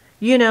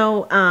you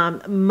know,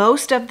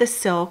 most of the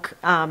silk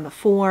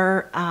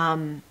for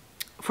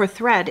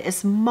thread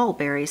is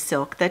mulberry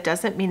silk. That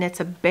doesn't mean it's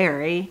a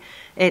berry.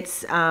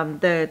 It's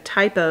the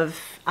type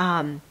of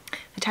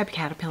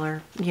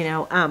caterpillar, you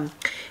know,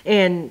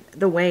 and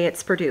the way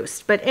it's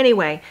produced. But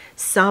anyway,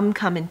 some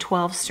come in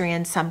 12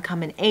 strands, some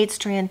come in 8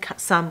 strands,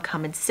 some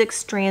come in 6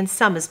 strands,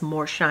 some is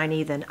more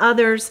shiny than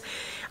others,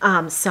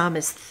 some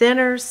is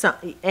thinner,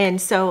 and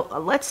so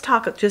let's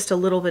talk just a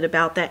little bit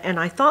about that. And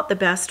I thought the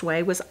best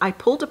way was I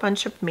pulled a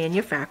bunch of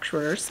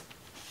manufacturers.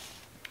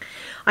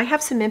 I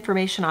have some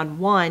information on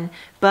one,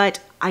 but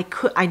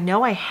I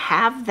know I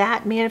have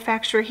that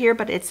manufacturer here,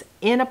 but it's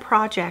in a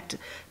project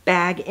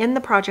bag in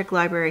the project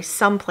library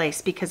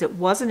someplace because it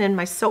wasn't in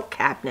my silk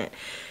cabinet.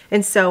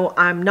 And so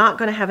I'm not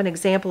going to have an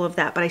example of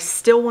that, but I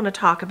still want to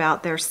talk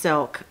about their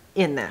silk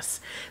in this.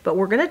 But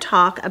we're going to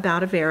talk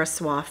about a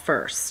Versoix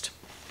first.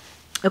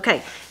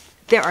 Okay,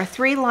 there are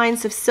 3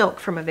 lines of silk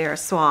from a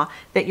Versoix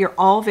that you're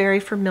all very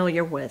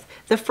familiar with.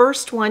 The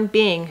first one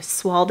being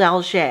Soie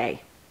d'Alger.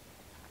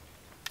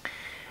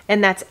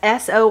 And that's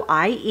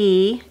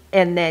S-O-I-E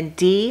and then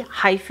D-A-L-G-E-R.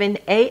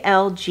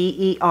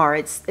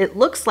 It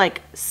looks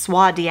like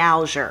Soie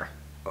d'Alger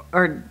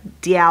or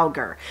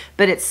d'Alger,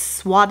 but it's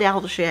Soie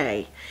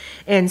d'Alger.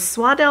 And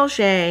Soie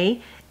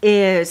d'Alger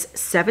is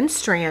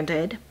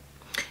 7-stranded.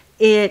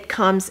 It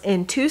comes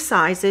in 2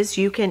 sizes.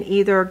 You can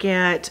either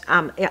get,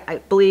 I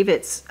believe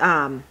it's,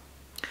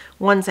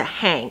 one's a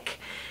hank.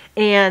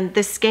 And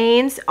the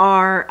skeins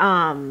are,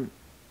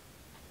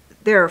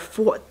 they're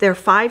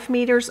 5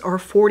 meters or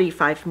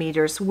 45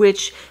 meters,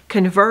 which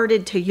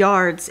converted to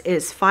yards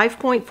is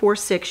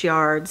 5.46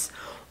 yards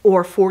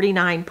or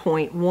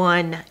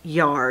 49.1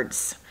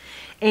 yards.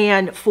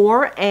 And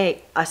for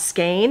a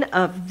skein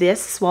of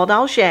this Soie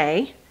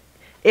d'Alger,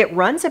 it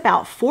runs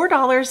about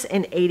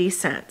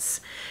 $4.80.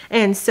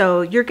 And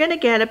so you're going to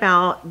get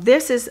about,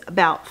 this is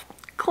about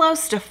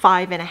close to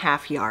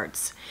 5.5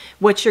 yards,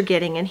 what you're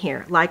getting in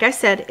here. Like I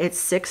said,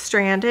 it's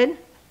 6-stranded.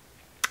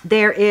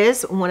 There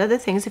is one of the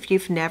things, if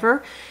you've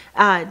never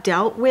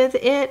dealt with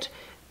it,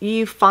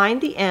 you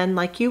find the end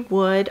like you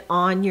would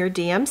on your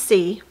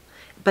DMC,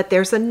 but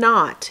there's a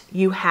knot.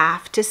 You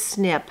have to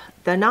snip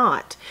the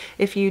knot.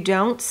 If you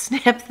don't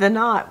snip the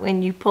knot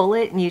when you pull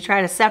it and you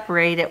try to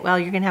separate it, well,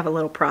 you're gonna have a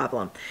little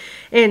problem.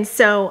 And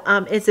so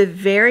it's a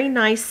very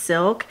nice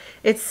silk.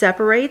 It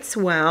separates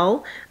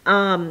well,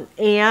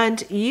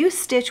 and you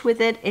stitch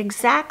with it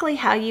exactly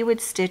how you would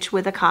stitch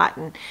with a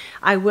cotton.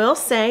 I will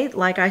say,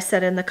 like I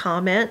said in the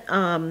comment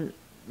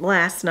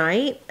last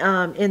night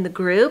in the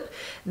group,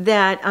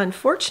 that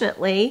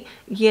unfortunately,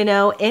 you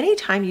know,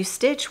 anytime you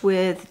stitch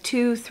with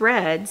 2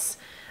 threads,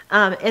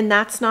 and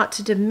that's not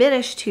to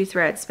diminish 2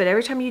 threads, but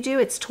every time you do,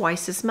 it's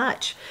twice as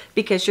much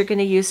because you're going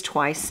to use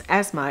twice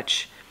as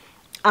much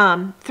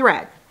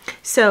thread.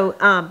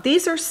 So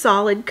these are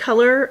solid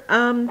color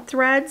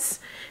threads,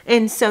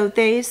 and so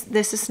this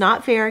is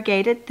not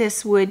variegated.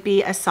 This would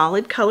be a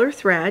solid color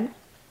thread.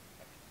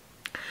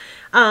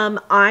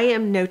 I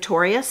am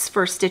notorious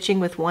for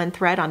stitching with 1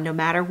 thread on no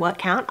matter what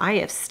count.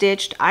 I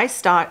stitched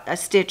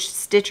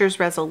Stitcher's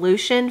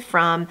Resolution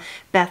from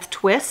Beth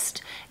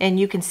Twist, and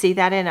you can see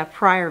that in a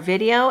prior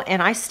video,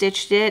 and I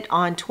stitched it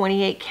on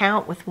 28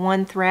 count with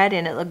 1 thread,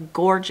 and it looked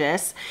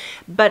gorgeous.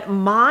 But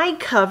my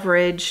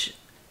coverage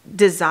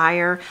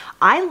desire,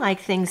 I like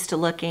things to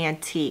look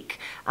antique,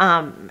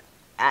 the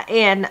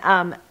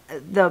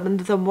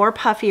more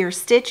puffier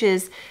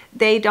stitches,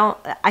 they don't,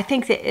 I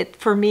think that it,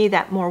 for me,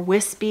 that more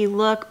wispy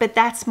look, but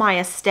that's my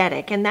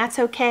aesthetic, and that's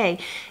okay.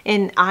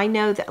 And I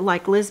know that,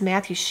 like Liz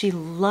Matthews, she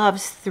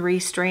loves 3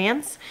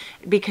 strands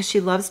because she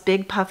loves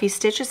big puffy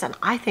stitches, and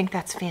I think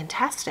that's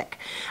fantastic.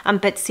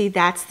 But see,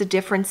 that's the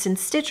difference in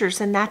stitchers,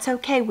 and that's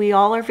okay. We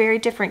all are very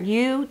different.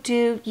 You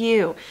do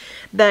you.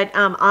 But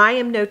I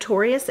am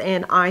notorious,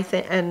 and I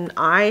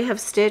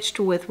have stitched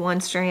with 1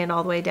 strand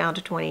all the way down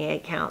to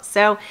 28 count.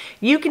 So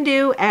you can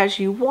do as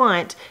you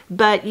want,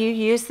 but you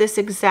use this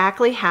exactly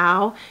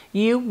how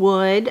you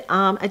would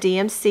a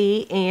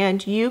DMC,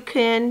 and you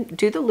can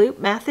do the loop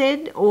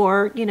method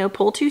or, you know,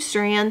 pull 2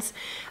 strands.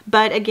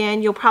 But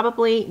again, you'll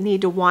probably need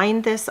to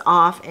wind this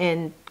off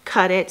and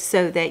cut it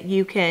so that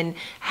you can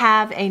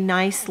have a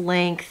nice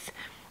length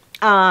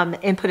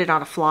and put it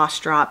on a floss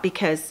drop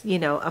because, you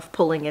know, of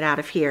pulling it out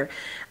of here.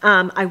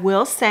 I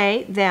will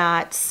say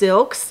that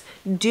silks,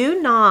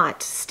 do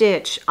not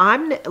stitch.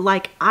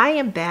 I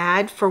am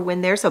bad for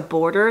when there's a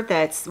border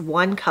that's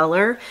 1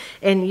 color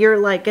and you're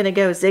like gonna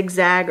go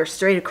zigzag or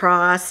straight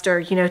across, or,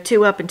 you know,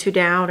 2 up and 2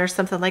 down or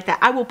something like that.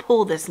 I will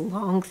pull this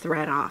long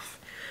thread off.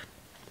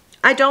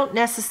 I don't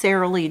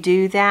necessarily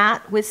do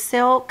that with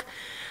silk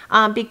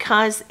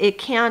because it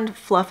can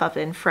fluff up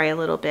and fray a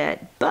little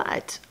bit,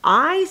 but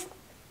I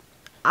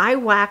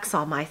wax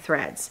all my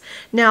threads.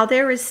 Now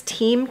there is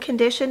team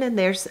condition and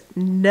there's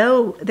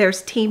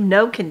team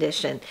no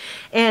condition.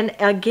 And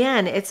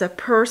again, it's a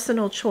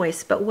personal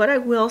choice. But what I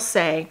will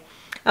say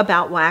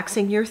about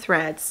waxing your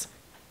threads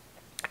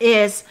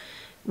is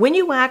when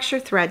you wax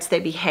your threads, they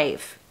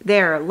behave.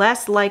 They're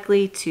less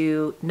likely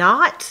to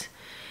knot.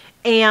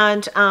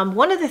 And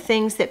one of the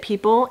things that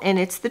people, and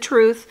it's the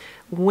truth,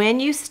 when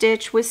you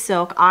stitch with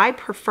silk, I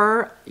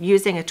prefer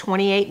using a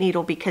 28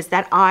 needle because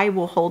that eye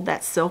will hold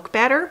that silk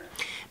better.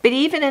 But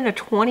even in a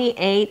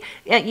 28,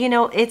 you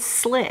know, it's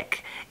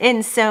slick.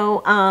 And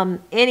so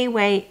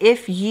anyway,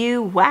 if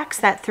you wax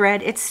that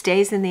thread, it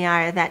stays in the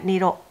eye of that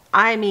needle,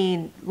 I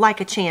mean, like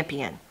a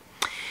champion.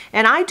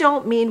 And I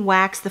don't mean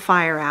wax the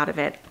fire out of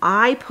it.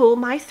 I pull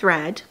my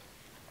thread,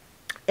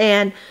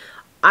 and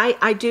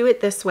I do it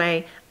this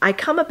way. I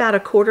come about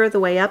 1/4 of the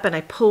way up and I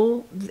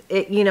pull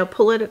it, you know,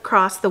 pull it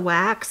across the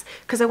wax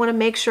because I want to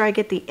make sure I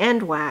get the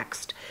end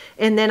waxed.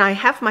 And then I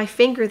have my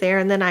finger there,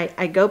 and then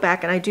I go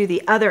back and I do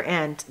the other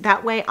end.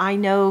 That way I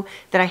know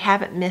that I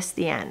haven't missed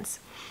the ends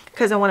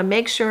because I want to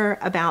make sure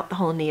about the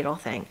whole needle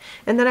thing.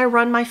 And then I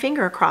run my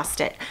finger across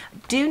it.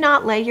 Do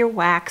not lay your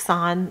wax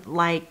on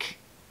like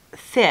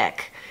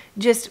thick.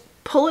 Just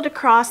pull it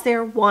across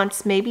there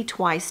once, maybe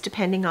twice,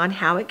 depending on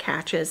how it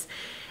catches,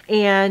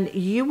 and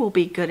you will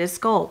be good as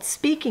gold.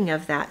 Speaking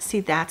of that,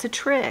 see, that's a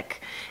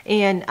trick.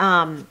 And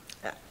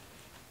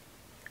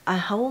a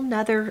whole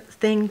nother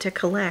thing to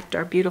collect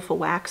are beautiful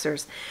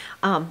waxers.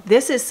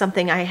 This is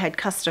something I had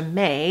custom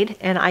made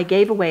and I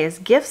gave away as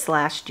gifts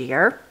last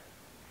year.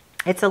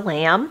 It's a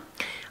lamb,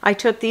 I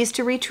took these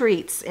to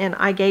retreats, and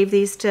I gave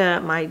these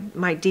to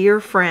my dear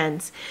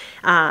friends.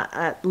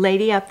 A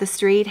lady up the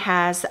street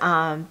has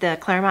the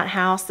Claremont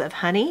House of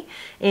Honey,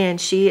 and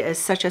she is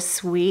such a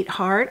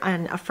sweetheart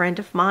and a friend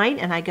of mine,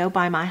 and I go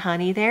buy my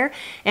honey there,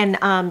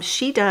 and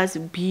she does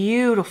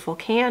beautiful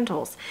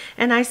candles.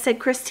 And I said,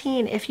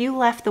 Christine, if you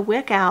left the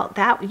wick out,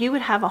 that you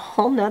would have a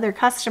whole nother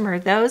customer.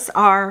 Those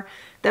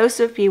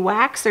would be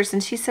waxers.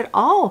 And she said,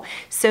 oh,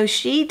 so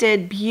she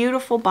did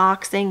beautiful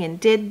boxing and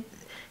did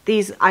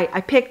these.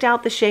 I picked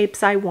out the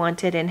shapes I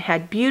wanted and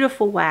had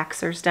beautiful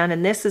waxers done,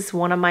 and this is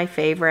one of my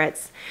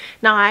favorites.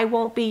 Now, I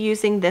won't be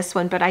using this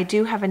one, but I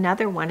do have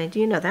another one, and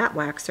you know that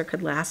waxer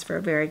could last for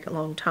a very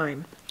long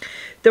time.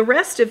 The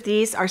rest of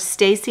these are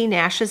Stacy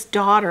Nash's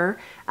daughter,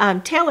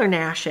 Taylor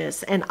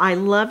Nash's, and I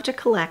love to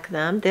collect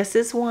them. This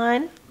is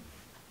one.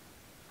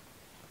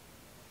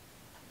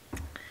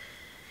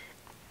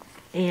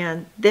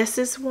 And this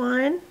is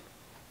one.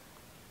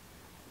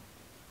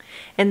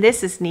 And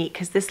this is neat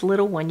because this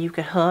little one you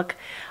could hook.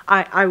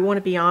 I want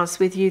to be honest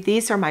with you.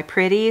 These are my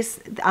pretties.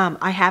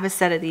 I have a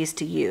set of these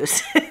to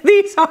use.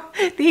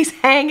 These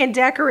hang and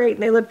decorate,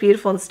 and they look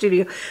beautiful in the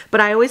studio. But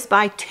I always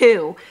buy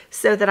two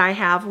so that I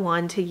have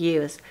one to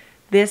use.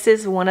 This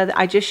is one of the,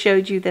 I just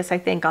showed you this, I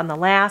think, on the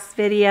last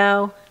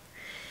video.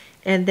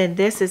 And then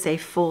this is a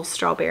full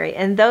strawberry.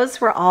 And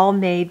those were all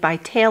made by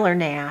Taylor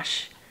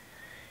Nash.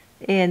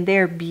 And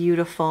they're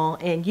beautiful,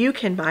 and you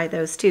can buy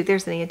those too.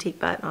 There's an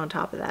antique button on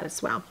top of that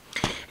as well.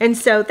 And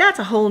so that's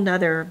a whole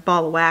nother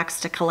ball of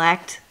wax to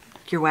collect.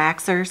 Your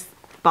waxers,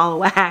 ball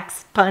of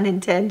wax, pun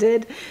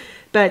intended.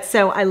 But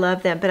so I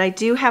love them. But I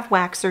do have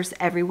waxers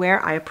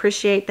everywhere. I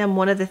appreciate them.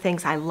 One of the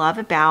things I love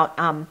about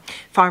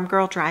Farm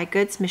Girl Dry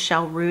Goods,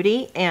 Michelle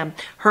Rudy, and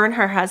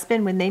her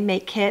husband, when they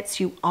make kits,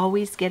 you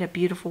always get a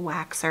beautiful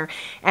waxer.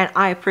 And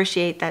I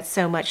appreciate that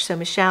so much. So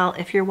Michelle,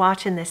 if you're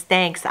watching this,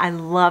 thanks. I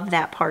love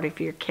that part of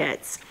your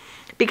kits,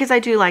 because I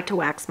do like to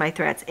wax my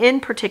threads, in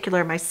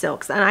particular my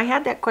silks. And I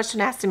had that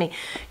question asked to me,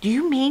 do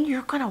you mean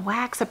you're going to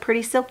wax a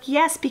pretty silk?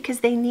 Yes,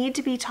 because they need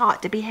to be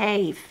taught to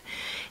behave.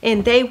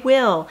 And they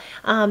will.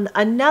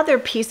 Another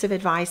piece of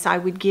advice I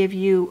would give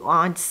you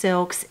on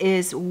silks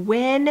is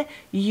when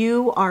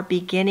you are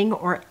beginning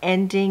or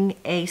ending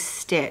a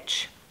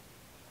stitch.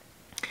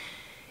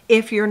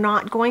 If you're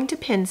not going to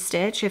pin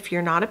stitch, if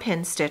you're not a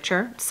pin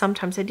stitcher,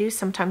 sometimes I do,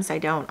 sometimes I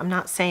don't. I'm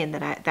not saying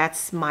that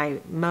that's my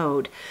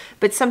mode,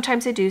 but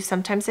sometimes I do,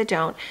 sometimes I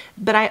don't.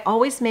 But I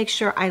always make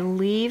sure I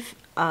leave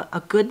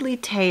a goodly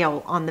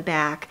tail on the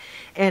back,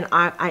 and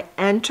I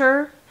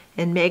enter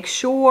and make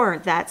sure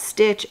that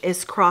stitch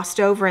is crossed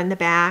over in the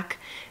back,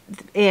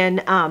 and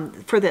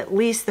for at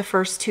least the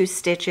first 2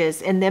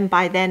 stitches, and then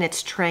by then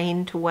it's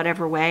trained to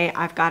whatever way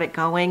I've got it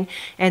going,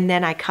 and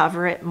then I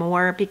cover it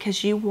more,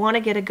 because you want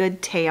to get a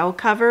good tail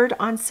covered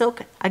on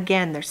silk.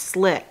 Again, they're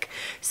slick,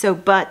 so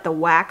but the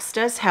wax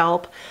does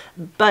help.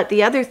 But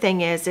the other thing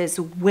is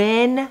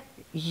when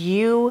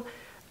you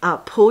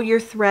pull your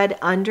thread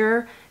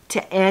under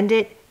to end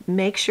it,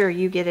 make sure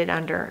you get it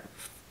under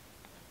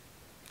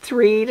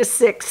 3 to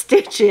 6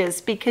 stitches,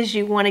 because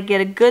you want to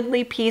get a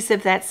goodly piece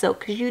of that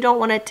silk, because you don't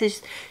want it to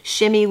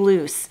shimmy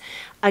loose.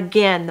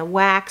 Again, the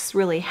wax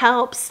really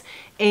helps,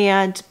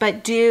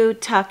 but do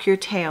tuck your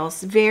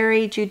tails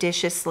very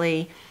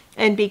judiciously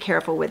and be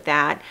careful with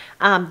that.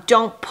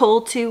 Don't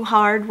pull too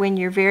hard when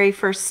you're very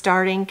first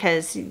starting,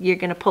 because you're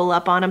going to pull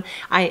up on them.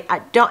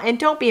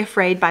 Don't be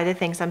afraid by the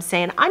things I'm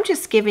saying. I'm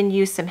just giving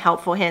you some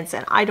helpful hints,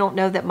 and I don't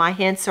know that my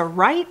hints are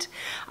right.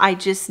 I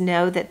just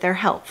know that they're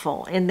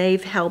helpful, and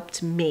they've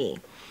helped me.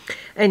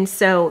 And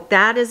so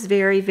that is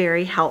very,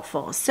 very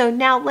helpful. So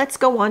now let's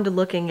go on to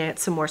looking at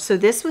some more. So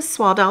this was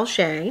Soie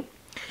d'Alger.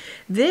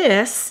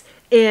 This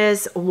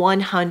is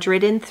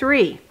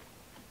 103.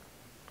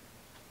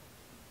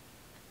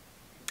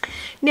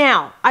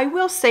 Now, I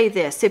will say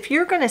this, if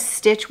you're going to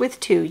stitch with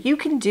 2, you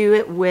can do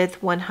it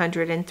with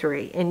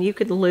 103, and you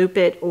could loop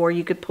it, or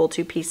you could pull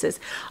 2 pieces.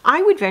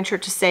 I would venture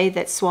to say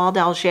that Soie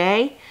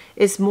d'Alger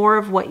is more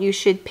of what you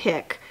should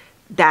pick.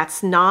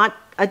 That's not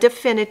a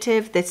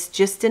definitive, that's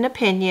just an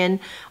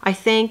opinion. I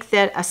think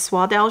that a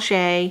Soie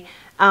d'Alger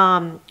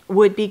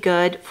would be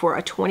good for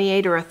a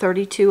 28 or a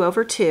 32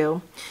 over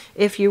 2.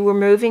 If you were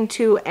moving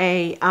to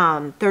a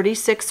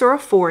 36 or a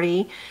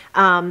 40,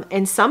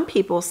 and some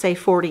people say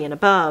 40 and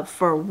above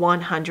for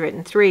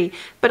 103,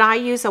 but I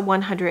use a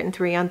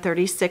 103 on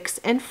 36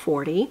 and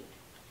 40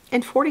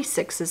 and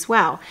 46 as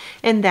well.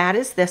 And that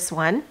is this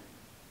one.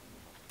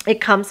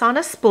 It comes on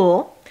a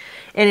spool,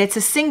 and it's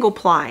a single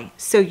ply,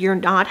 so you're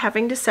not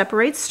having to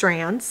separate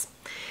strands.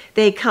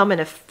 They come in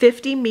a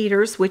 50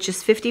 meters, which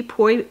is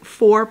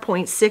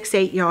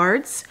 54.68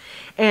 yards,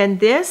 and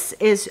this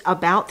is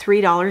about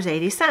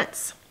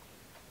 $3.80.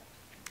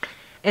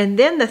 And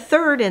then the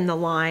third in the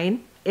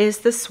line is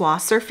the Soie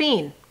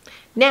Surfine.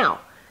 Now,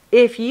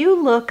 if you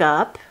look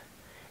up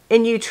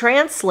and you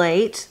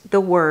translate the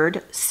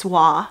word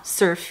Soie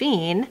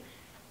Surfine,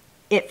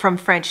 from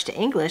French to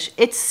English,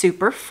 it's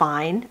super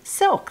fine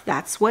silk.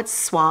 That's what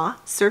Soie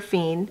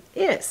Surfine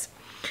is.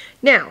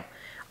 Now,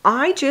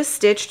 I just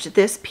stitched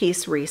this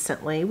piece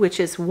recently, which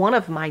is one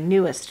of my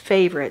newest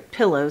favorite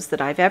pillows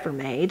that I've ever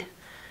made.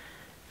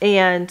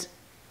 And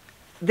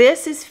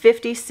this is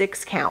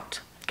 56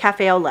 count,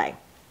 Cafe au lait.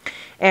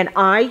 And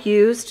I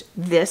used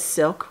this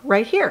silk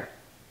right here,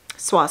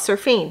 Soie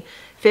Surfine,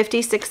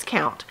 56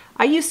 count.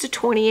 I used a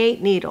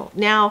 28 needle.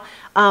 Now,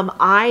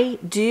 I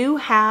do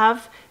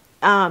have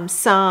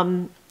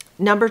some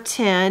number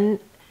 10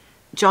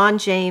 John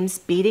James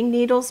beading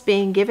needles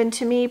being given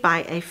to me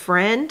by a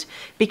friend,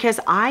 because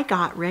I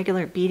got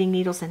regular beading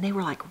needles and they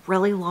were like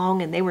really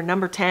long and they were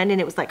number 10,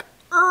 and it was like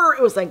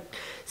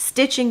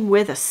stitching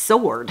with a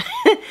sword.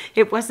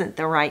 It wasn't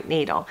the right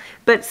needle.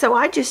 But so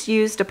I just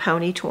used a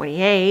Pony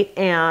 28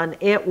 and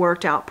it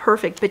worked out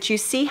perfect. But you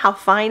see how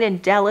fine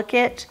and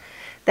delicate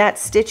that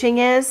stitching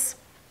is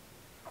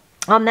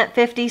on that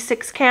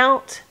 56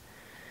 count?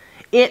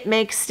 It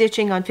makes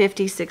stitching on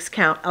 56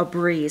 count a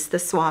breeze, the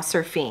Soie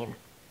Surfine.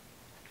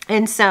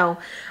 And so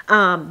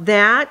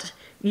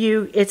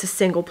it's a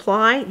single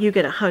ply. You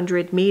get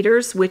 100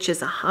 meters, which is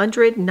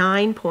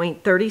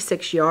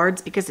 109.36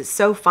 yards. Because it's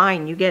so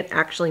fine, you get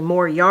actually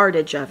more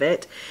yardage of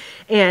it.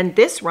 And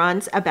this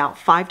runs about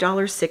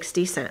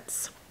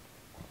 $5.60.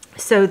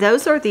 So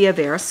those are the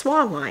Avera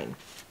Soie line.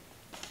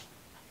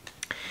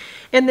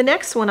 And the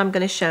next one I'm going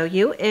to show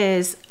you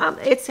is,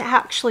 it's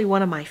actually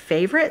one of my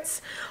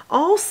favorites.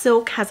 All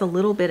silk has a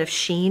little bit of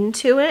sheen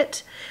to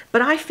it,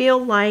 but I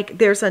feel like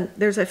there's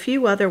a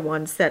few other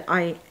ones that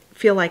I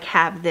feel like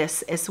have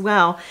this as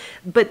well.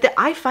 But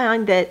I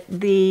find that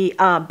the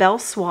Belle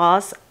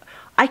Soies,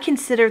 I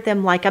consider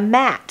them like a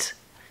matte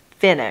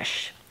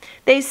finish.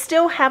 They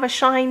still have a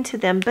shine to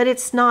them, but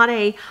it's not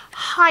a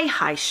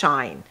high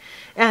shine.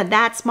 And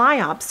that's my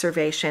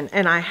observation,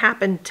 and I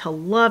happen to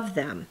love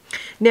them.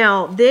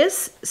 Now,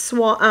 this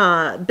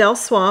Belle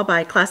Soie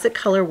by Classic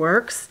Color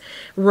Works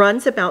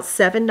runs about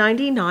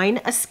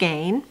 $7.99 a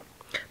skein,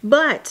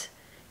 but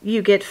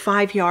you get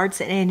 5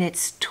 yards and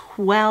it's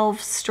 12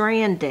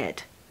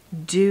 stranded.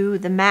 Do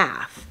the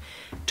math.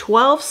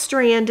 12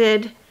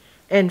 stranded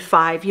and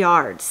 5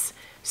 yards.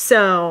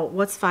 So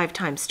what's 5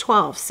 times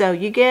 12? So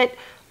you get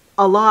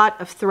a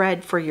lot of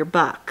thread for your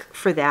buck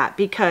for that,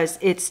 because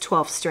it's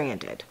 12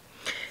 stranded.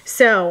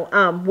 So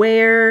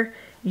where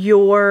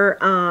your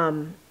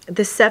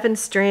the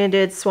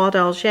 7-stranded Soie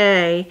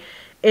d'Alger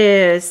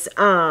is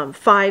about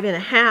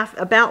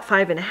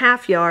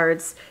 5.5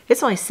 yards,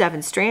 it's only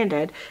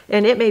 7-stranded,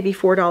 and it may be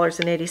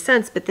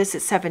 $4.80, but this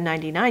is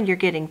 $7.99. You're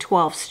getting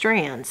 12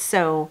 strands.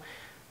 So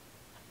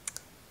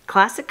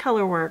Classic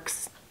Color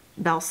Works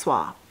Belle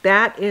Soie.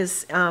 That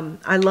is,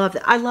 I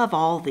love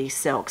all these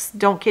silks.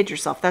 Don't kid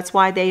yourself. That's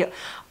why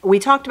we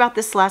talked about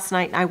this last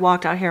night and I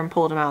walked out here and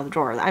pulled them out of the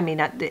drawer. I mean,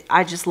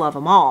 I just love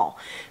them all.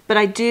 But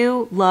I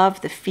do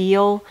love the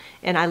feel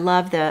and I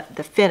love the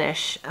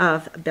finish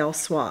of Belle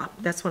Soie.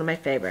 That's one of my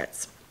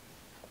favorites.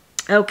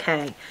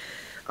 Okay.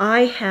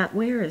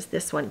 Where is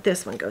this one?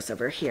 This one goes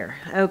over here.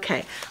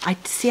 Okay. I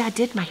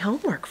did my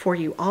homework for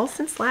you all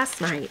since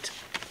last night.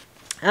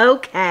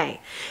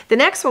 Okay, the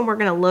next one we're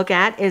going to look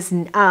at is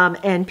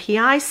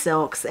NPI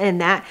silks,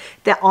 and that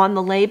on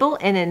the label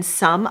and in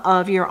some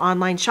of your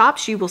online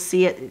shops you will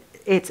see it.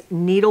 It's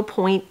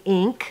Needlepoint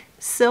Ink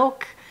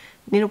silk,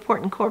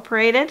 Needlepoint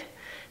Incorporated.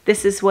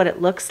 This is what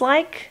it looks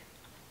like,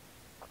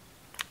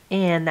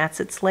 and that's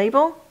its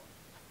label.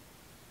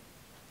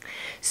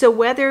 So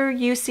whether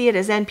you see it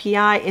as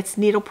NPI, it's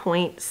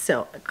Needlepoint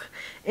silk,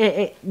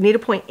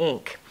 Needlepoint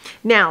Ink.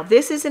 Now,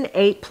 this is an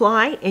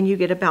 8-ply, and you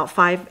get about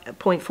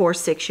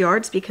 5.46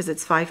 yards because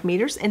it's 5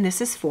 meters, and this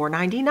is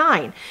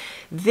 $4.99.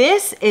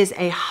 This is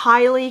a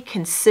highly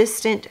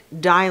consistent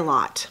dye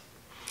lot,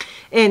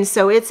 and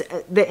so it's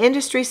the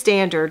industry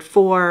standard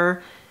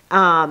for,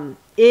 it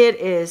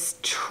is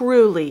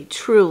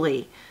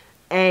truly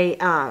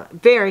a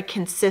very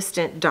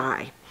consistent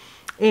dye,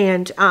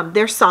 and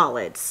they're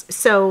solids.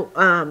 So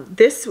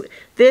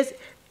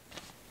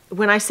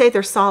when I say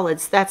they're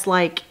solids, that's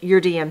like your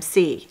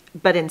DMC,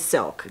 but in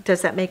silk.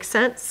 Does that make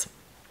sense?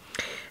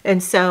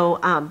 And so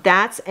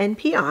that's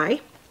NPI.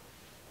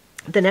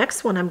 The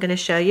next one I'm going to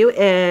show you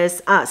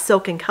is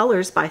Silk and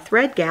Colors by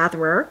Thread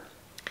Gatherer.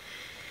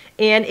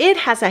 And it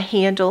has a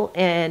handle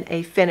and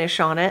a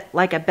finish on it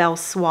like a Belle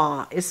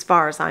Soie as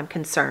far as I'm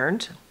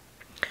concerned.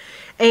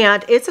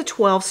 And it's a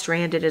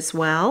 12-stranded as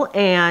well.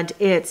 And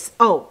it's,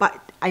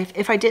 I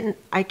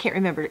can't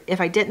remember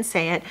if I didn't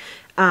say it,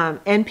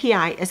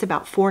 NPI is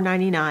about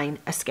 $4.99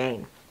 a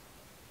skein.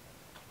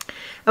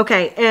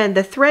 Okay, and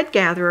the Thread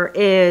Gatherer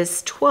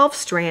is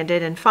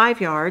 12-stranded and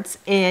 5 yards,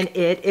 and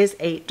it is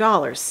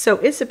 $8. So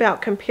it's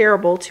about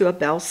comparable to a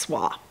Belle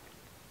Soie.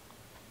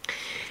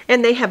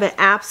 And they have an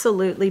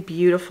absolutely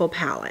beautiful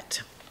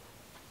palette.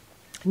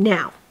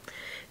 Now,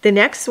 the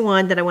next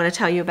one that I want to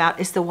tell you about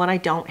is the one I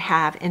don't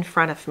have in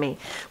front of me.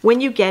 When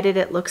you get it,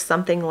 it looks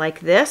something like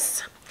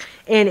this.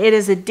 And it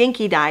is a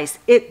Dinky Dyes.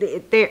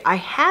 I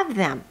have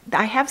them.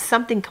 I have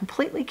something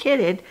completely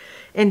kitted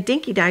in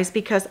Dinky Dyes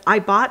because I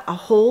bought a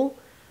whole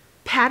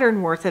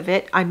pattern worth of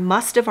it. I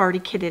must have already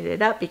kitted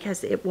it up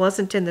because it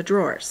wasn't in the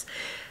drawers.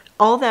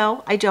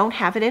 although I don't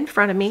have it in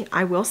front of me,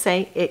 I will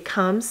say it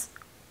comes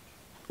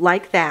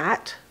like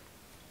that.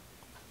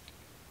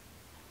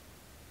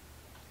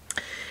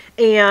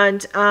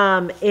 And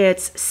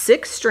it's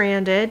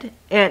 6-stranded,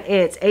 and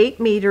it's 8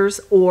 meters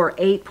or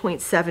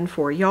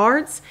 8.74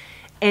 yards,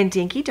 and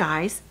Dinky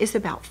Dyes is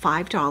about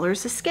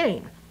 $5 a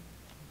skein.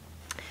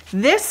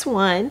 This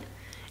one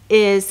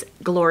is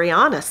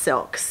Gloriana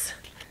Silks,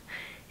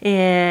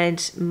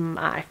 and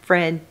my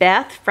friend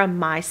Beth from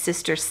My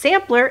Sister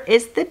Sampler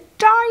is the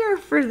dyer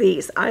for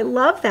these. I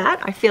love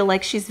that. I feel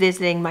like she's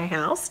visiting my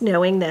house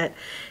knowing that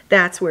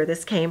that's where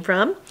this came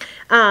from.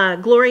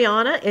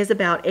 Gloriana is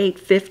about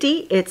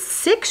 $8.50. It's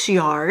 6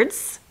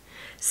 yards,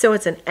 so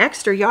it's an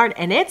extra yard,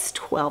 and it's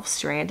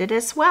 12-stranded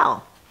as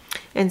well.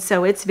 And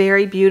so it's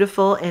very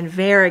beautiful and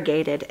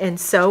variegated, and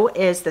so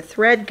is the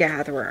Thread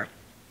Gatherer.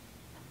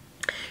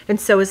 And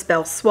so is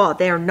Belle Soie.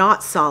 They are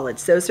not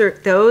solids.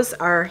 Those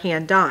are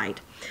hand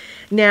dyed.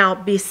 Now,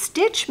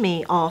 Bestitch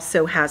Me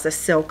also has a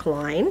silk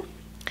line,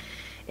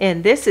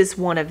 and this is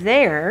one of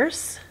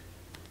theirs.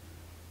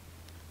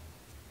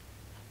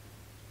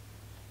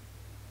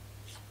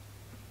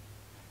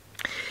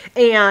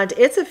 And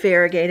it's a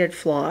variegated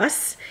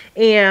floss,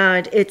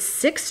 and it's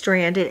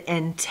 6-stranded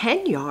and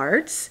 10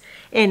 yards,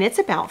 and it's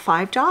about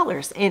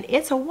 $5, and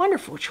it's a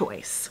wonderful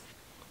choice.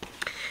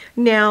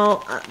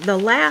 Now,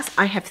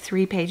 I have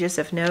 3 pages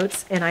of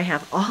notes, and I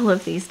have all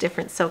of these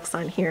different silks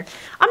on here.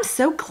 I'm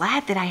so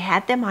glad that I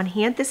had them on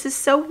hand. This is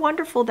so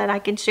wonderful that I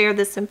can share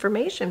this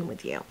information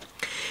with you.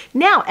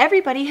 Now,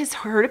 everybody has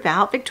heard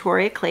about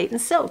Victoria Clayton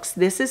silks.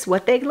 This is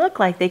what they look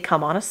like. They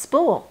come on a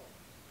spool,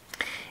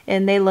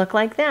 and they look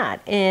like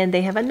that, and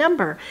they have a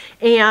number.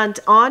 And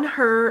on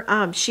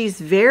her, she's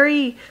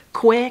very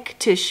quick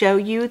to show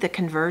you the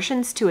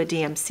conversions to a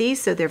DMC,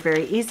 so they're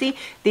very easy.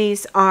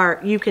 These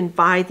are, you can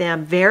buy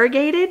them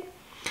variegated,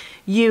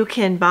 you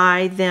can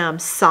buy them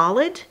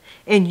solid,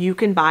 and you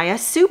can buy a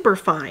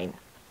superfine.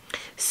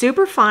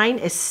 Superfine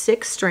is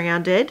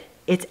 6-stranded.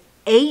 It's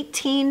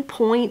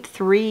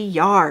 18.3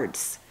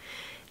 yards,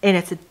 and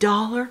it's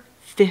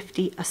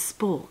 $1.50 a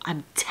spool.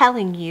 I'm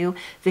telling you,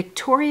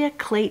 Victoria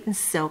Clayton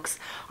silks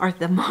are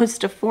the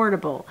most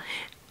affordable.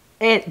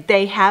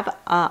 They have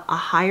a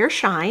higher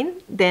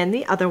shine than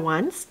the other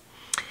ones.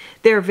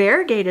 Their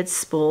variegated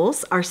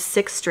spools are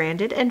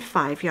 6-stranded and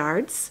 5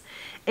 yards,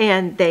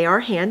 and they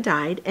are hand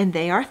dyed, and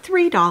they are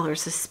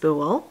 $3 a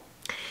spool.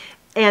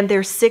 And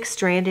they're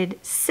 6-stranded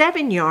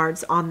 7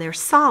 yards on their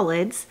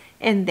solids,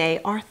 and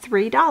they are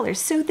 $3.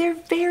 So they're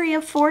very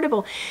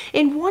affordable.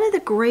 And one of the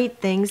great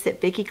things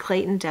that Vicki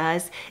Clayton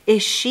does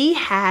is she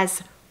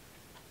has,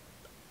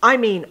 I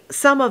mean,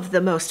 some of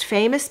the most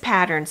famous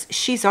patterns.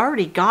 She's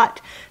already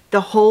got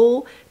the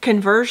whole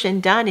conversion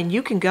done, and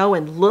you can go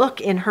and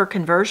look in her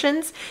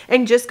conversions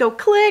and just go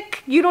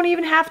click. You don't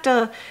even have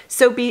to.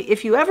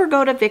 If you ever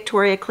go to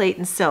Victoria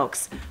Clayton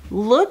Silks,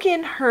 look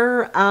in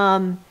her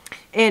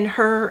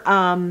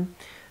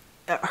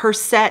her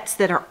sets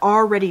that are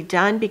already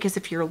done, because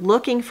if you're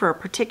looking for a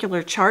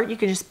particular chart, you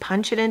can just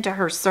punch it into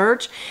her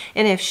search,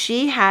 and if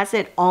she has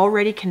it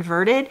already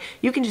converted,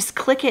 you can just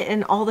click it,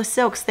 and all the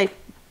silks,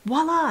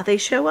 voila, they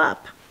show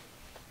up.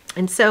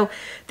 And so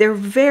they're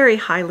very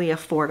highly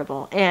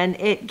affordable, and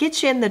it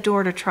gets you in the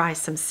door to try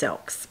some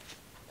silks.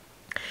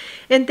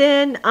 And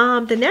then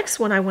the next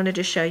one I wanted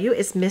to show you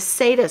is Miss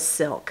Sada's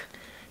silk.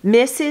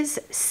 Mrs.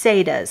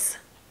 Sada's.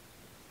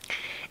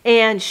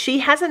 And she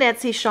has an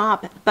Etsy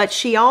shop, but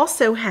she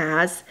also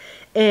has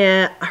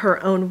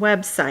her own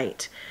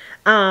website.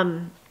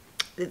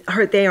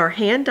 They are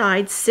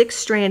hand-dyed,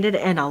 6-stranded,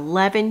 and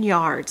 11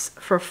 yards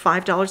for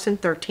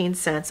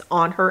 $5.13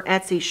 on her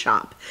Etsy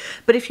shop.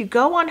 But if you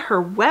go on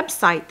her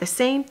website, the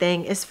same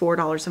thing is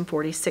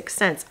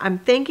 $4.46. I'm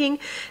thinking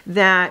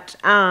that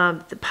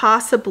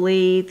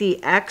possibly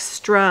the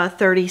extra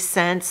 30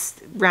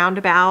 cents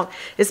roundabout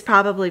is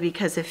probably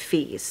because of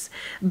fees.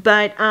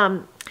 But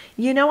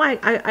you know,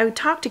 I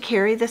talked to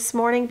Carrie this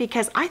morning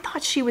because I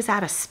thought she was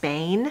out of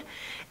Spain,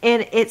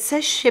 and it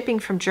says shipping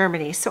from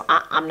Germany, so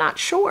I'm not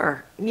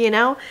sure, you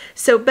know.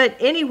 So, but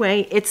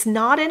anyway, it's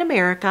not in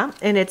America,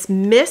 and it's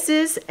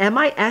Mrs.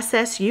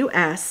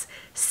 M-I-S-S-U-S,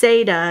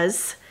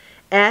 Sada's,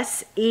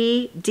 S-E-D-A-S,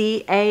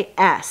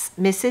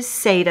 Mrs.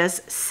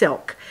 Sada's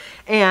Silk.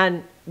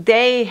 And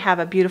they have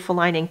a beautiful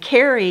line, and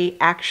Carrie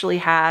actually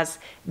has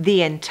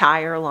the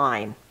entire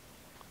line.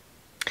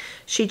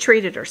 She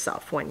treated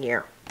herself one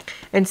year.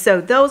 And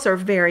so those are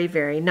very,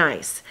 very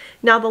nice.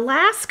 Now, the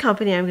last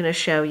company I'm going to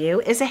show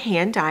you is a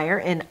hand dyer,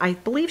 and I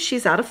believe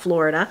she's out of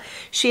Florida.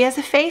 She has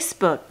a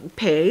Facebook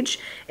page,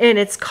 and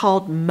it's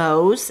called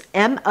Mo's,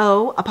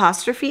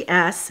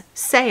 M-O''S,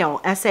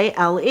 Sale,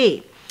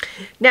 S-A-L-E.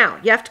 Now,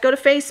 you have to go to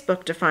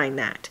Facebook to find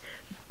that.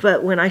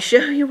 But when I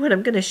show you what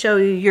I'm going to show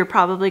you, you're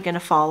probably going to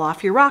fall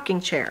off your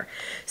rocking chair.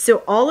 So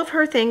all of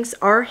her things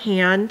are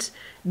hand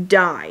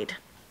dyed.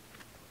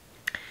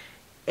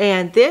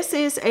 And this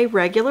is a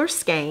regular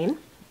skein.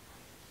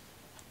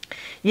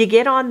 You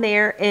get on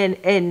there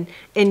and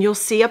you'll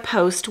see a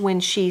post when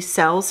she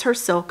sells her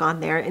silk on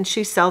there, and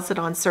she sells it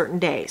on certain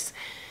days.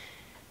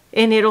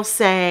 and it'll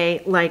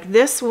say, like,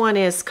 this one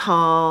is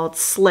called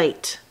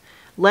Slate.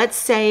 Let's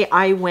say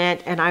I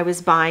went and I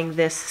was buying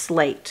this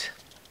slate,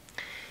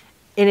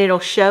 and it'll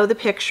show the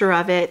picture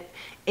of it,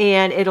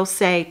 and it'll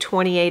say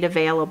 28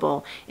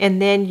 available.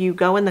 And then you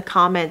go in the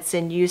comments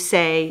and you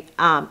say,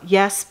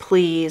 yes,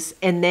 please.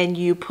 And then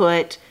you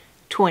put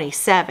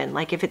 27.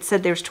 Like if it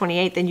said there's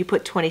 28, then you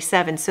put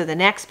 27. So the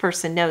next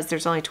person knows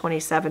there's only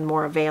 27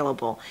 more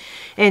available.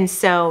 And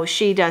so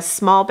she does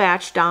small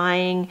batch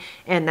dyeing,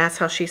 and that's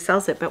how she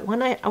sells it. But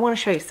when I want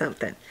to show you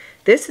something.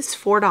 This is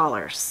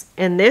 $4,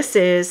 and this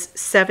is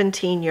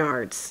 17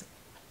 yards.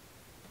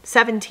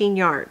 17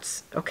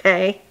 yards,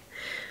 okay?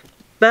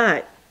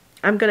 But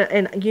I'm gonna,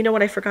 and you know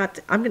what I forgot?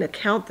 I'm gonna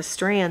count the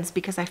strands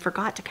because I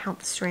forgot to count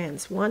the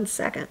strands. 1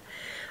 second.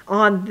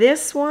 On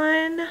this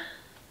one,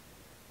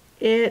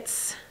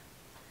 it's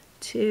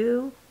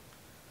 2,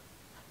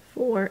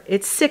 4,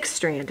 it's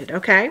 6-stranded,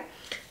 okay?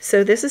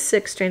 So this is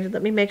 6-stranded.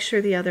 Let me make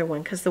sure the other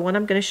one, because the one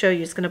I'm gonna show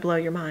you is gonna blow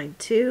your mind.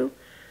 2,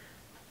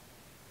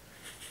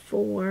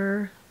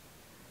 4,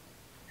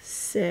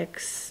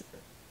 6,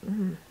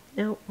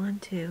 no, 1,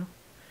 2,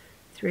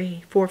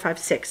 3, 4, 5,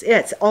 6.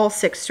 It's all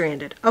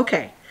 6-stranded.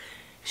 Okay.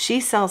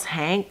 She sells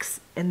hanks,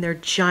 and they're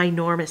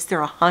ginormous. They're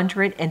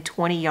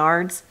 120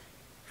 yards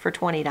for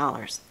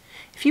 $20.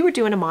 If you were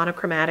doing a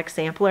monochromatic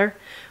sampler,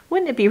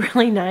 wouldn't it be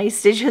really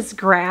nice to just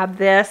grab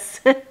this?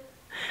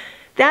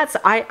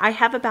 I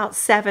have about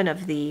 7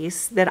 of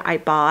these that I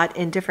bought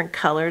in different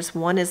colors.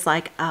 One is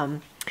like,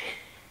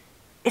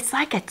 it's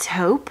like a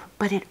taupe,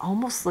 but it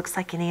almost looks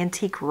like an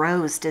antique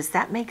rose. Does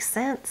that make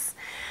sense?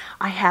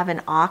 I have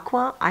an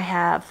aqua. I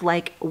have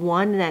like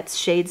one that's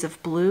shades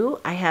of blue.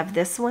 I have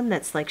this one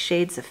that's like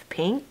shades of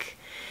pink,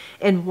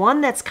 and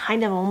one that's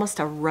kind of almost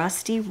a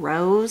rusty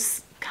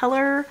rose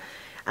color.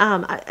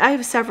 I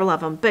have several of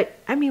them, but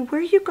I mean,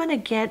 where are you going to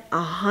get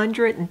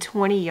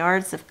 120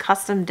 yards of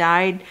custom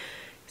dyed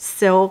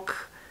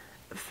silk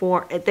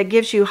for that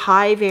gives you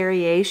high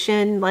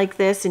variation like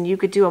this? And you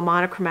could do a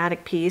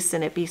monochromatic piece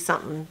and it'd be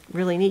something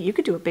really neat. You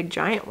could do a big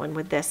giant one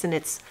with this, and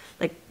it's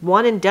like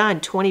one and done,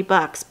 20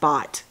 bucks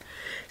bought.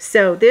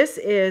 So this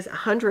is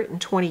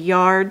 120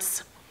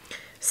 yards,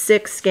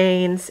 6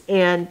 skeins,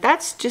 and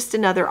that's just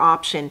another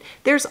option.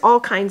 There's all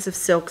kinds of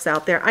silks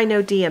out there. I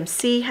know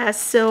DMC has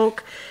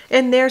silk,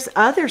 and there's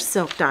other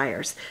silk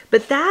dyers,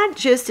 but that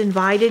just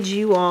invited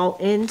you all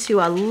into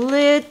a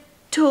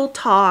little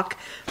talk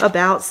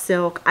about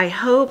silk. I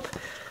hope,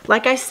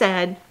 like I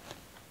said,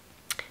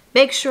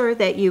 make sure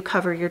that you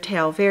cover your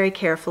tail very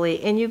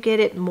carefully and you get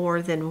it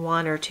more than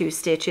 1 or 2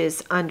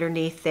 stitches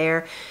underneath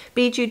there.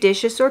 Be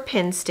judicious or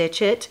pin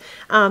stitch it,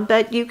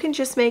 but you can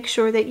just make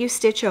sure that you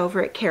stitch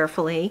over it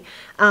carefully.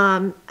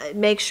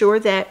 Make sure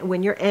that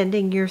when you're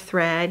ending your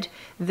thread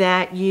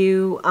that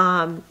you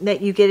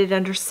get it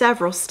under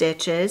several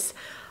stitches.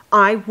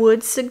 I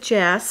would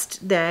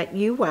suggest that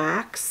you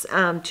wax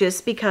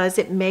just because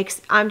it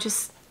makes,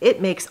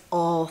 it makes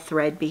all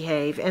thread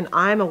behave, and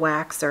I'm a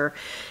waxer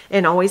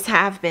and always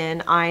have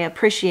been. I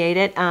appreciate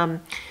it.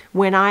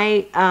 When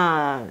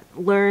I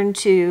learned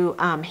to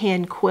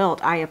hand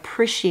quilt, I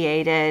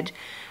appreciated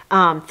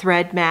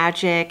thread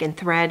magic and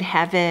thread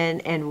heaven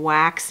and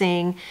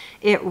waxing.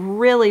 It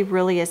really,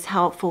 really is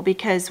helpful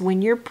because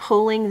when you're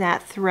pulling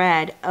that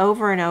thread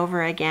over and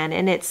over again,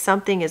 and it's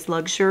something as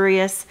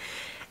luxurious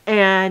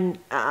and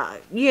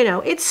you know,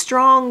 it's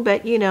strong,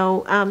 but you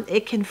know,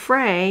 it can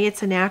fray.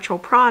 It's a natural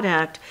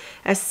product.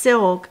 As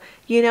silk,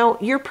 you know,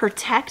 you're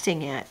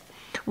protecting it.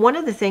 One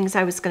of the things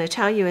I was going to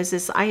tell you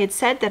is I had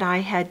said that I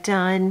had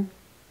done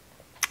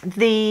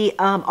the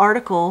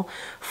article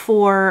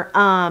for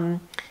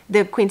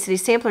the Queen City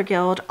Sampler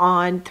Guild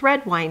on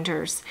thread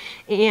winders,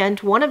 and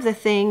one of the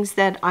things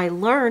that I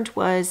learned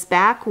was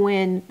back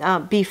when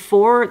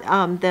before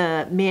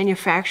the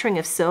manufacturing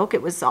of silk,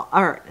 it was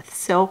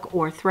silk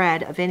or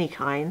thread of any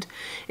kind,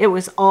 it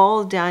was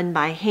all done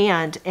by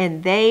hand,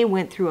 and they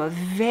went through a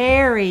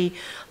very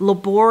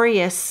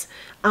laborious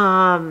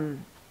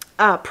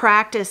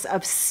practice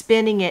of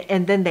spinning it,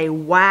 and then they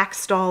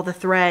waxed all the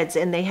threads,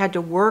 and they had to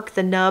work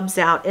the nubs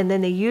out, and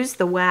then they used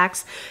the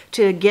wax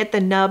to get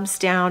the nubs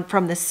down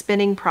from the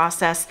spinning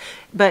process.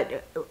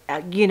 But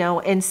you know,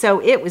 and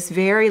so it was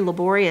very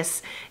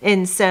laborious,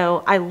 and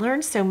so I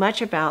learned so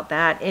much about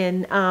that.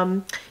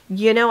 And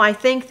you know, I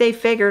think they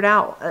figured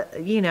out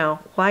you know,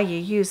 why you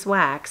use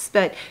wax.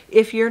 But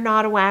if you're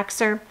not a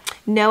waxer,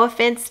 no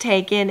offense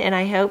taken, and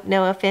I hope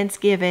no offense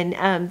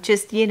given.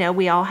 Just, you know,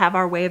 we all have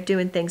our way of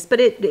doing things, but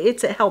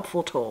it's a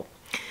helpful tool.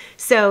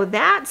 So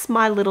that's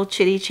my little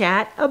chitty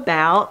chat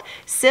about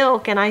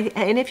silk. And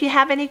if you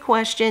have any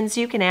questions,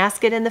 you can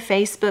ask it in the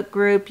Facebook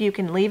group. You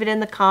can leave it in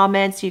the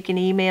comments. You can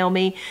email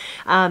me.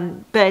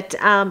 But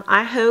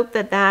I hope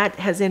that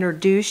has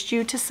introduced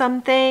you to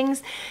some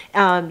things.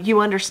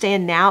 You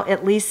understand now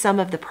at least some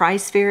of the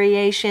price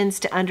variations,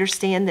 to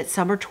understand that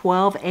some are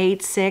 12,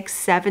 8, 6,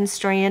 7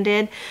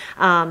 stranded.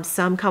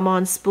 Some come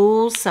on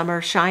spools. Some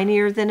are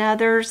shinier than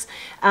others.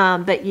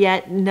 But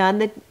yet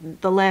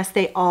nonetheless,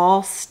 they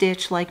all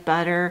stitch like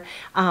butter.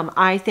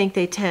 I think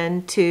they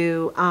tend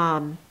to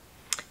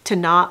to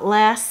knot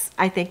less.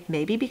 I think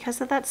maybe because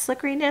of that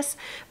slickeriness,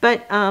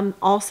 but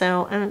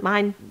also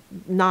mine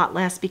knot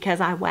less because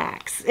I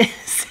wax.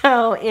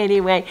 So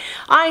anyway,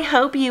 I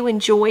hope you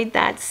enjoyed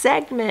that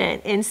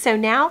segment. And so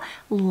now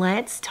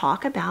let's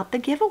talk about the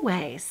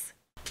giveaways.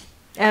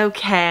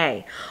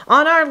 Okay,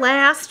 on our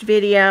last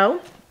video,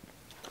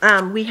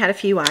 we had a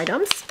few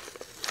items,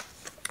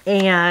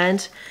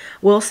 and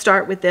we'll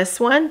start with this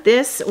one.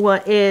 This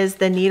one is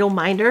the needle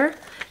minder.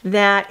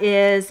 That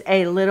is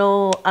a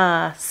little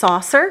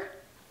saucer,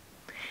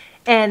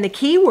 and the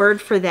key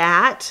word for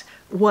that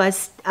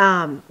was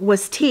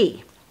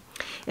tea.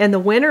 And the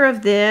winner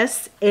of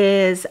this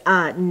is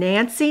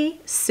Nancy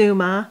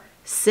Summa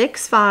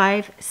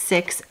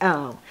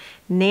 6560.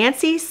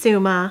 Nancy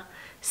Summa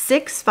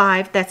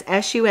 65, that's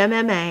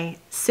S-U-M-M-A,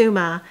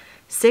 Summa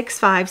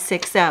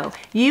 6560.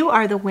 You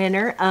are the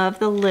winner of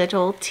the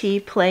little tea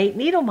plate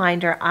needle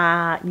minder.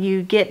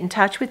 You get in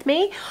touch with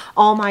me.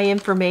 All my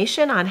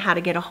information on how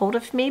to get a hold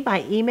of me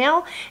by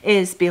email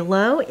is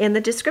below in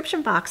the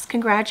description box.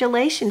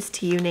 Congratulations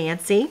to you,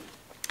 Nancy.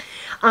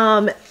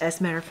 As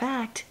a matter of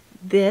fact,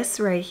 this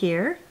right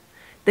here,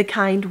 the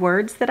kind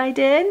words that I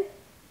did,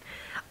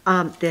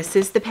 this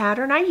is the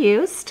pattern I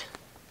used.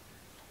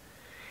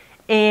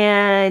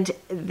 And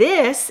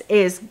this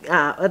is,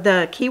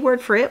 the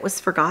keyword for it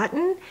was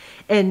forgotten.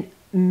 And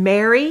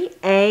Mary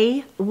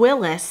A.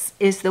 Willis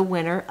is the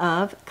winner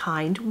of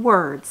kind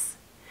words.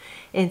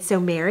 And so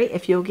Mary,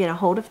 if you'll get a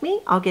hold of me,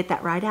 I'll get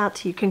that right out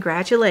to you.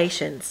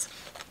 Congratulations.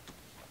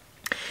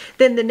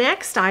 Then the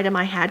next item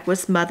I had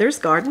was Mother's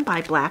Garden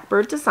by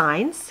Blackbird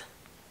Designs.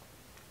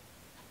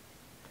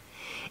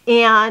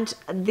 And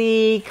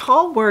the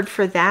call word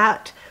for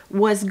that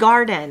was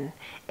garden.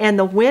 And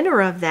the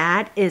winner of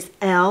that is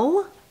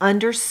L_Justice.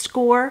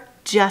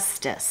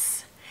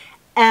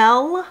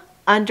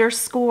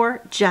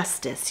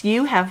 L_Justice.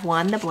 You have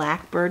won the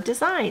Blackbird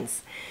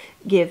Designs.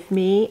 Give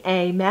me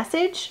a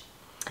message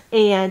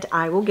and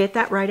I will get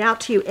that right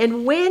out to you.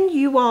 And when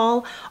you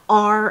all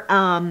are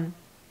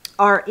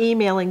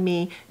emailing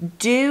me,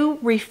 do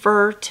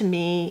refer to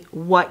me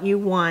what you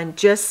won,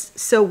 just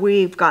so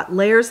we've got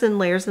layers and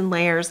layers and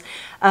layers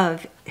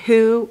of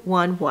who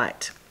won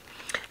what.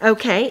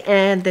 Okay,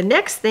 and the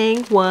next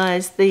thing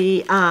was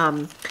the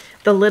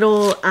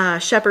little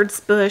shepherd's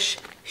bush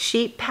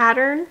sheep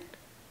pattern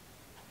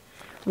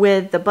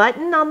with the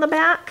button on the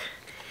back,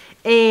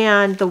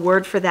 and the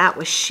word for that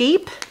was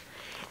sheep.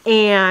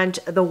 And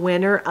the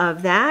winner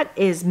of that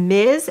is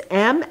Ms.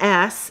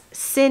 M.S.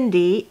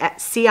 Cindy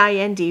at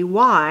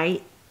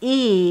C-I-N-D-Y-E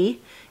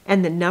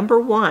and the number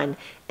 1.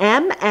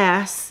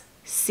 M.S.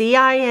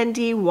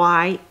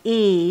 C-I-N-D-Y-E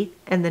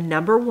and the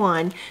number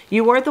 1.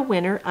 You are the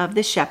winner of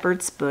the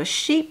shepherd's bush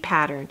sheep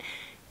pattern.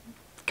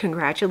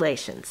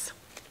 Congratulations.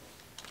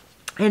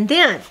 And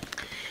then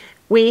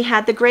we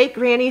had the Great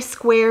Granny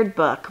Squared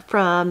book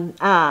from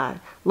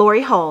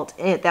Lori Holt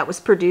that was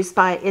produced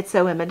by It's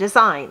So Emma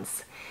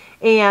Designs.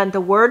 And the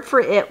word for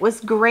it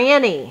was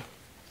granny.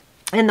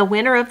 And the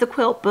winner of the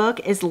quilt book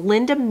is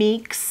Linda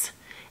Meeks,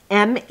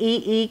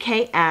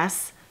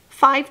 M-E-E-K-S,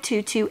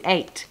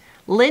 5228.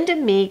 Linda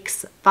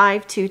Meeks,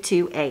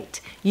 5228.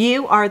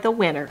 You are the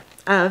winner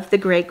of the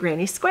Great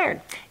Granny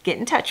Squared. Get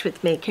in touch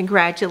with me.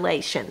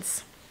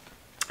 Congratulations.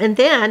 And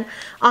then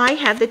I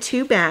had the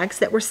 2 bags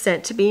that were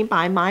sent to me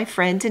by my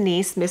friend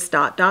Denise, Miss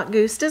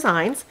Goose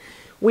Designs.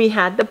 We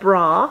had the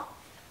bra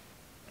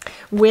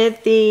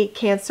with the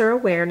cancer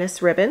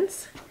awareness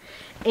ribbons,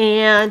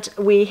 and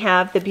we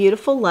have the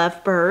beautiful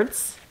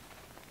lovebirds,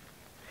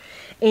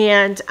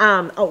 and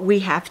we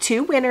have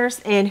 2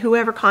 winners, and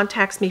whoever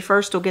contacts me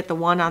first will get the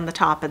one on the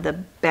top of the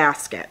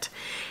basket.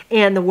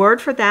 And the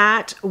word for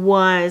that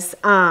was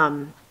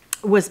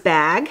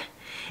bag,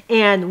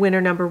 and winner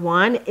number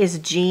 1 is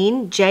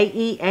Jean,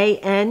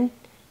 J-E-A-N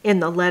in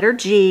the letter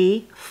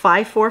G,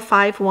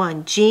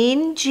 5451.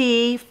 Jean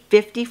G,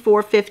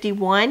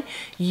 5451.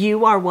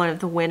 You are one of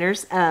the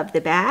winners of the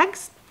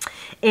bags.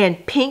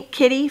 And Pink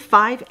Kitty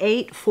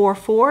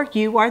 5844,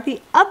 you are the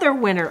other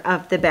winner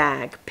of the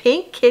bag.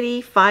 Pink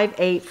Kitty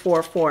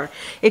 5844.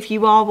 If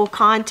you all will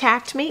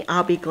contact me,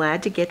 I'll be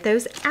glad to get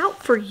those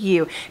out for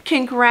you.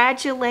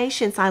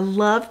 Congratulations. I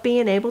love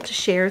being able to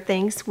share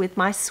things with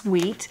my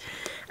sweet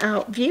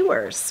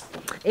viewers.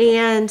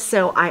 And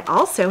so I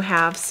also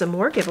have some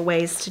more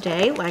giveaways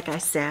today, like I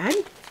said.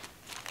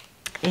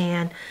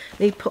 And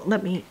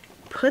let me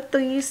put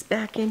these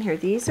back in here.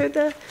 These are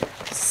the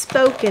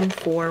spoken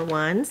for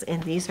ones,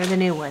 and these are the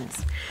new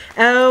ones.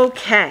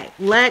 Okay,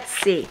 let's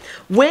see.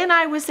 When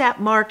I was at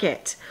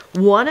market,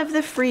 one of the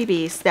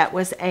freebies that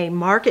was a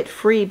market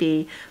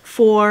freebie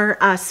for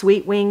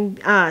Sweet Wing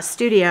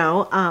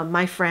Studio,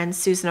 my friend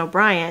Susan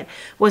O'Brien,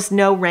 was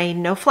No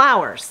Rain, No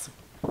Flowers.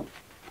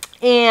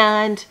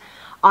 And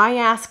I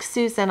asked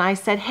Susan, I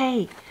said,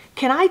 hey,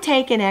 can I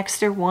take an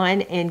extra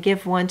one and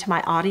give one to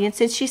my audience?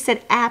 And she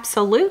said,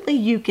 absolutely,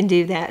 you can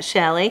do that,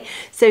 Shellie.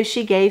 So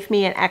she gave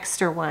me an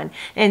extra one.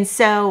 And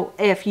so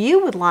if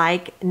you would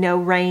like No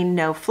Rain,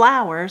 No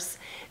Flowers,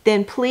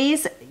 then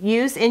please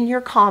use in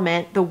your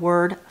comment the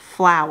word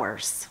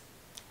flowers.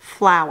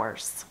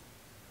 Flowers.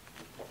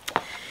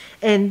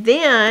 And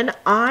then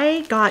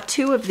I got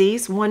 2 of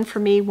these, one for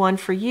me, one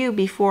for you,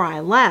 before I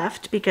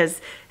left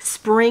because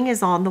spring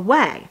is on the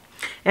way.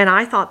 And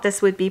I thought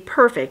this would be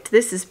perfect.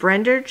 This is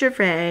Brenda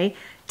Gervais,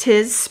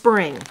 'Tis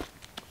Spring.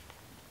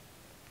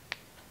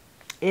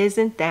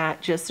 Isn't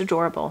that just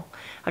adorable?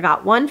 I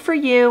got one for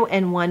you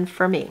and one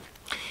for me.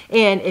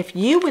 And if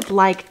you would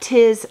like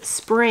 'Tis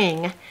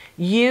Spring,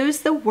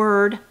 use the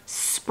word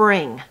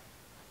spring.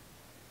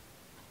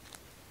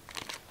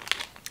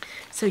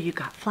 So you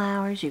got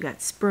flowers, you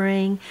got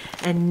spring,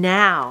 and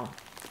now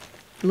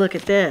look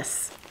at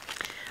this.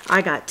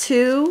 I got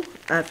 2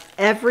 of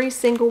every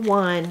single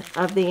one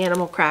of the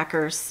animal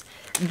crackers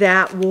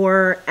that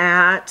were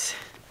at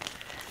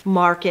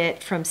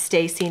market from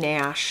Stacy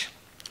Nash.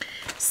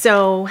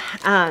 So,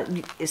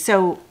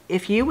 so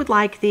if you would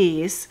like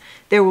these,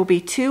 there will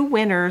be 2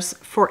 winners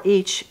for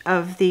each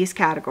of these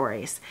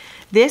categories.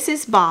 This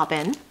is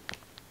bobbin.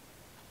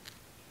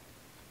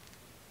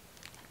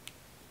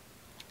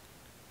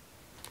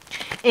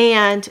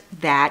 And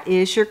that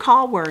is your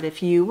call word.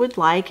 If you would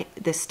like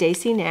the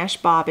Stacy Nash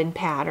bobbin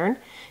pattern,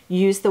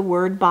 use the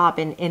word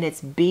bobbin, and it's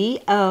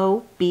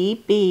B-O-B-B-I-N.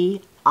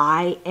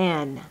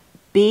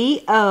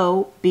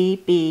 B-O-B-B-I-N.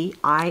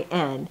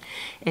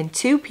 And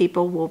 2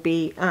 people will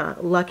be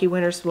lucky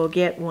winners will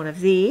get one of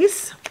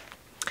these.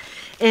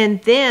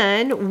 And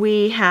then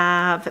we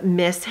have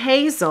Miss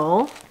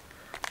Hazel,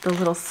 the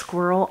little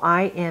squirrel.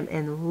 I am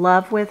in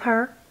love with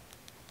her.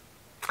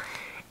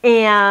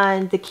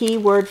 And the key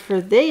word for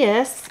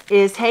this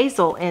is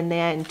Hazel, and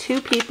then 2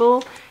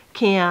 people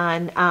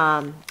can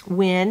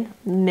win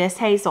Miss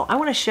Hazel. I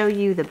want to show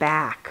you the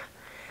back.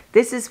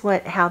 This is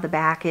how the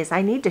back is.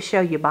 I need to show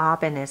you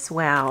bobbin as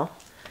well.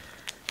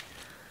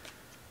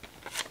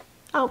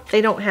 Oh,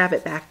 they don't have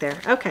it back there.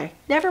 Okay,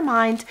 never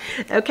mind.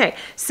 Okay,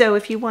 so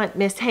if you want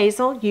Miss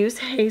Hazel, use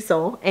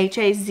Hazel,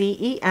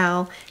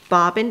 H-A-Z-E-L.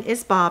 Bobbin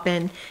is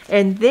bobbin.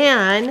 And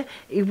then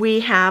we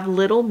have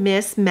little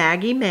Miss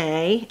Maggie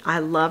May. I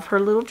love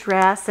her little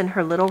dress and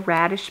her little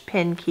radish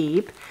pin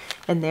keep.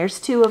 And there's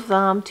 2 of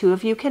them. 2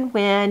 of you can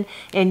win.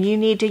 And you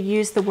need to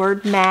use the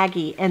word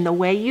Maggie. And the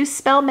way you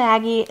spell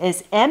Maggie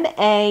is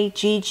M-A-G-G-I-E.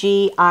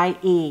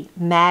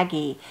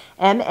 Maggie.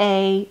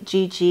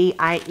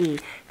 M-A-G-G-I-E.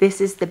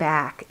 This is the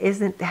back.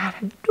 Isn't that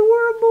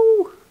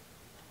adorable?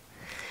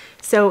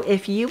 So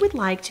if you would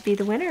like to be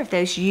the winner of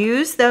those,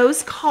 use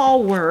those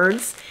call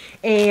words.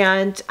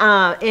 And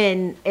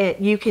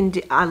you can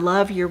do, I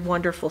love your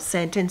wonderful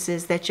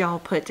sentences that y'all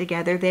put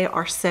together. They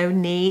are so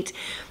neat.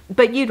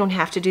 But you don't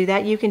have to do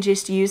that. You can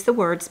just use the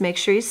words. Make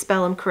sure you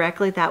spell them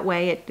correctly. That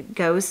way it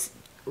goes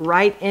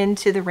right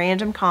into the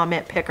random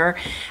comment picker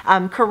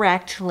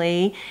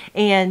correctly.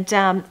 And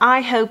I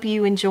hope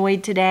you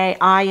enjoyed today.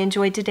 I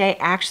enjoyed today.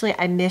 Actually,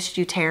 I missed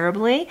you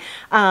terribly.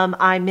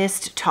 I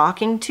missed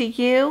talking to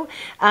you.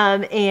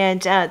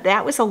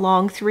 That was a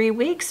long 3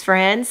 weeks,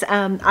 friends.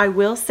 I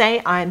will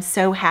say I'm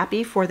so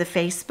happy for the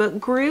Facebook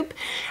group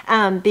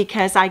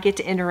because I get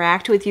to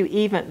interact with you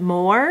even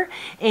more.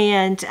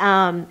 And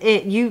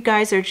you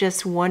guys are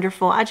just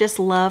wonderful. I just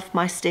love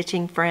my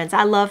stitching friends.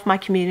 I love my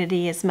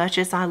community as much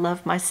as I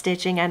love my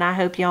stitching, and I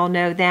hope y'all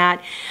know that.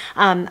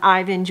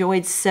 I've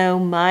enjoyed so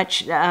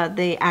much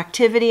the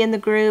activity in the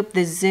group.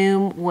 The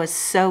Zoom was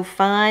so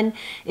fun.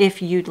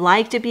 If you'd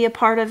like to be a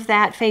part of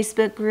that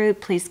Facebook group,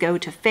 please go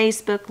to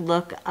Facebook,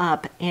 look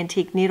up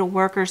Antique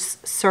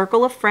Needleworkers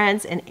Circle of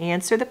Friends, and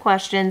answer the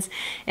questions,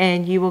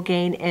 and you will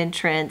gain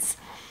entrance.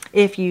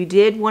 If you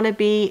did want to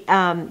be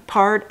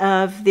part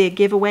of the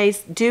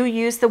giveaways, do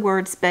use the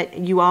words, but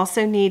you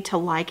also need to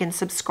like and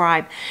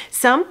subscribe.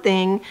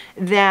 Something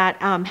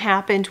that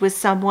happened with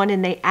someone,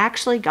 and they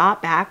actually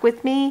got back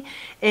with me,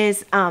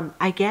 is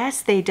I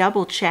guess they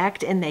double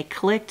checked and they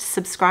clicked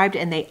subscribed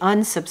and they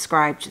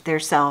unsubscribed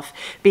theirself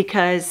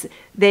because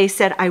they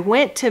said, I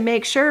went to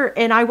make sure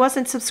and I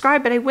wasn't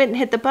subscribed, but I went and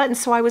hit the button,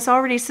 so I was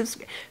already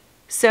subscribed.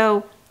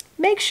 So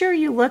make sure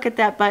you look at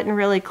that button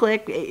really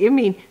quick. I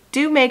mean,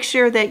 do make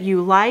sure that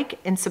you like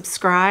and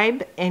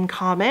subscribe and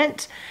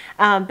comment,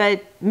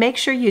 but make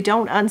sure you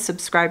don't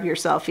unsubscribe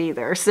yourself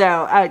either.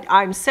 So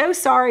I'm so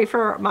sorry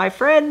for my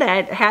friend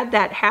that had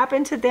that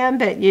happen to them,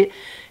 but you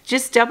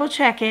just double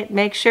check it.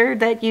 Make sure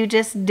that you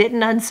just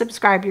didn't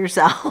unsubscribe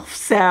yourself.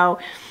 So,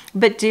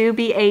 but do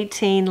be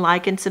 18,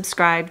 like and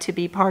subscribe to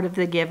be part of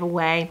the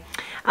giveaway.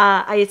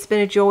 It's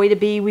been a joy to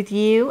be with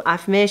you.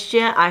 I've missed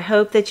you. I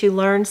hope that you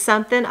learned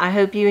something. I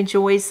hope you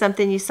enjoyed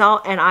something you saw,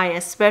 and I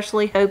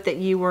especially hope that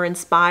you were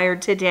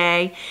inspired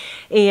today.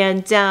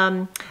 And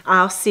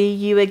I'll see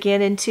you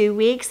again in 2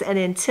 weeks. And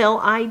until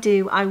I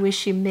do, I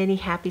wish you many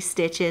happy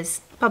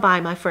stitches.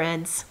 Bye-bye, my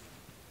friends.